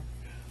right there?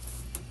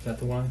 Is that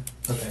the one?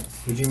 Okay.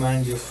 Would you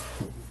mind just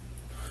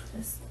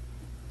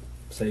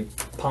say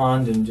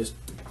pond and just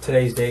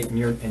today's date and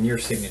your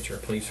signature,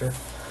 please, sir?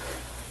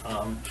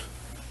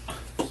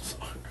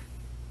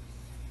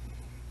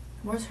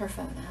 Where's her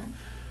phone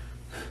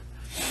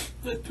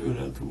at? I threw it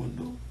out the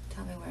window.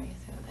 Tell me where you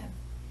threw it.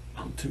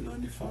 On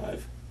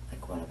 295.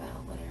 Like what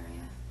about what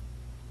area?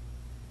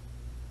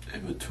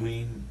 In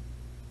between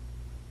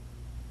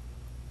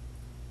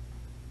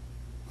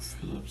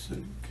Phillips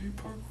and K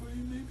Parkway,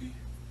 maybe?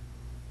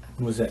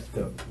 Was that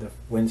the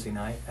Wednesday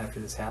night after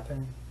this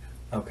happened?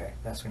 Okay,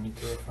 that's when you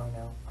threw her phone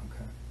out.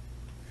 Okay.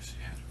 She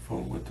had her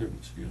phone with her when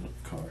she got in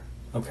the car.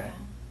 Okay.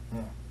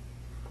 Yeah.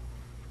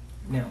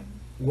 Now,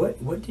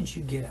 what did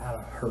you get out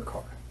of her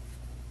car?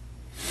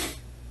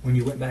 When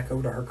you went back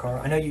over to her car,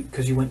 I know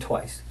because you went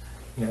twice.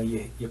 You know,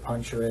 you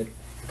punch her, you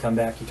come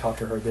back, you talk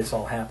to her. This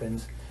all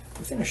happens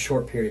within a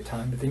short period of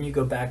time. But then you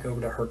go back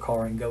over to her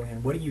car and go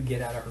in. What do you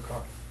get out of her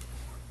car?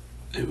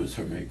 It was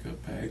her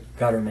makeup bag.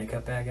 Got her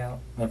makeup bag out.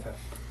 Okay.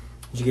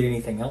 Did you get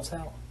anything else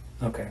out?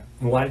 Okay.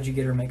 And why did you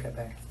get her makeup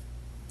bag?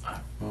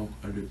 Well,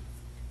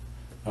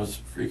 I was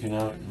freaking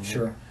out. You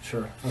know?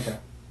 Sure. Okay.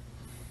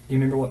 Do you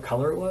remember what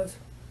color it was?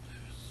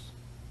 It was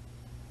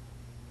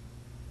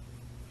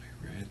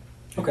like red.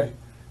 Okay.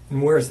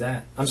 And where is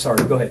that? I'm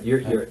sorry. Go ahead.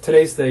 You're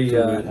today's the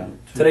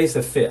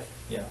 5th.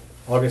 Yeah,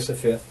 August the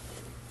 5th.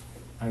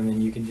 And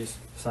then you can just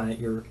sign it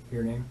your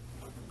name.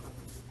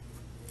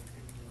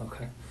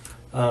 Okay.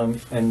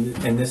 And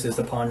this is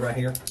the pond right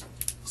here.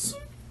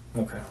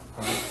 Okay.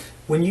 All right.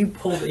 When you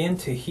pulled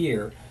into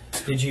here,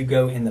 did you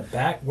go in the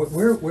back?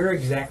 Where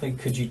exactly?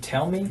 Could you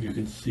tell me? You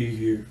can see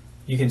here.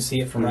 You can see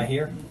it from right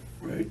here.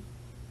 Right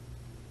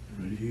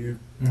here.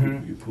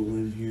 Mhm. You pull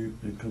in here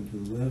and come to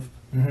the left,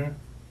 Mm-hmm.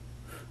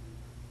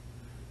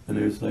 and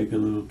there's like a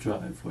little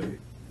driveway,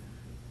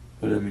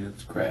 but I mean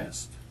it's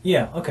grassed.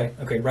 Yeah. Okay.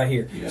 Right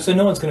here. Yeah. So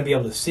no one's going to be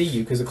able to see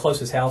you because the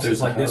closest house There's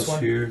is like a this house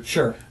one. here.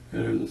 Sure.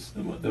 And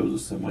there was a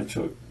semi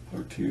truck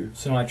parked here.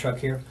 Semi truck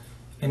here.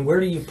 And where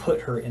do you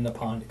put her in the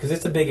pond? Because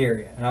it's a big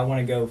area, and I want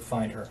to go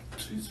find her.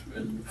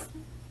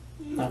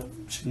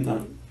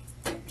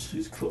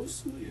 She's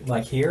close to the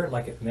Like here,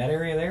 like in that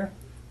area there.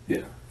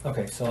 Yeah.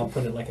 Okay, so I'll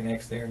put it like an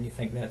X there, and you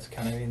think that's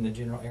kind of in the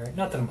general area.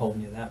 Not that I'm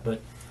holding you to that,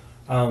 but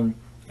and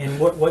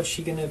what would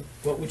she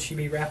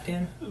be wrapped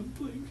in? A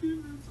blanket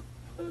and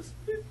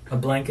plastic. A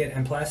blanket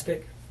and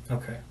plastic.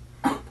 Okay.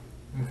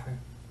 Okay.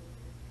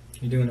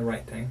 You're doing the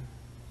right thing.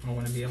 I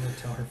want to be able to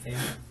tell her family.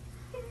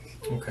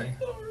 Okay.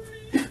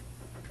 Sorry.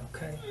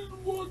 Okay. I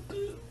didn't want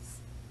this.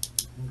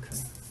 Okay.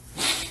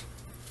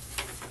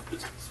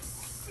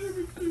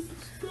 Everything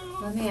to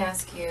stop. Let me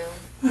ask you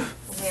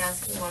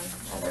one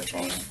other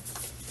thing.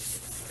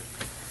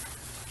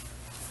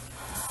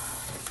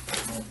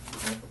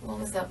 What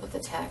was up with the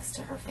text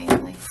to her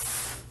family?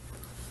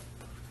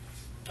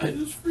 I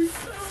just freaked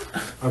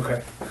out.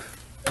 Okay.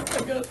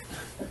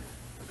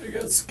 I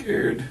got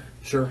scared,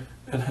 Sure.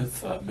 and I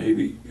thought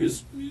maybe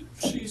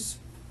she's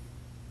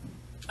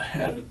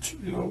had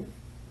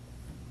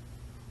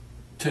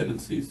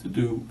tendencies to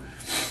do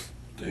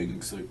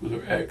things like with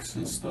her ex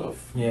and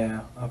stuff.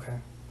 Yeah. Okay.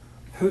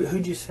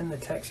 Who'd you send the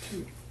text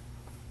to?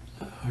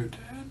 Her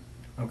dad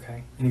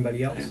Okay.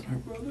 Anybody else? and her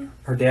brother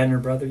Her dad and her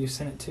brother you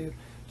sent it to?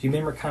 Do you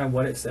remember kind of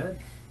what it said?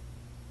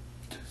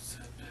 just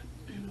said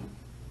that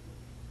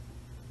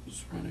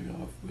was running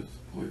off with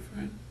a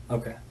boyfriend.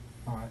 Okay.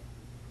 All right.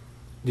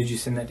 Did you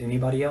send that to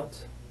anybody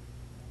else?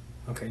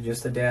 Okay,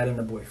 just the dad and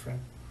the boyfriend.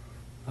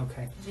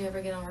 Okay. Did you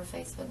ever get on her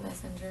Facebook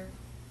Messenger?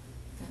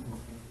 No.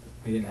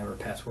 We didn't have her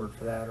password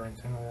for that or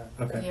anything like that.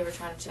 Did Okay. you ever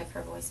try to check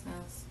her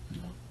voicemails? No.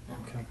 No.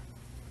 Okay.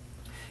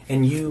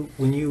 And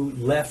when you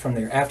left from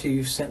there, after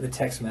you sent the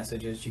text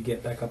messages, you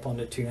get back up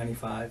onto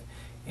 295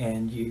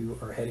 and you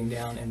are heading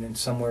down, and then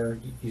somewhere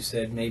you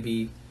said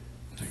maybe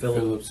Like Philip-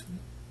 Phillips.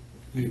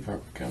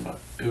 Park came up.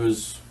 It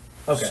was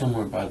Okay.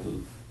 somewhere by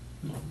the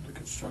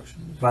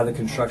construction. by the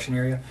construction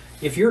area.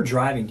 If you're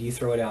driving, do you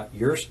throw it out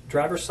your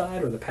driver's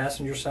side or the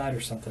passenger side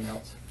or something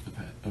else?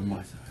 On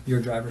my side.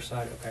 Your driver's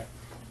side, okay.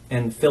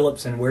 And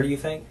Phillips, and where do you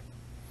think?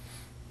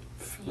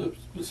 Phillips,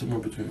 somewhere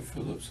between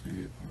Phillips and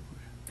Gate Parkway.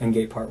 And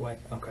Gate Parkway,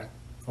 okay.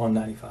 On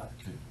 95.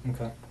 Yeah.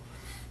 Okay.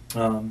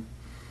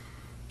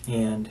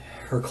 And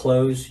her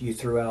clothes you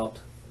threw out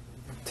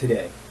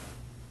today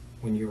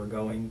when you were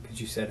going,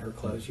 because you said her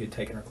clothes, you had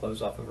taken her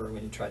clothes off of her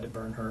when you tried to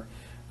burn her,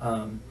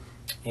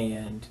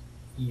 and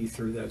you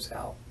threw those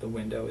out the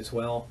window as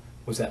well.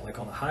 Was that like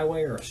on the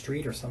highway or a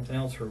street or something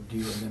else, or do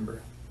you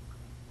remember?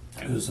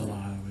 It was on the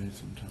highway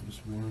sometime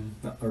this morning.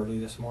 Early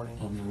this morning?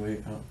 On the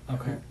way out.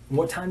 Okay.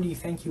 What time do you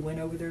think you went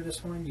over there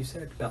this morning? You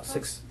said about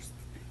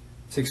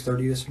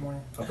 6:30 this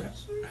morning? Okay.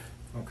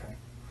 Okay.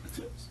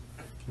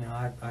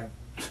 Now, I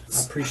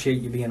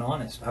appreciate you being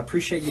honest. I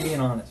appreciate you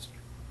being honest.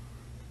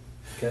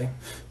 Okay?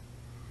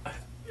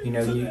 You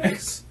know, you...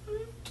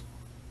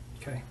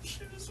 Okay.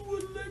 She just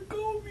wouldn't let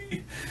go of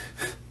me.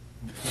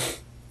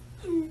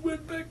 And we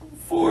went back and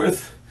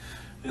forth.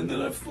 And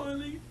then I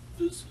finally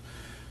just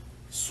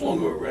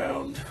swung her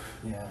around.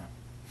 Yeah.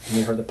 And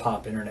you heard the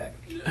pop in her neck.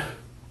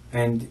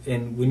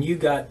 And when you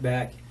got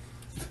back,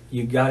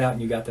 you got out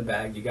and you got the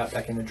bag. You got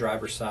back in the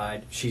driver's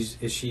side.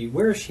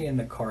 Where is she in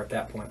the car at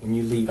that point when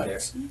you leave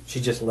there?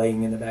 She's just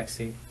laying in the back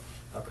seat.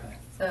 Okay.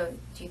 So,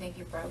 do you think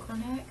you broke her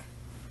neck?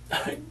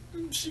 I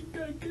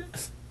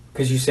guess.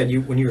 Because you said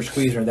when you were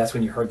squeezing her, that's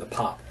when you heard the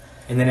pop,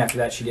 and then after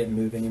that she didn't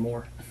move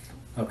anymore.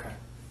 Okay.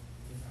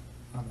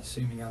 I'm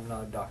assuming, I'm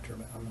not a doctor,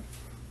 but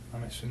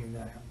I'm assuming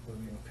that will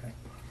be okay.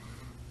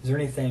 Is there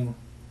anything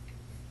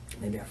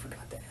maybe I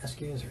forgot to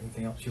ask you? Is there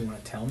anything else you want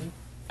to tell me?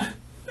 I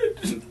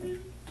didn't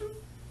mean to.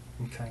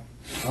 Okay.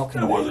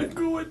 I wasn't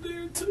going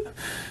there to.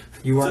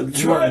 You weren't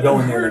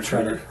going there to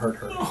try to hurt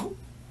her. No.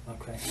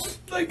 Okay.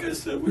 Like I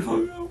said, we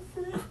hung out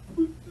for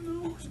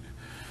no.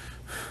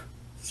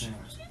 Yeah.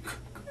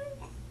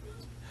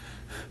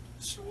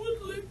 She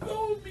wouldn't let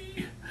go of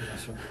me.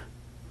 Yes, sir.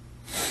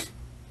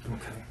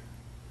 Okay.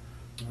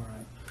 All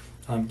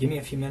right. Give me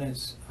a few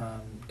minutes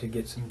to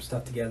get some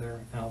stuff together.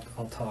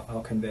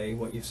 I'll convey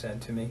what you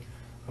said to me.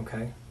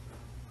 Okay.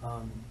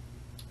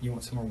 You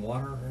want some more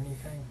water or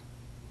anything?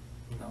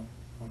 No.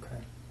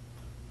 Okay.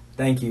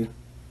 Thank you.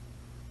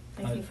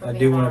 Thank you for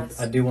being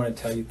honest. I do want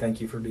to tell you thank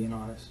you for being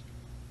honest.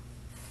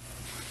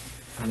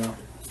 I know.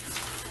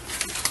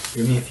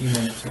 Give me a few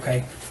minutes,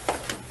 okay?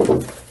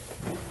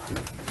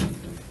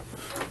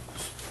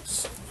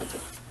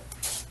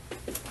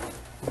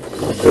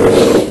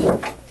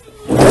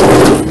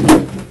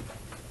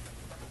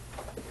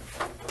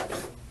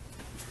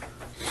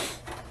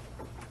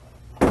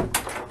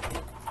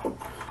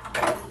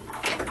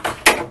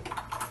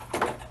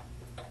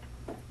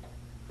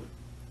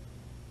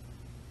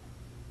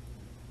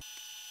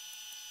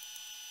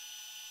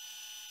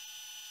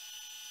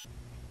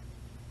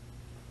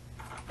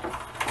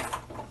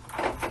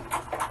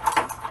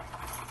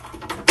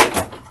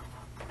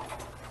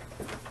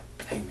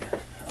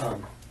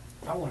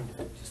 I wanted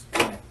to just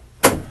kind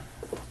of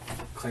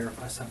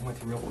clarify something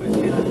with you real quick,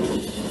 can I?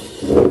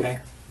 Okay.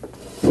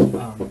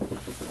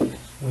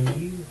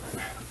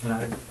 And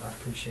I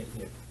appreciate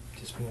you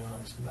just being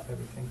honest about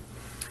everything.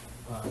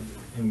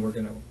 And we're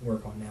going to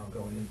work on now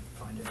going and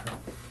finding her.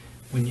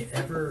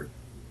 Whenever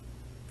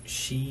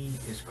she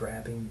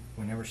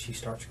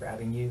starts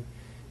grabbing you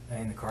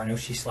in the car, I know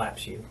she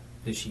slaps you.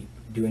 Does she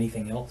do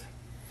anything else?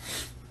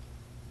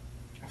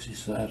 She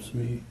slaps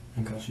me.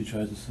 Okay. She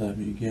tries to slap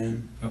me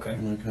again. Okay.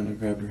 And I kind of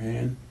grabbed her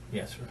hand.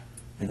 Yes, sir.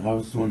 And I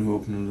was the one who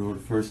opened the door the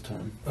first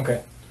time.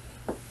 Okay.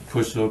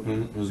 Pushed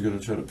open. I was going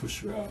to try to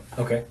push her out.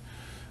 Okay.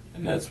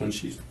 And that's when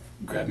she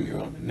grabbed me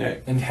around the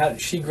neck. And how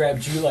she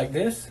grabbed you like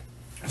this?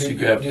 She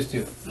grabbed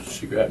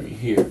me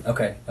here.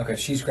 Okay. Okay.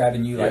 She's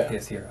grabbing you like Yeah.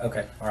 this here.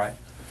 Okay. All right.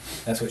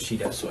 That's what she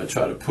does. So I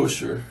try to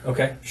push her.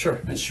 Okay. Sure.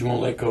 And she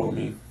won't let go of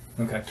me.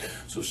 Okay.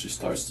 So she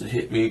starts to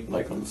hit me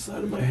like on the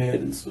side of my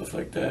head and stuff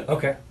like that.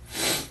 Okay.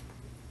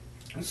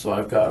 And so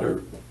I've got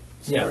her.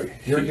 Sorry,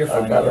 Yeah. You're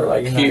fine. I've got her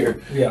like You're not-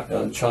 here. Yeah. And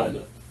I'm trying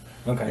to,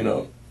 Okay.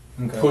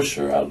 Okay. push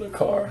her out of the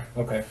car.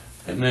 Okay.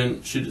 And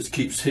then she just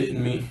keeps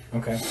hitting me.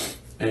 Okay.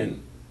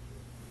 And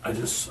I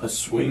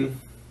swing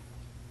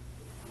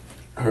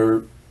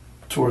her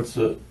towards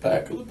the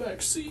back of the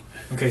back seat.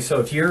 Okay.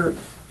 So if you're,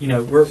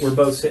 we're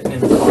both sitting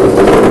in the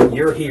car.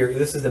 You're here.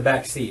 This is the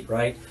back seat,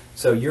 right?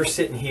 So you're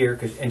sitting here,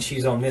 and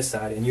she's on this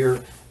side, and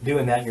you're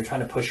doing that, and you're trying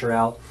to push her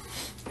out.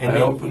 And I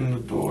then open the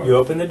door. You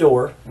open the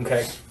door,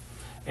 okay?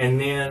 And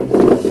then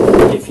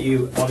I'll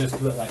just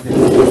do it like this.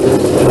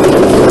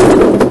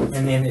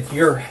 And then if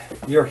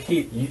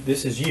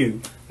this is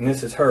you, and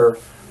this is her,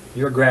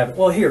 you're grabbing.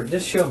 Well, here,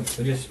 just show me.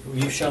 Will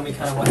you show me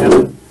kind of what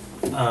happened,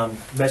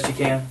 best you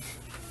can.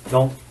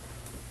 Don't.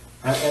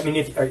 I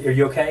mean, are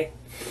you okay?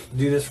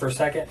 Do this for a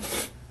second.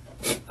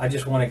 I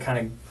just want to kind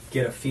of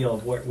get a feel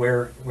of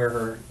where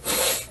her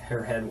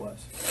head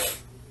was.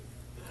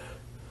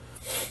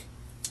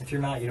 If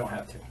you're not, you don't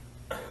have to.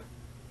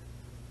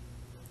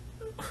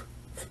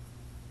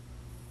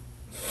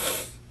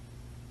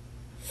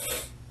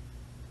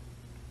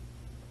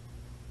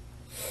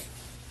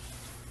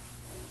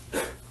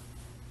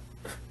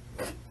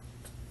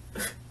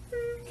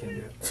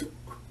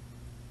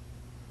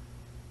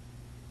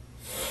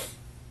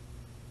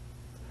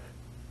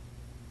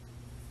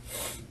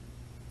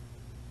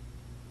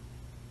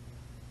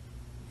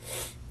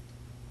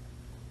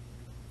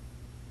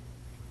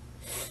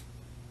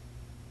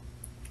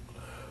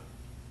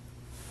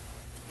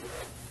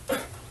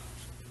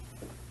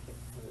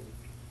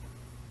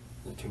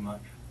 too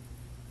much?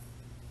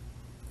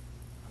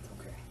 That's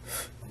okay.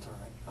 That's all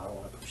right. I don't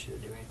want to push you to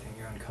do anything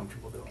you're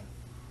uncomfortable doing.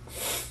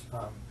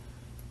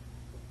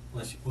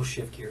 We'll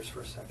shift gears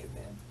for a second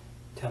then.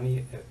 Tell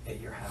me at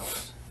your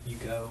house, you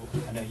go,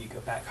 I know you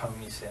go back home,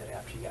 you said,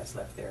 after you guys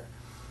left there.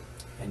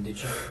 And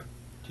did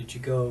you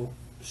go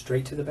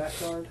straight to the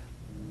backyard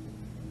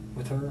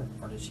with her,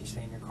 or did she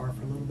stay in your car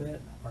for a little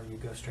bit, or you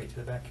go straight to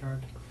the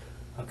backyard?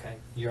 Okay,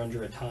 you're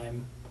under a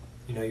time,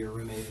 you know your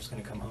roommate is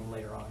going to come home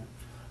later on,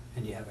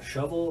 and you have a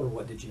shovel, or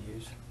what did you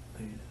use?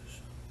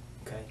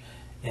 Okay,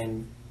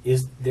 and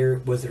was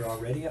there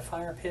already a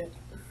fire pit?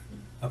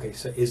 Okay,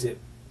 so is it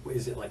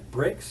like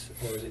bricks,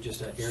 or is it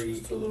just an area?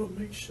 Just a little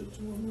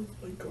makeshift one with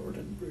like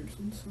garden bricks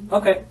and stuff.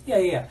 Okay,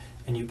 yeah.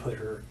 And you put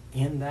her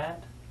in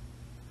that?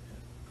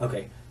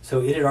 Okay,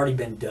 so it had already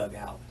been dug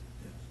out.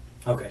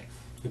 Yes. Okay,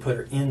 you put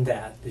her in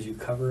that. Did you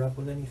cover her up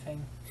with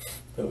anything?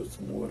 There was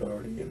some wood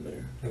already in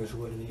there. There was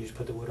wood, and you just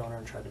put the wood on her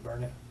and tried to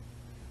burn it?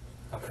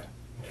 Okay.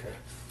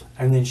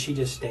 And then she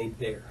just stayed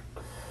there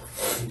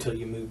until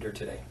you moved her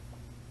today?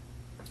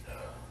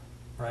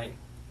 Right?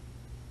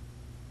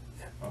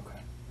 Okay.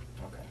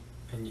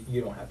 And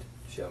you don't have to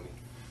show me.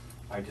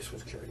 I just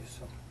was curious,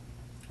 so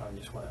I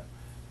just want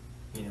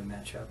to,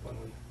 match up when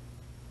we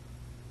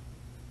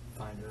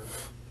find her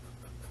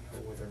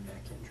with her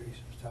neck injuries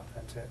and stuff.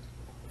 That's it.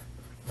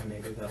 And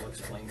maybe that'll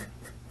explain,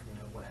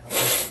 what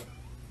happened.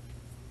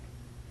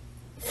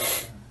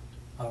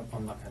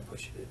 I'm not going to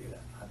push you to do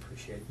that. I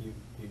appreciate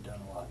you've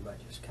done a lot by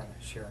just kind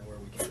of sharing where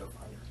we can go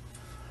find her.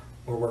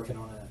 We're working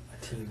on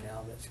a team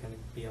now that's going to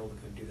be able to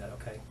go do that,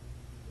 okay?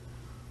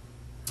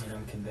 And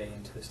I'm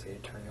conveying to the state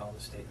attorney all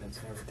the statements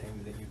and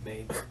everything that you've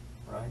made,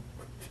 right?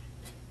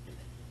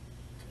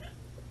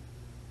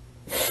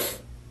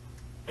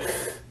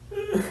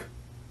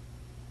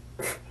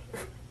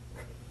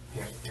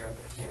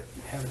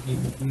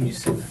 You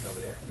sit over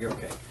there. You're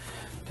okay.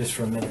 Just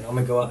for a minute. I'm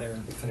going to go out there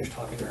and finish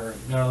talking to her.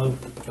 No,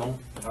 don't.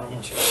 I don't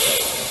want you.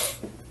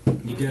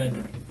 You did.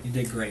 You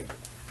did great.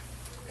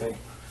 Okay?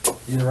 You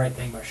did the right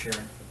thing by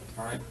sharing.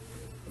 All right?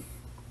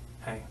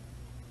 Hey.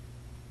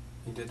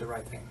 You did the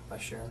right thing by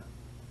sharing.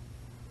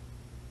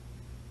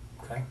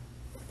 Okay?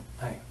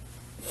 Hey.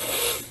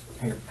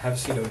 Here, have a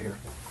seat over here.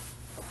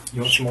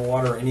 You want some more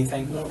water or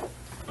anything? No. Okay.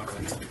 All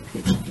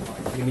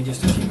right, give me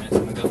just a few minutes.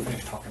 I'm going to go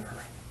finish talking to her.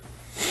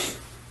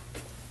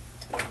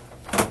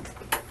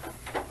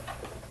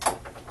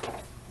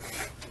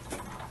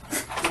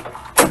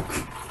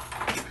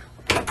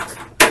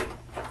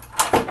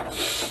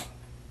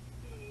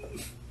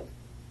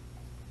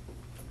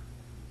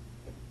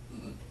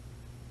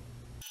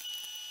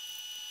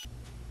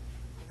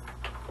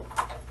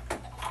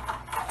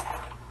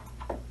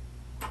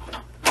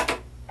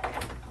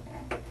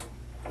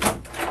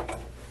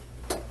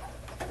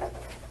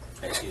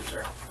 Excuse me,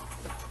 sir.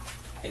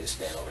 I need to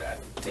stand over there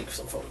and take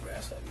some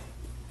photographs of you.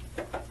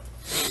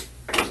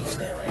 Just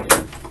stand right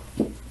there.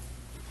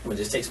 We'll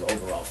just take some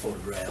overall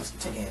photographs.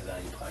 Take your hands out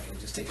of your pocket and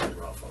just take an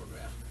overall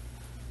photograph.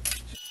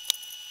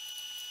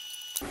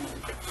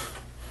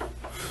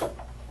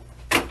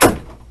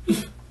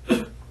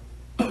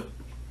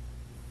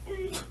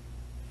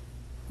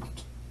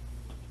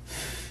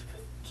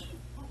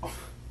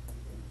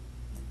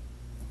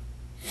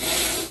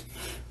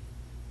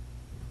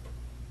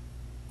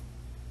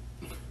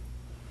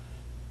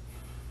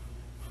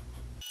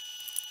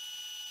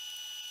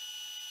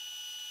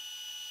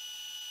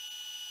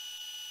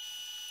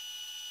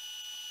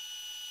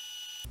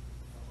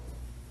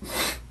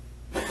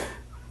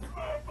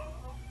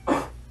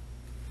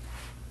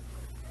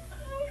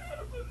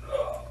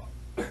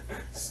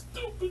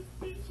 Stupid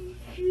piece of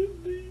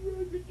shit, Lee.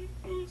 How could you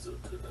do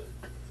something like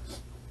this?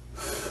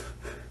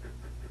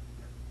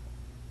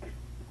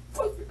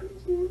 Fucking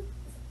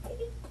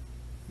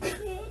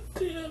God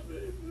damn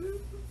it.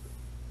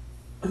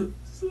 I'm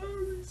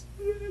sorry,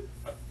 Stan.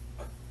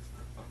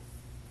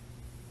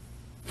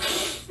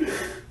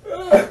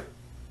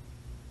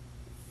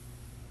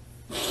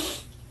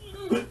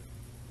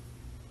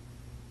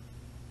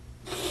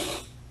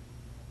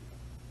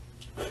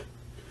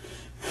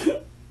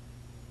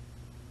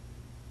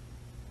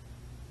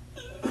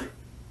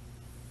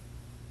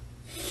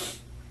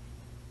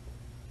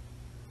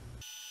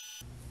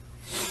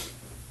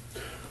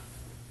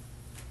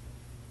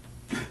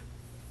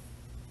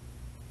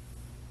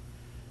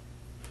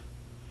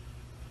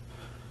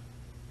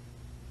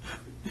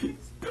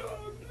 He's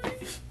gone,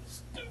 Lee.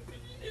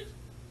 Stupid shit.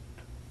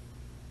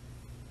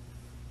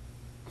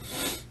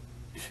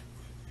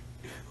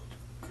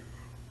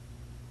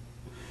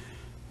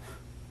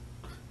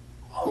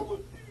 All of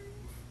you.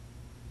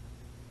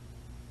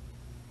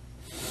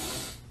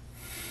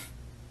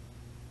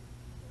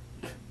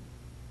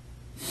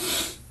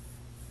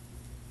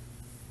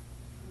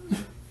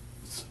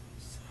 So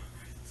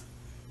sorry.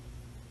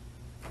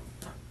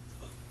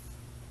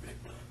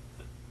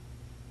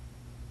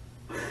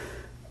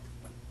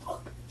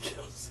 Fucking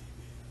Chelsea,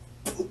 man.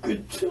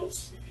 Fucking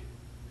Chelsea.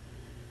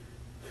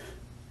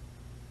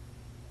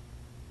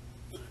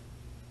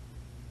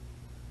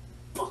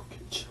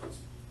 Fucking Chelsea.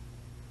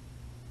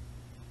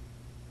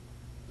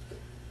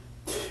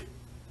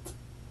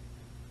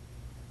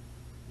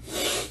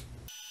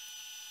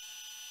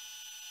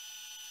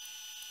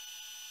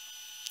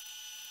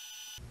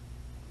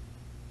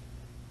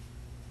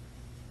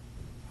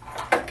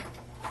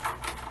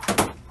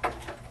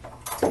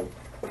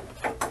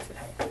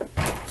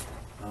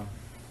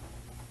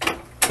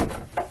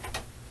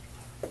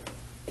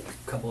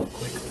 couple of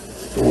quick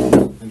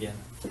again,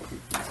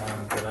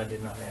 but I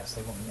did not ask.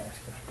 They want me to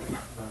ask you.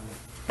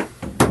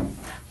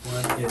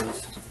 What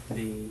is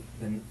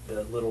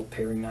the little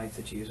paring knife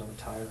that you use on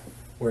the tire?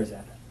 Where is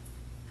that?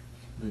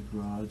 The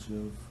garage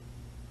of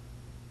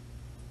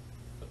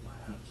my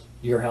house.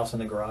 Your house in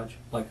the garage?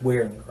 Like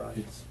where in the garage?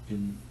 It's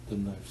in the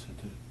knife set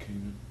that it came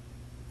in.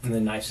 And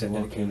the knife I set that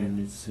it walk came in and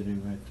in? it's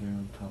sitting right there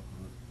on top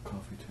of a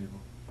coffee table.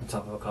 On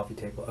top of a coffee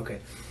table. Okay.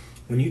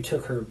 When you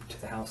took her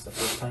to the house the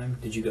first time,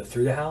 did you go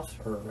through the house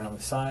or around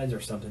the sides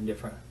or something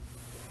different?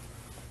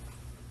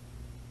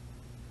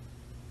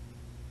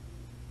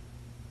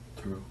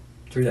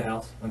 Through the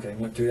house? Okay,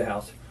 went through the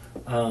house.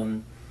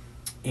 And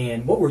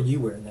what were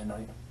you wearing that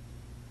night?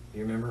 Do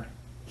you remember?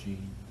 Jeans,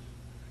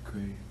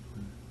 gray and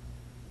blue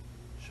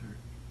shirt.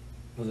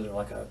 Was it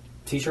like a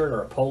t-shirt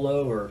or a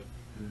polo or?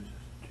 It was just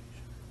a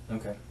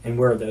t-shirt. Okay. And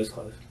where are those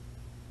clothes?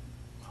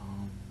 I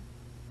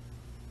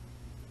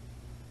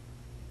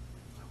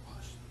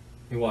washed them.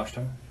 You washed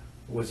them?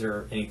 Was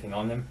there anything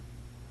on them?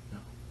 No.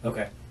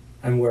 Okay.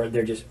 And where are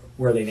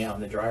they now?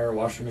 In the dryer or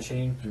washing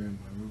machine? They're in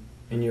my room.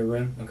 In your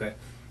room? Okay.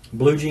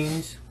 Blue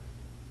jeans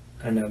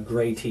and a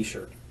gray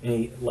t-shirt.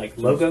 Any like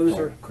logos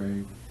or Dark gray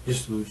with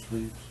just blue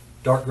sleeves.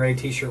 dark gray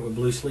t-shirt with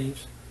blue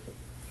sleeves?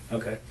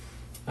 Okay.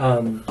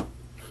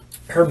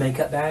 Her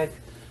makeup bag,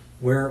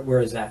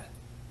 where is that?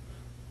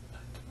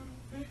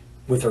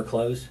 With her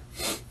clothes?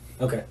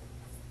 Okay.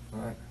 All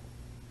right.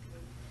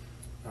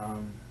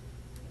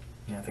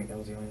 Yeah, I think that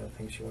was the only other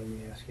thing she wanted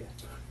me to ask you.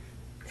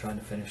 Trying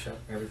to finish up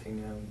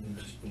everything now. And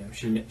just,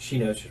 she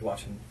knows she's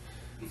watching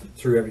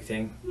through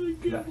everything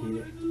about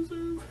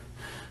you.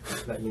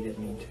 That you didn't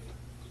mean to.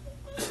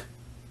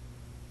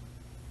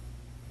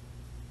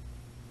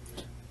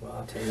 Well,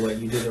 I'll tell you what,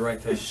 you did the right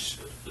thing.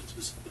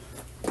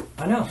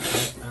 I know.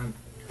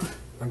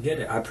 I get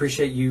it. I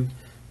appreciate you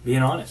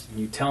being honest and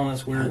you telling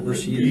us where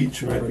she is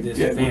for this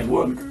family.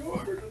 One girl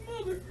hurt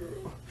another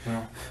girl.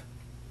 Well,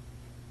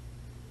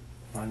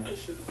 I know.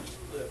 Just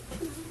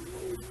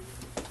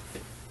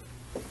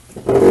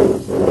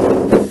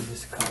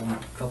a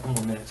couple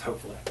more minutes,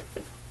 hopefully.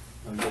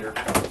 I'm bitter.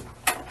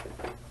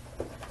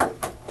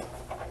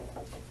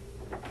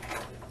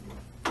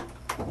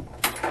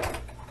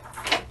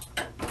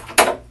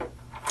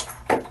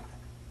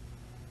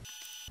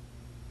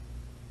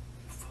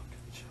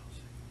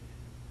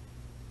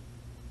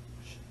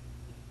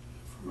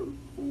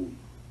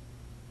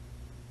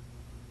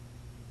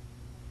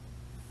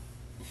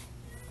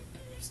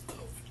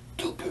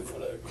 Too good for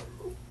that girl.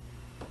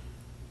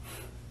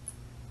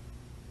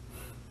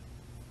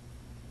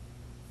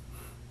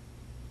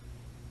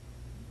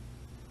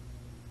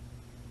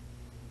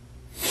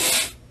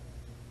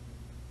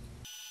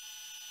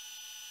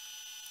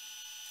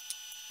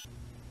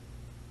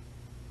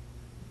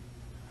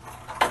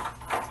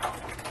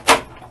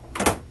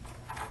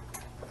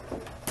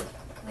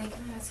 Lee,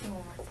 can I ask you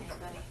one more thing,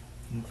 buddy?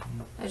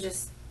 I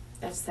just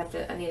have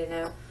to, I need to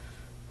know.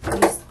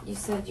 You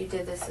said you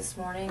did this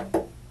morning.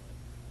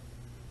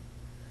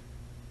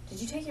 Did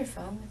you take your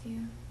phone with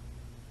you?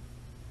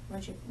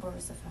 Where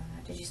was the phone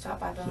at? Did you stop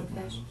by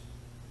Bonefish?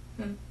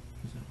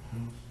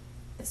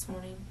 This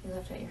morning? You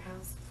left it at your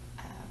house?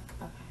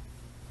 Oh, okay.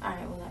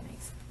 Alright, well that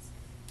makes sense.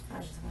 I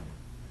was just wondering.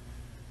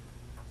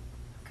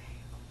 Okay.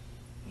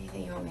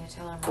 Anything you want me to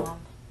tell her mom?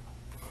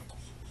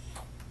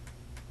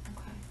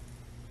 Okay.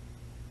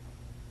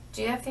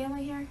 Do you have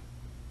family here?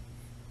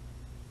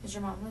 Does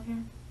your mom live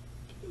here?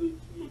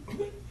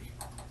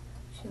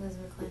 She lives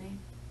in McClenny.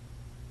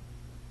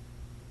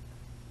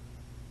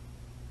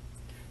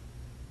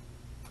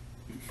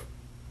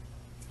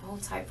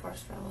 Hold tight for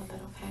us for a little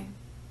bit, okay?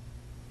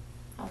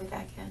 I'll be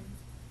back in.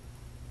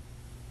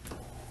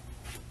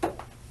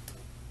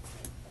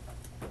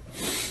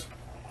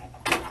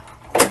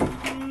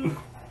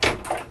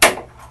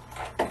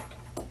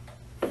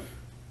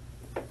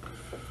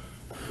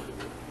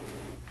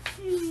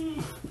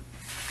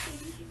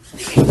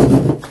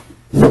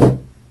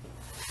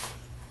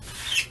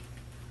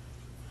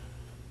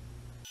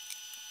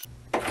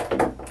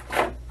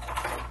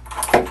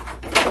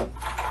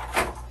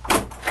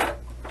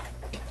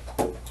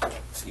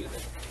 Excuse me.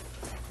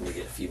 Let me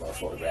get a few more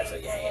photographs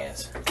of your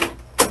hands.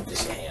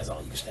 Just your hands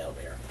on. You can stand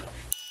over here.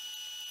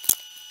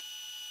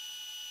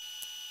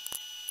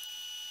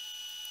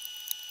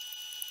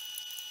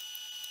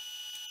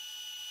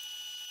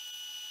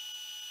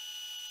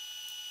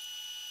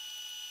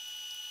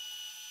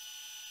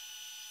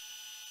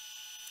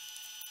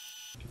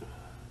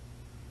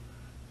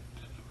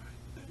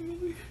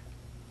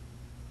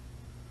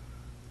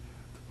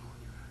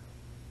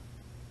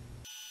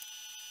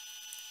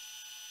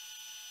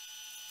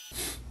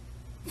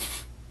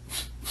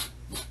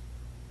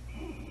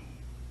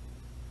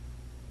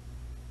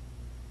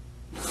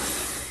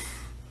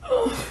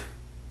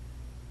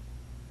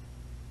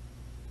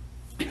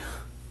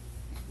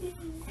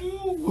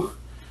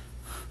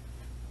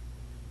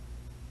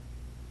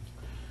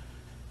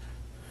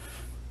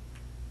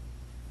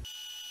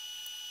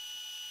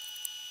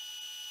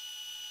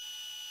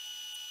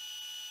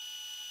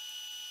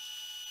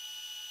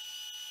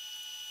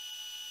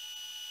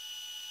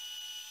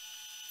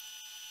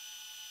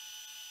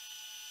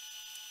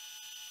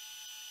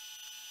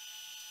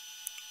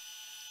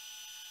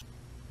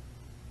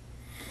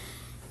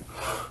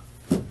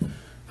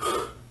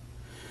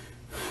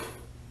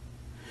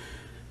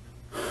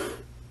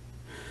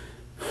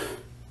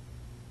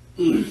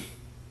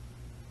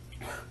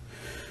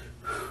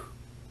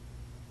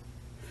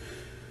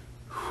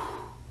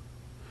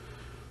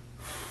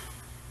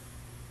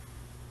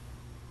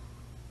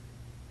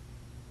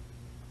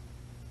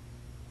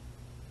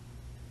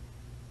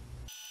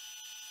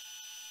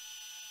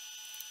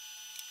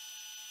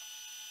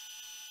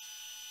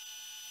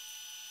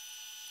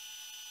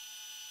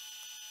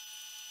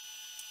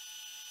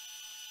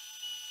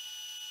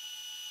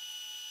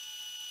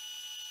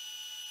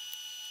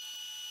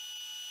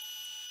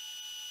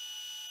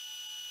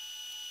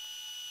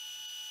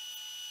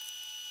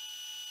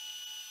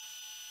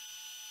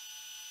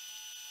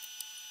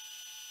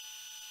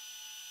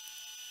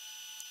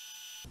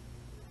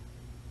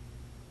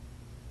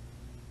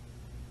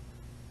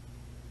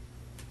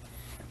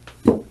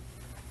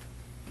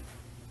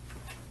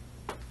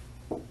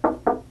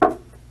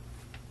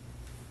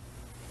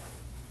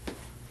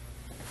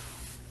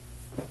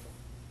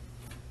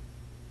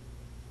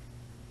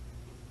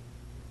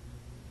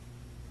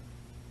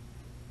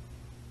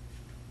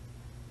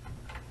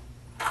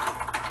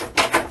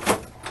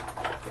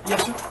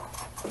 Yes, sir.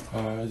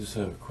 I just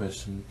have a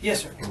question.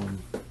 Yes, sir.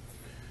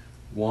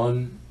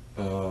 One,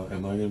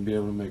 am I gonna be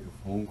able to make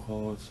a phone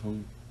call at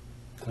some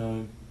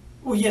time?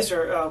 Well, yes,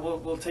 sir.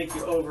 We'll take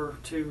you over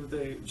to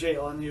the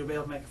jail, and you'll be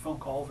able to make a phone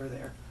call over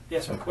there.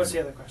 Yes, sir. Okay. What's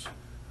the other question?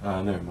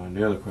 Never mind.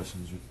 The other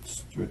questions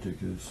are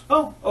ridiculous.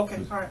 Oh, okay.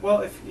 All right.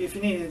 Well, if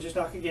you need it, just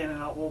knock again, and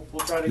we'll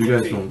try to You get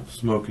guys to you. don't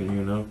smoke in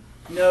here, no?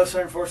 No,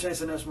 sir. Unfortunately,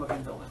 it's a no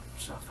smoking building.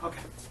 So, okay.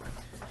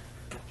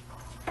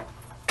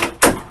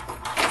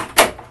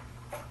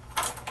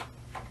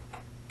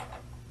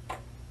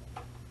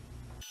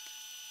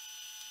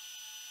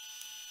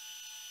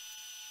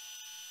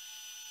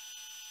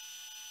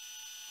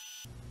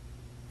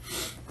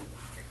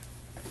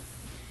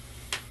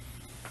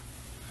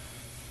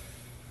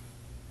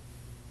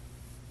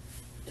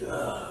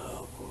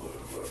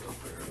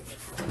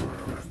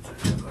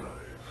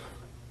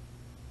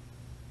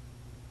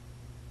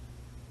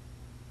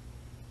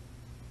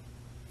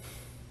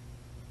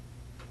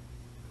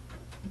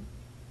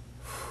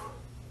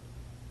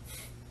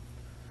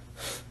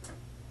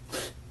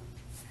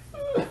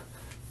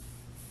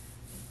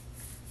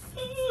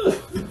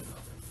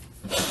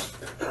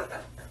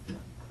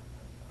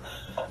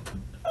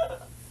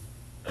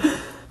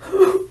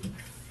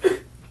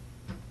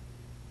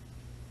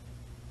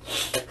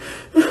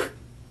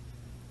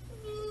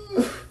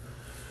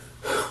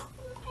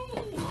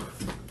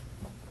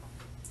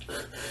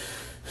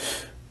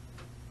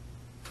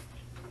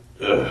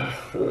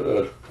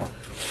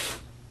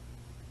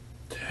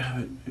 Damn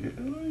it,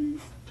 man. Are you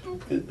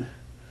stupid?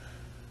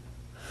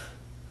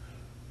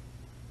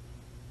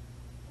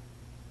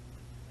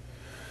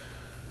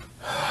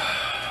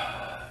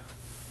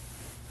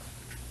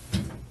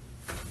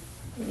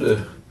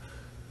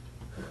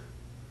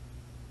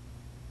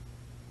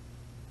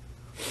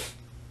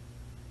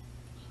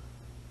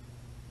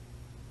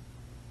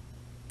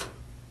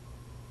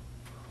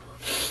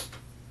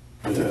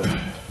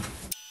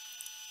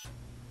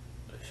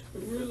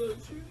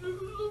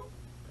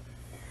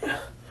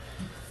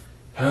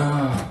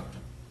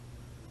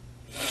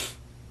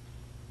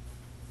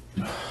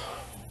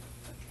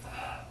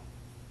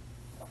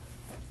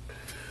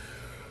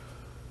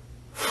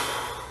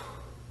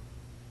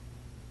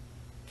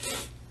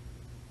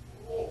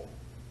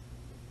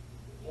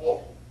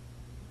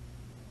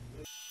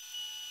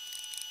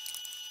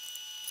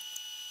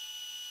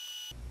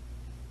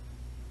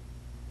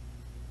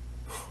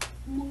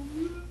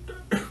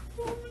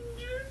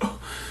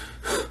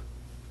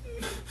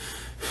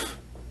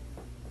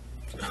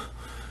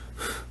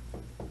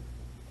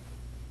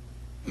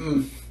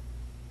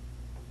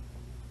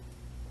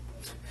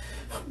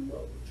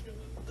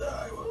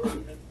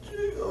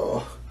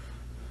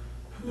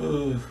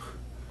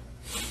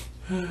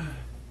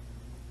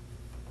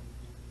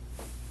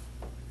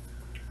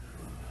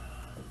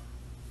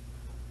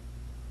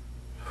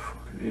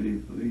 Fucking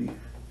idiot, Lee.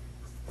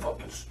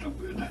 Fucking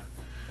stupid.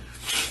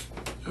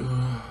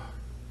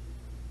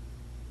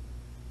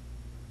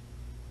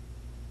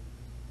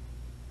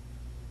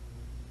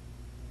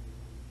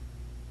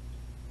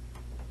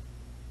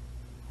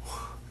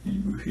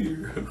 You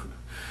here?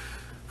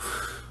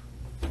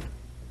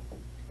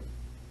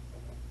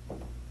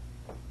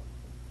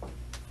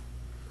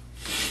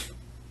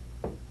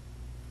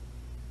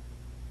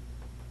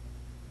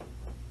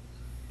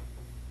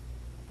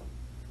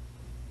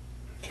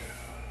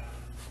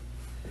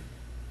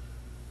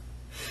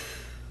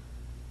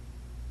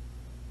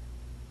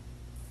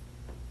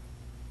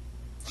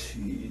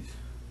 Jeez.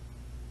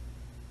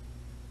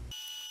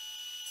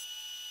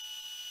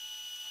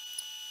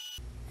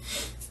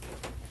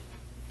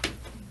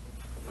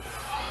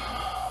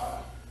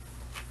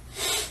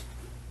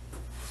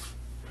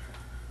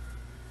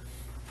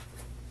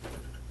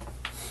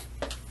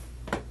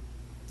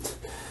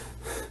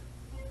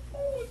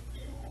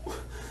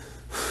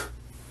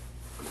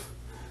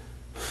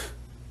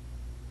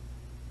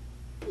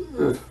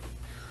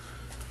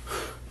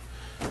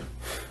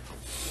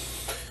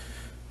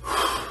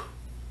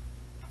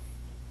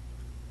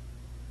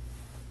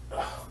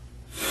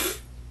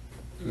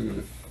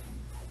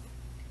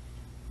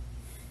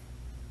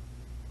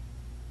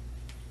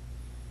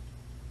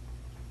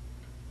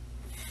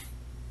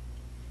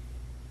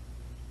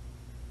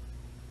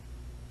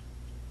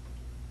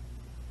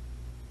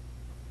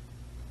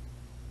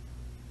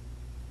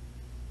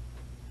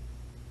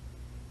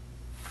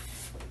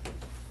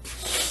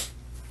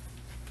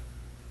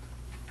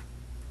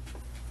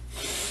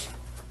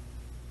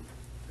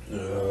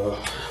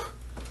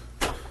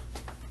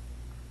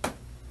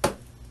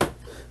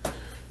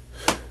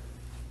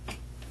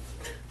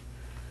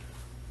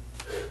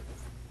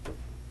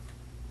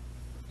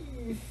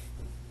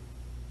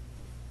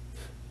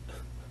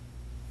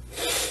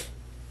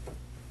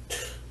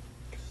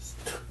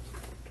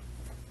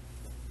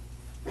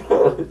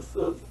 It's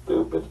so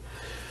stupid.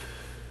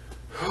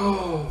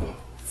 Oh,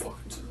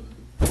 fucking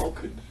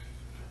broken.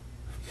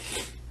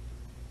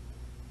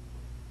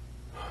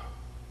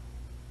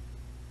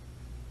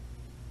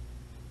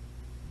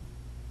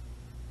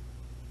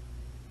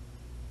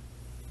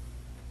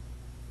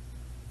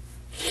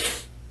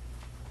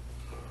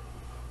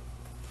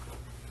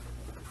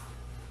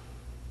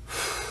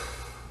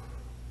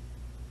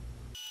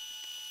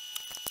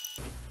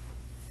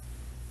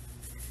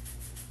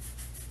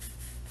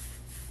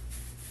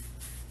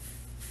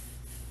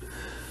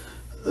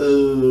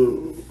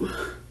 Oh.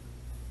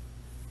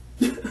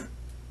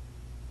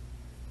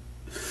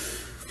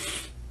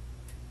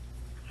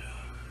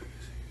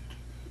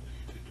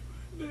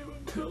 Never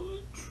tell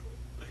the truth.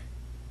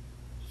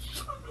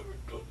 Son of a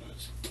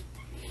goodness.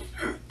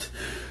 Hurt.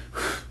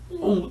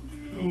 Oh,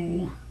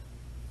 you.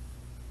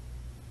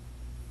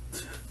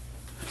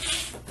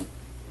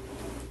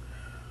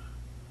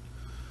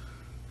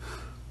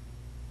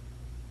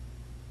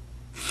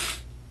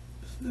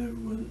 This never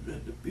wasn't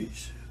meant to be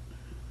shit.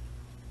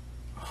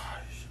 I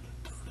should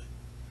have done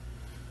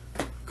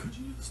it. Could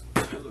you just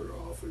tell her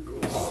off and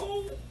go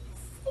home?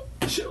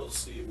 Fuck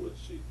Chelsea, what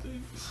she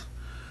thinks.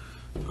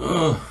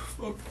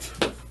 Fuck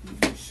Chelsea,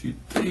 what she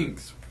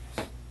thinks.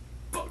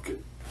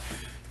 Fucking.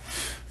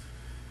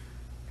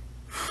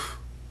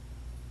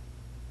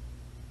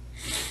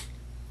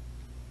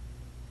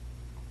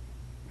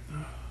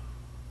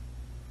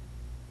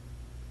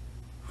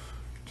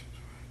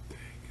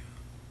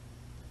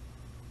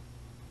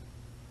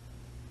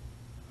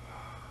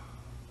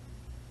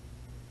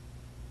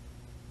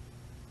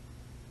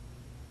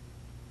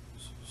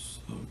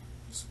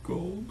 It's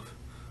gold.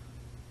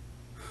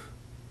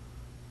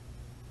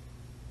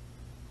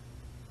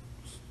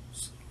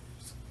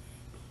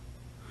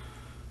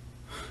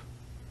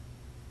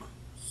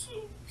 So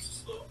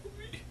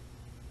sorry.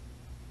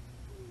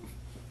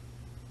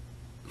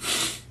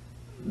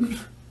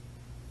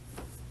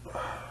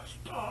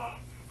 Stop.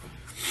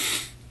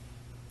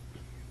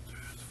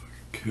 Dad's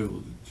fucking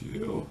killed in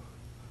jail.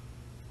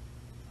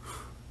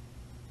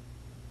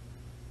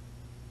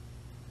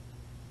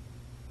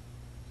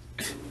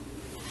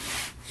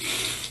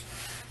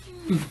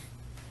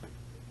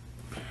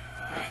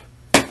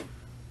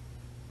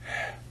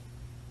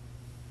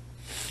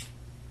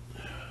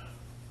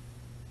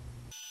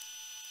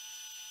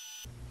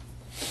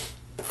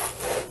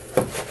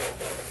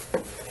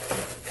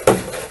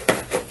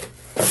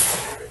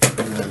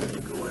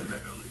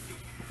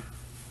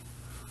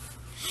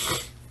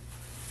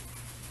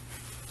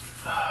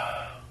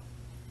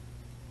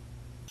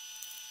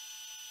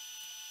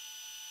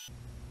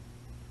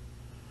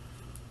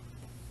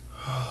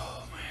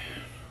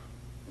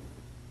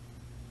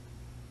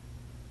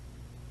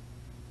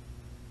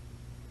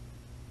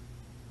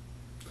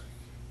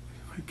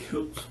 I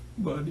killed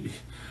somebody.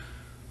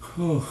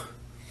 Oh.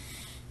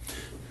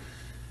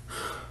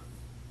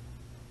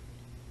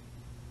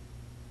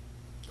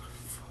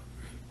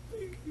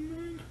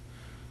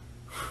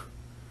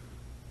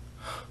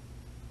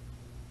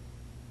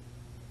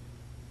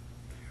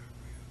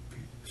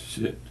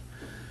 Shit.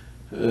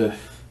 I'm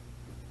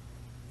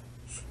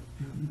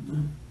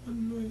not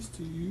nice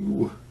to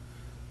you.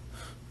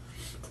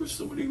 For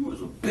somebody who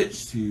was a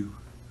bitch to you.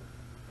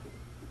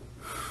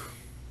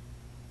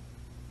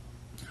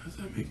 Does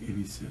that make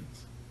any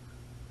sense?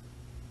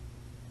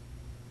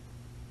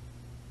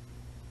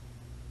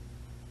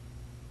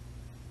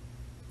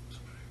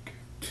 Somebody who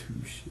cared two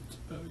shits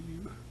about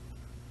you.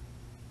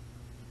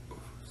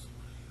 Over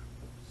somebody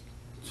else.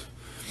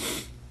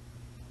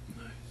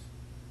 Nice.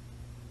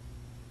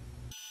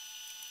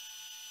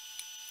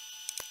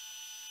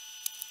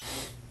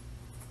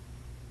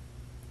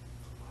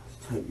 It's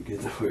time you get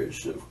to wear a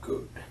chef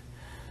coat.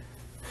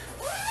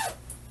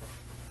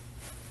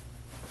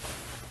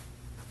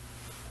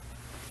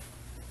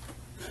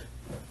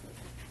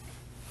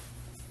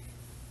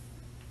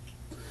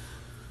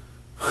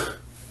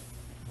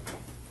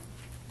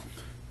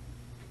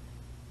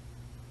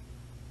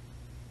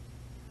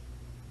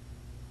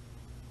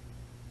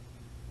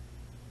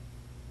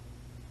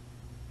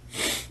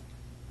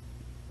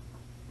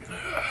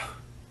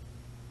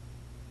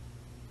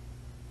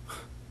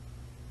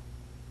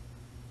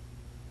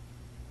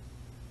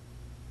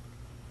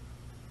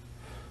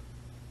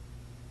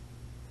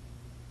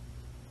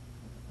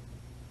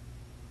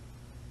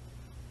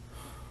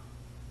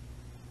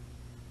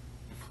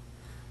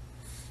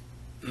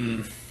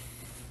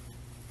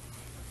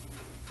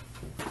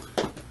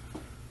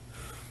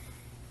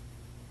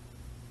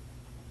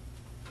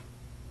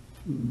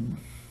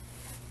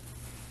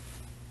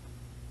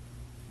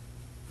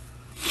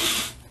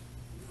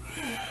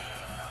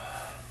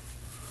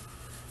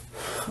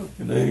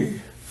 Fucking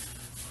A.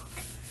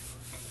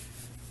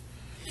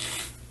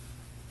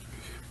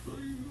 What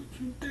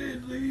you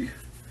did, Lee.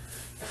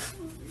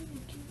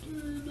 What you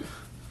did.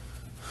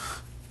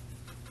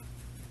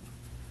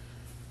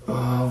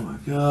 Oh my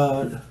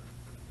God.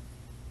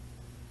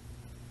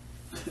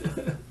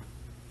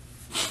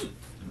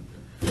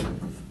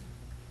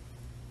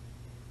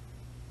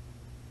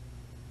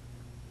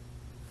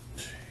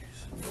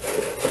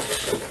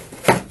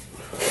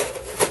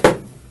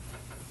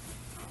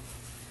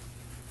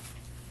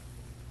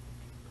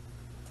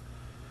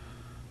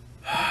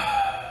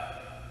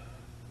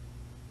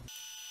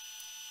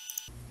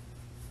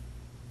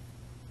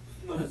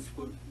 Not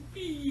supposed to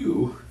be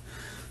you.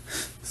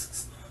 This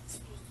is not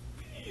supposed to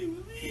be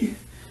you, Lee.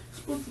 It's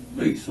supposed to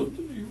make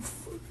something of your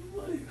fucking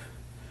life.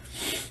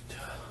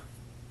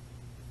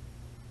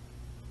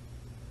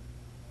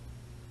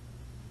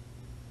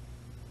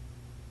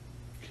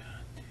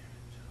 God damn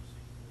it,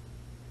 Chelsea.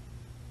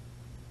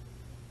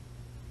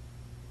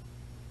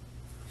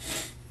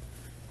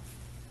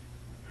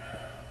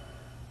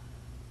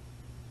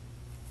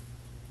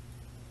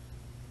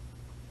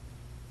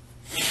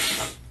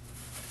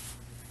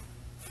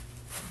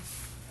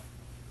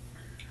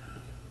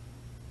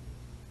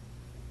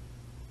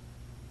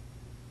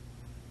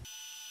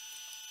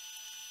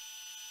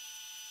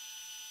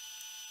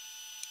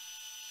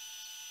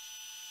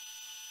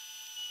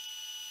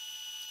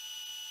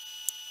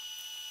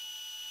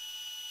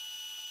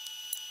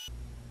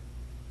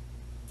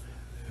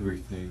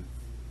 Everything.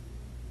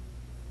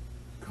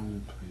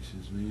 Going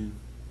places, man.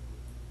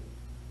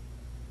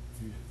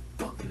 Your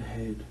fucking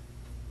head.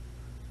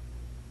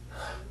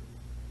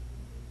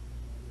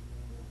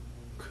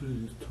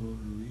 Could've just told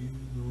her to leave me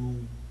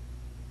alone.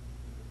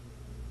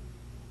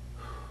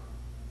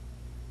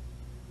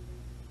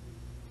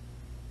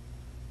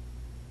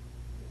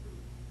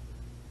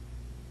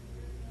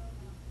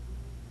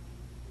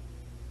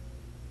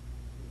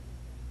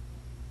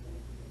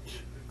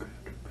 Should've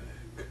grabbed her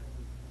back.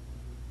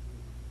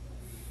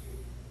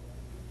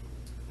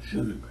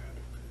 Shouldn't have grabbed her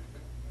back.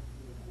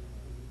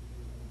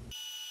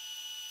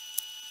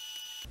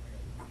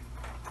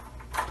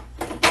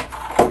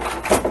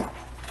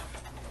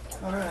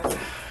 All right.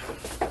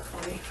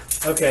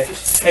 Okay.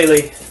 Hey,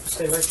 Lee.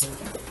 Stay right there.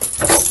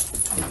 I just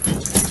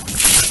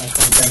want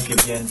to thank you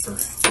again for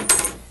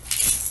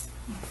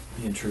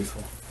being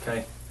truthful.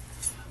 Okay.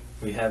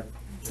 We have,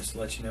 just to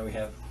let you know, we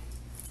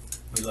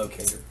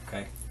located her.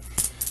 Okay.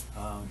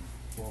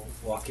 We'll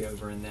walk you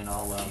over, and then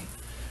I'm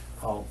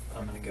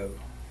gonna go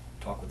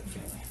talk with the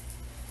family.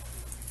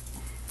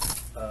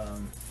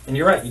 And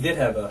you're right. You did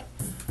have the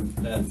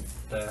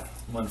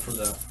one for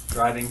the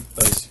driving,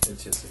 but it's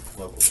just a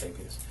local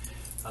KPS.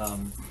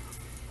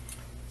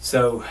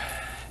 So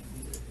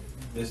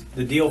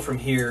the deal from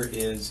here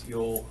is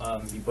you'll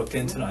be booked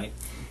in tonight,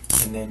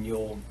 and then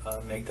you'll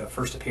make the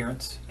first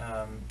appearance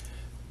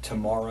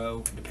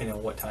tomorrow, depending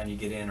on what time you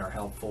get in or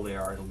how full they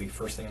are. It'll be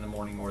first thing in the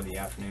morning or the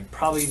afternoon.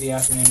 Probably the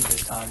afternoon at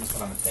this time is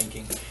what I'm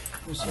thinking.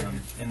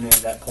 And then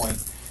at that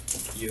point,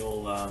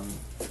 you'll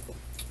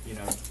get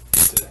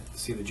to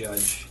see the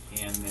judge,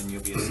 and then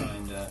you'll be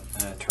assigned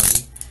an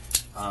attorney.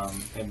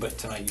 But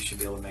tonight you should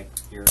be able to make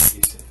you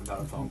said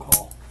about a phone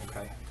call.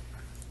 Okay.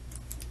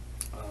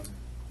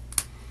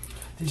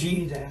 Did you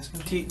need to ask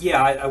him?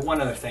 Yeah, one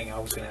other thing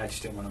I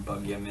just didn't want to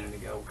bug you a minute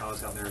ago. I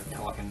was out there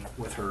talking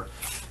with her.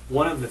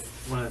 One of the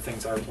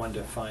things I wanted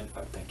to find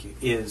out, thank you,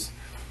 is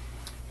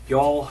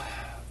y'all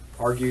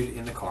argued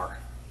in the car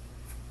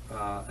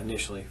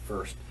initially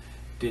first.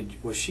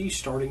 Was she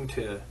starting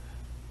to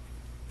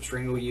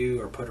strangle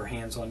you or put her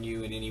hands on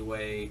you in any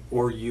way,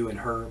 or you and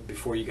her,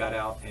 before you got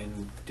out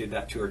and did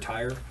that to her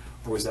tire,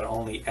 or was that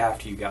only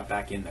after you got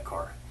back in the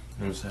car?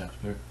 It was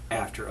after.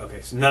 After,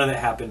 okay. So none of that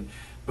happened.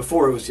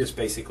 Before, it was just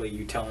basically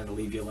you telling her to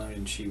leave you alone,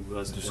 and she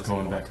wasn't. Just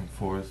going back and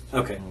forth.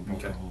 Okay. About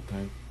Okay. the whole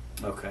thing.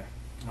 Okay.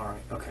 All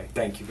right. Okay.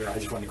 Thank you, Barry. I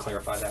just wanted to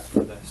clarify that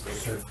for the state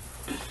of truth.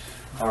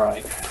 All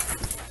right.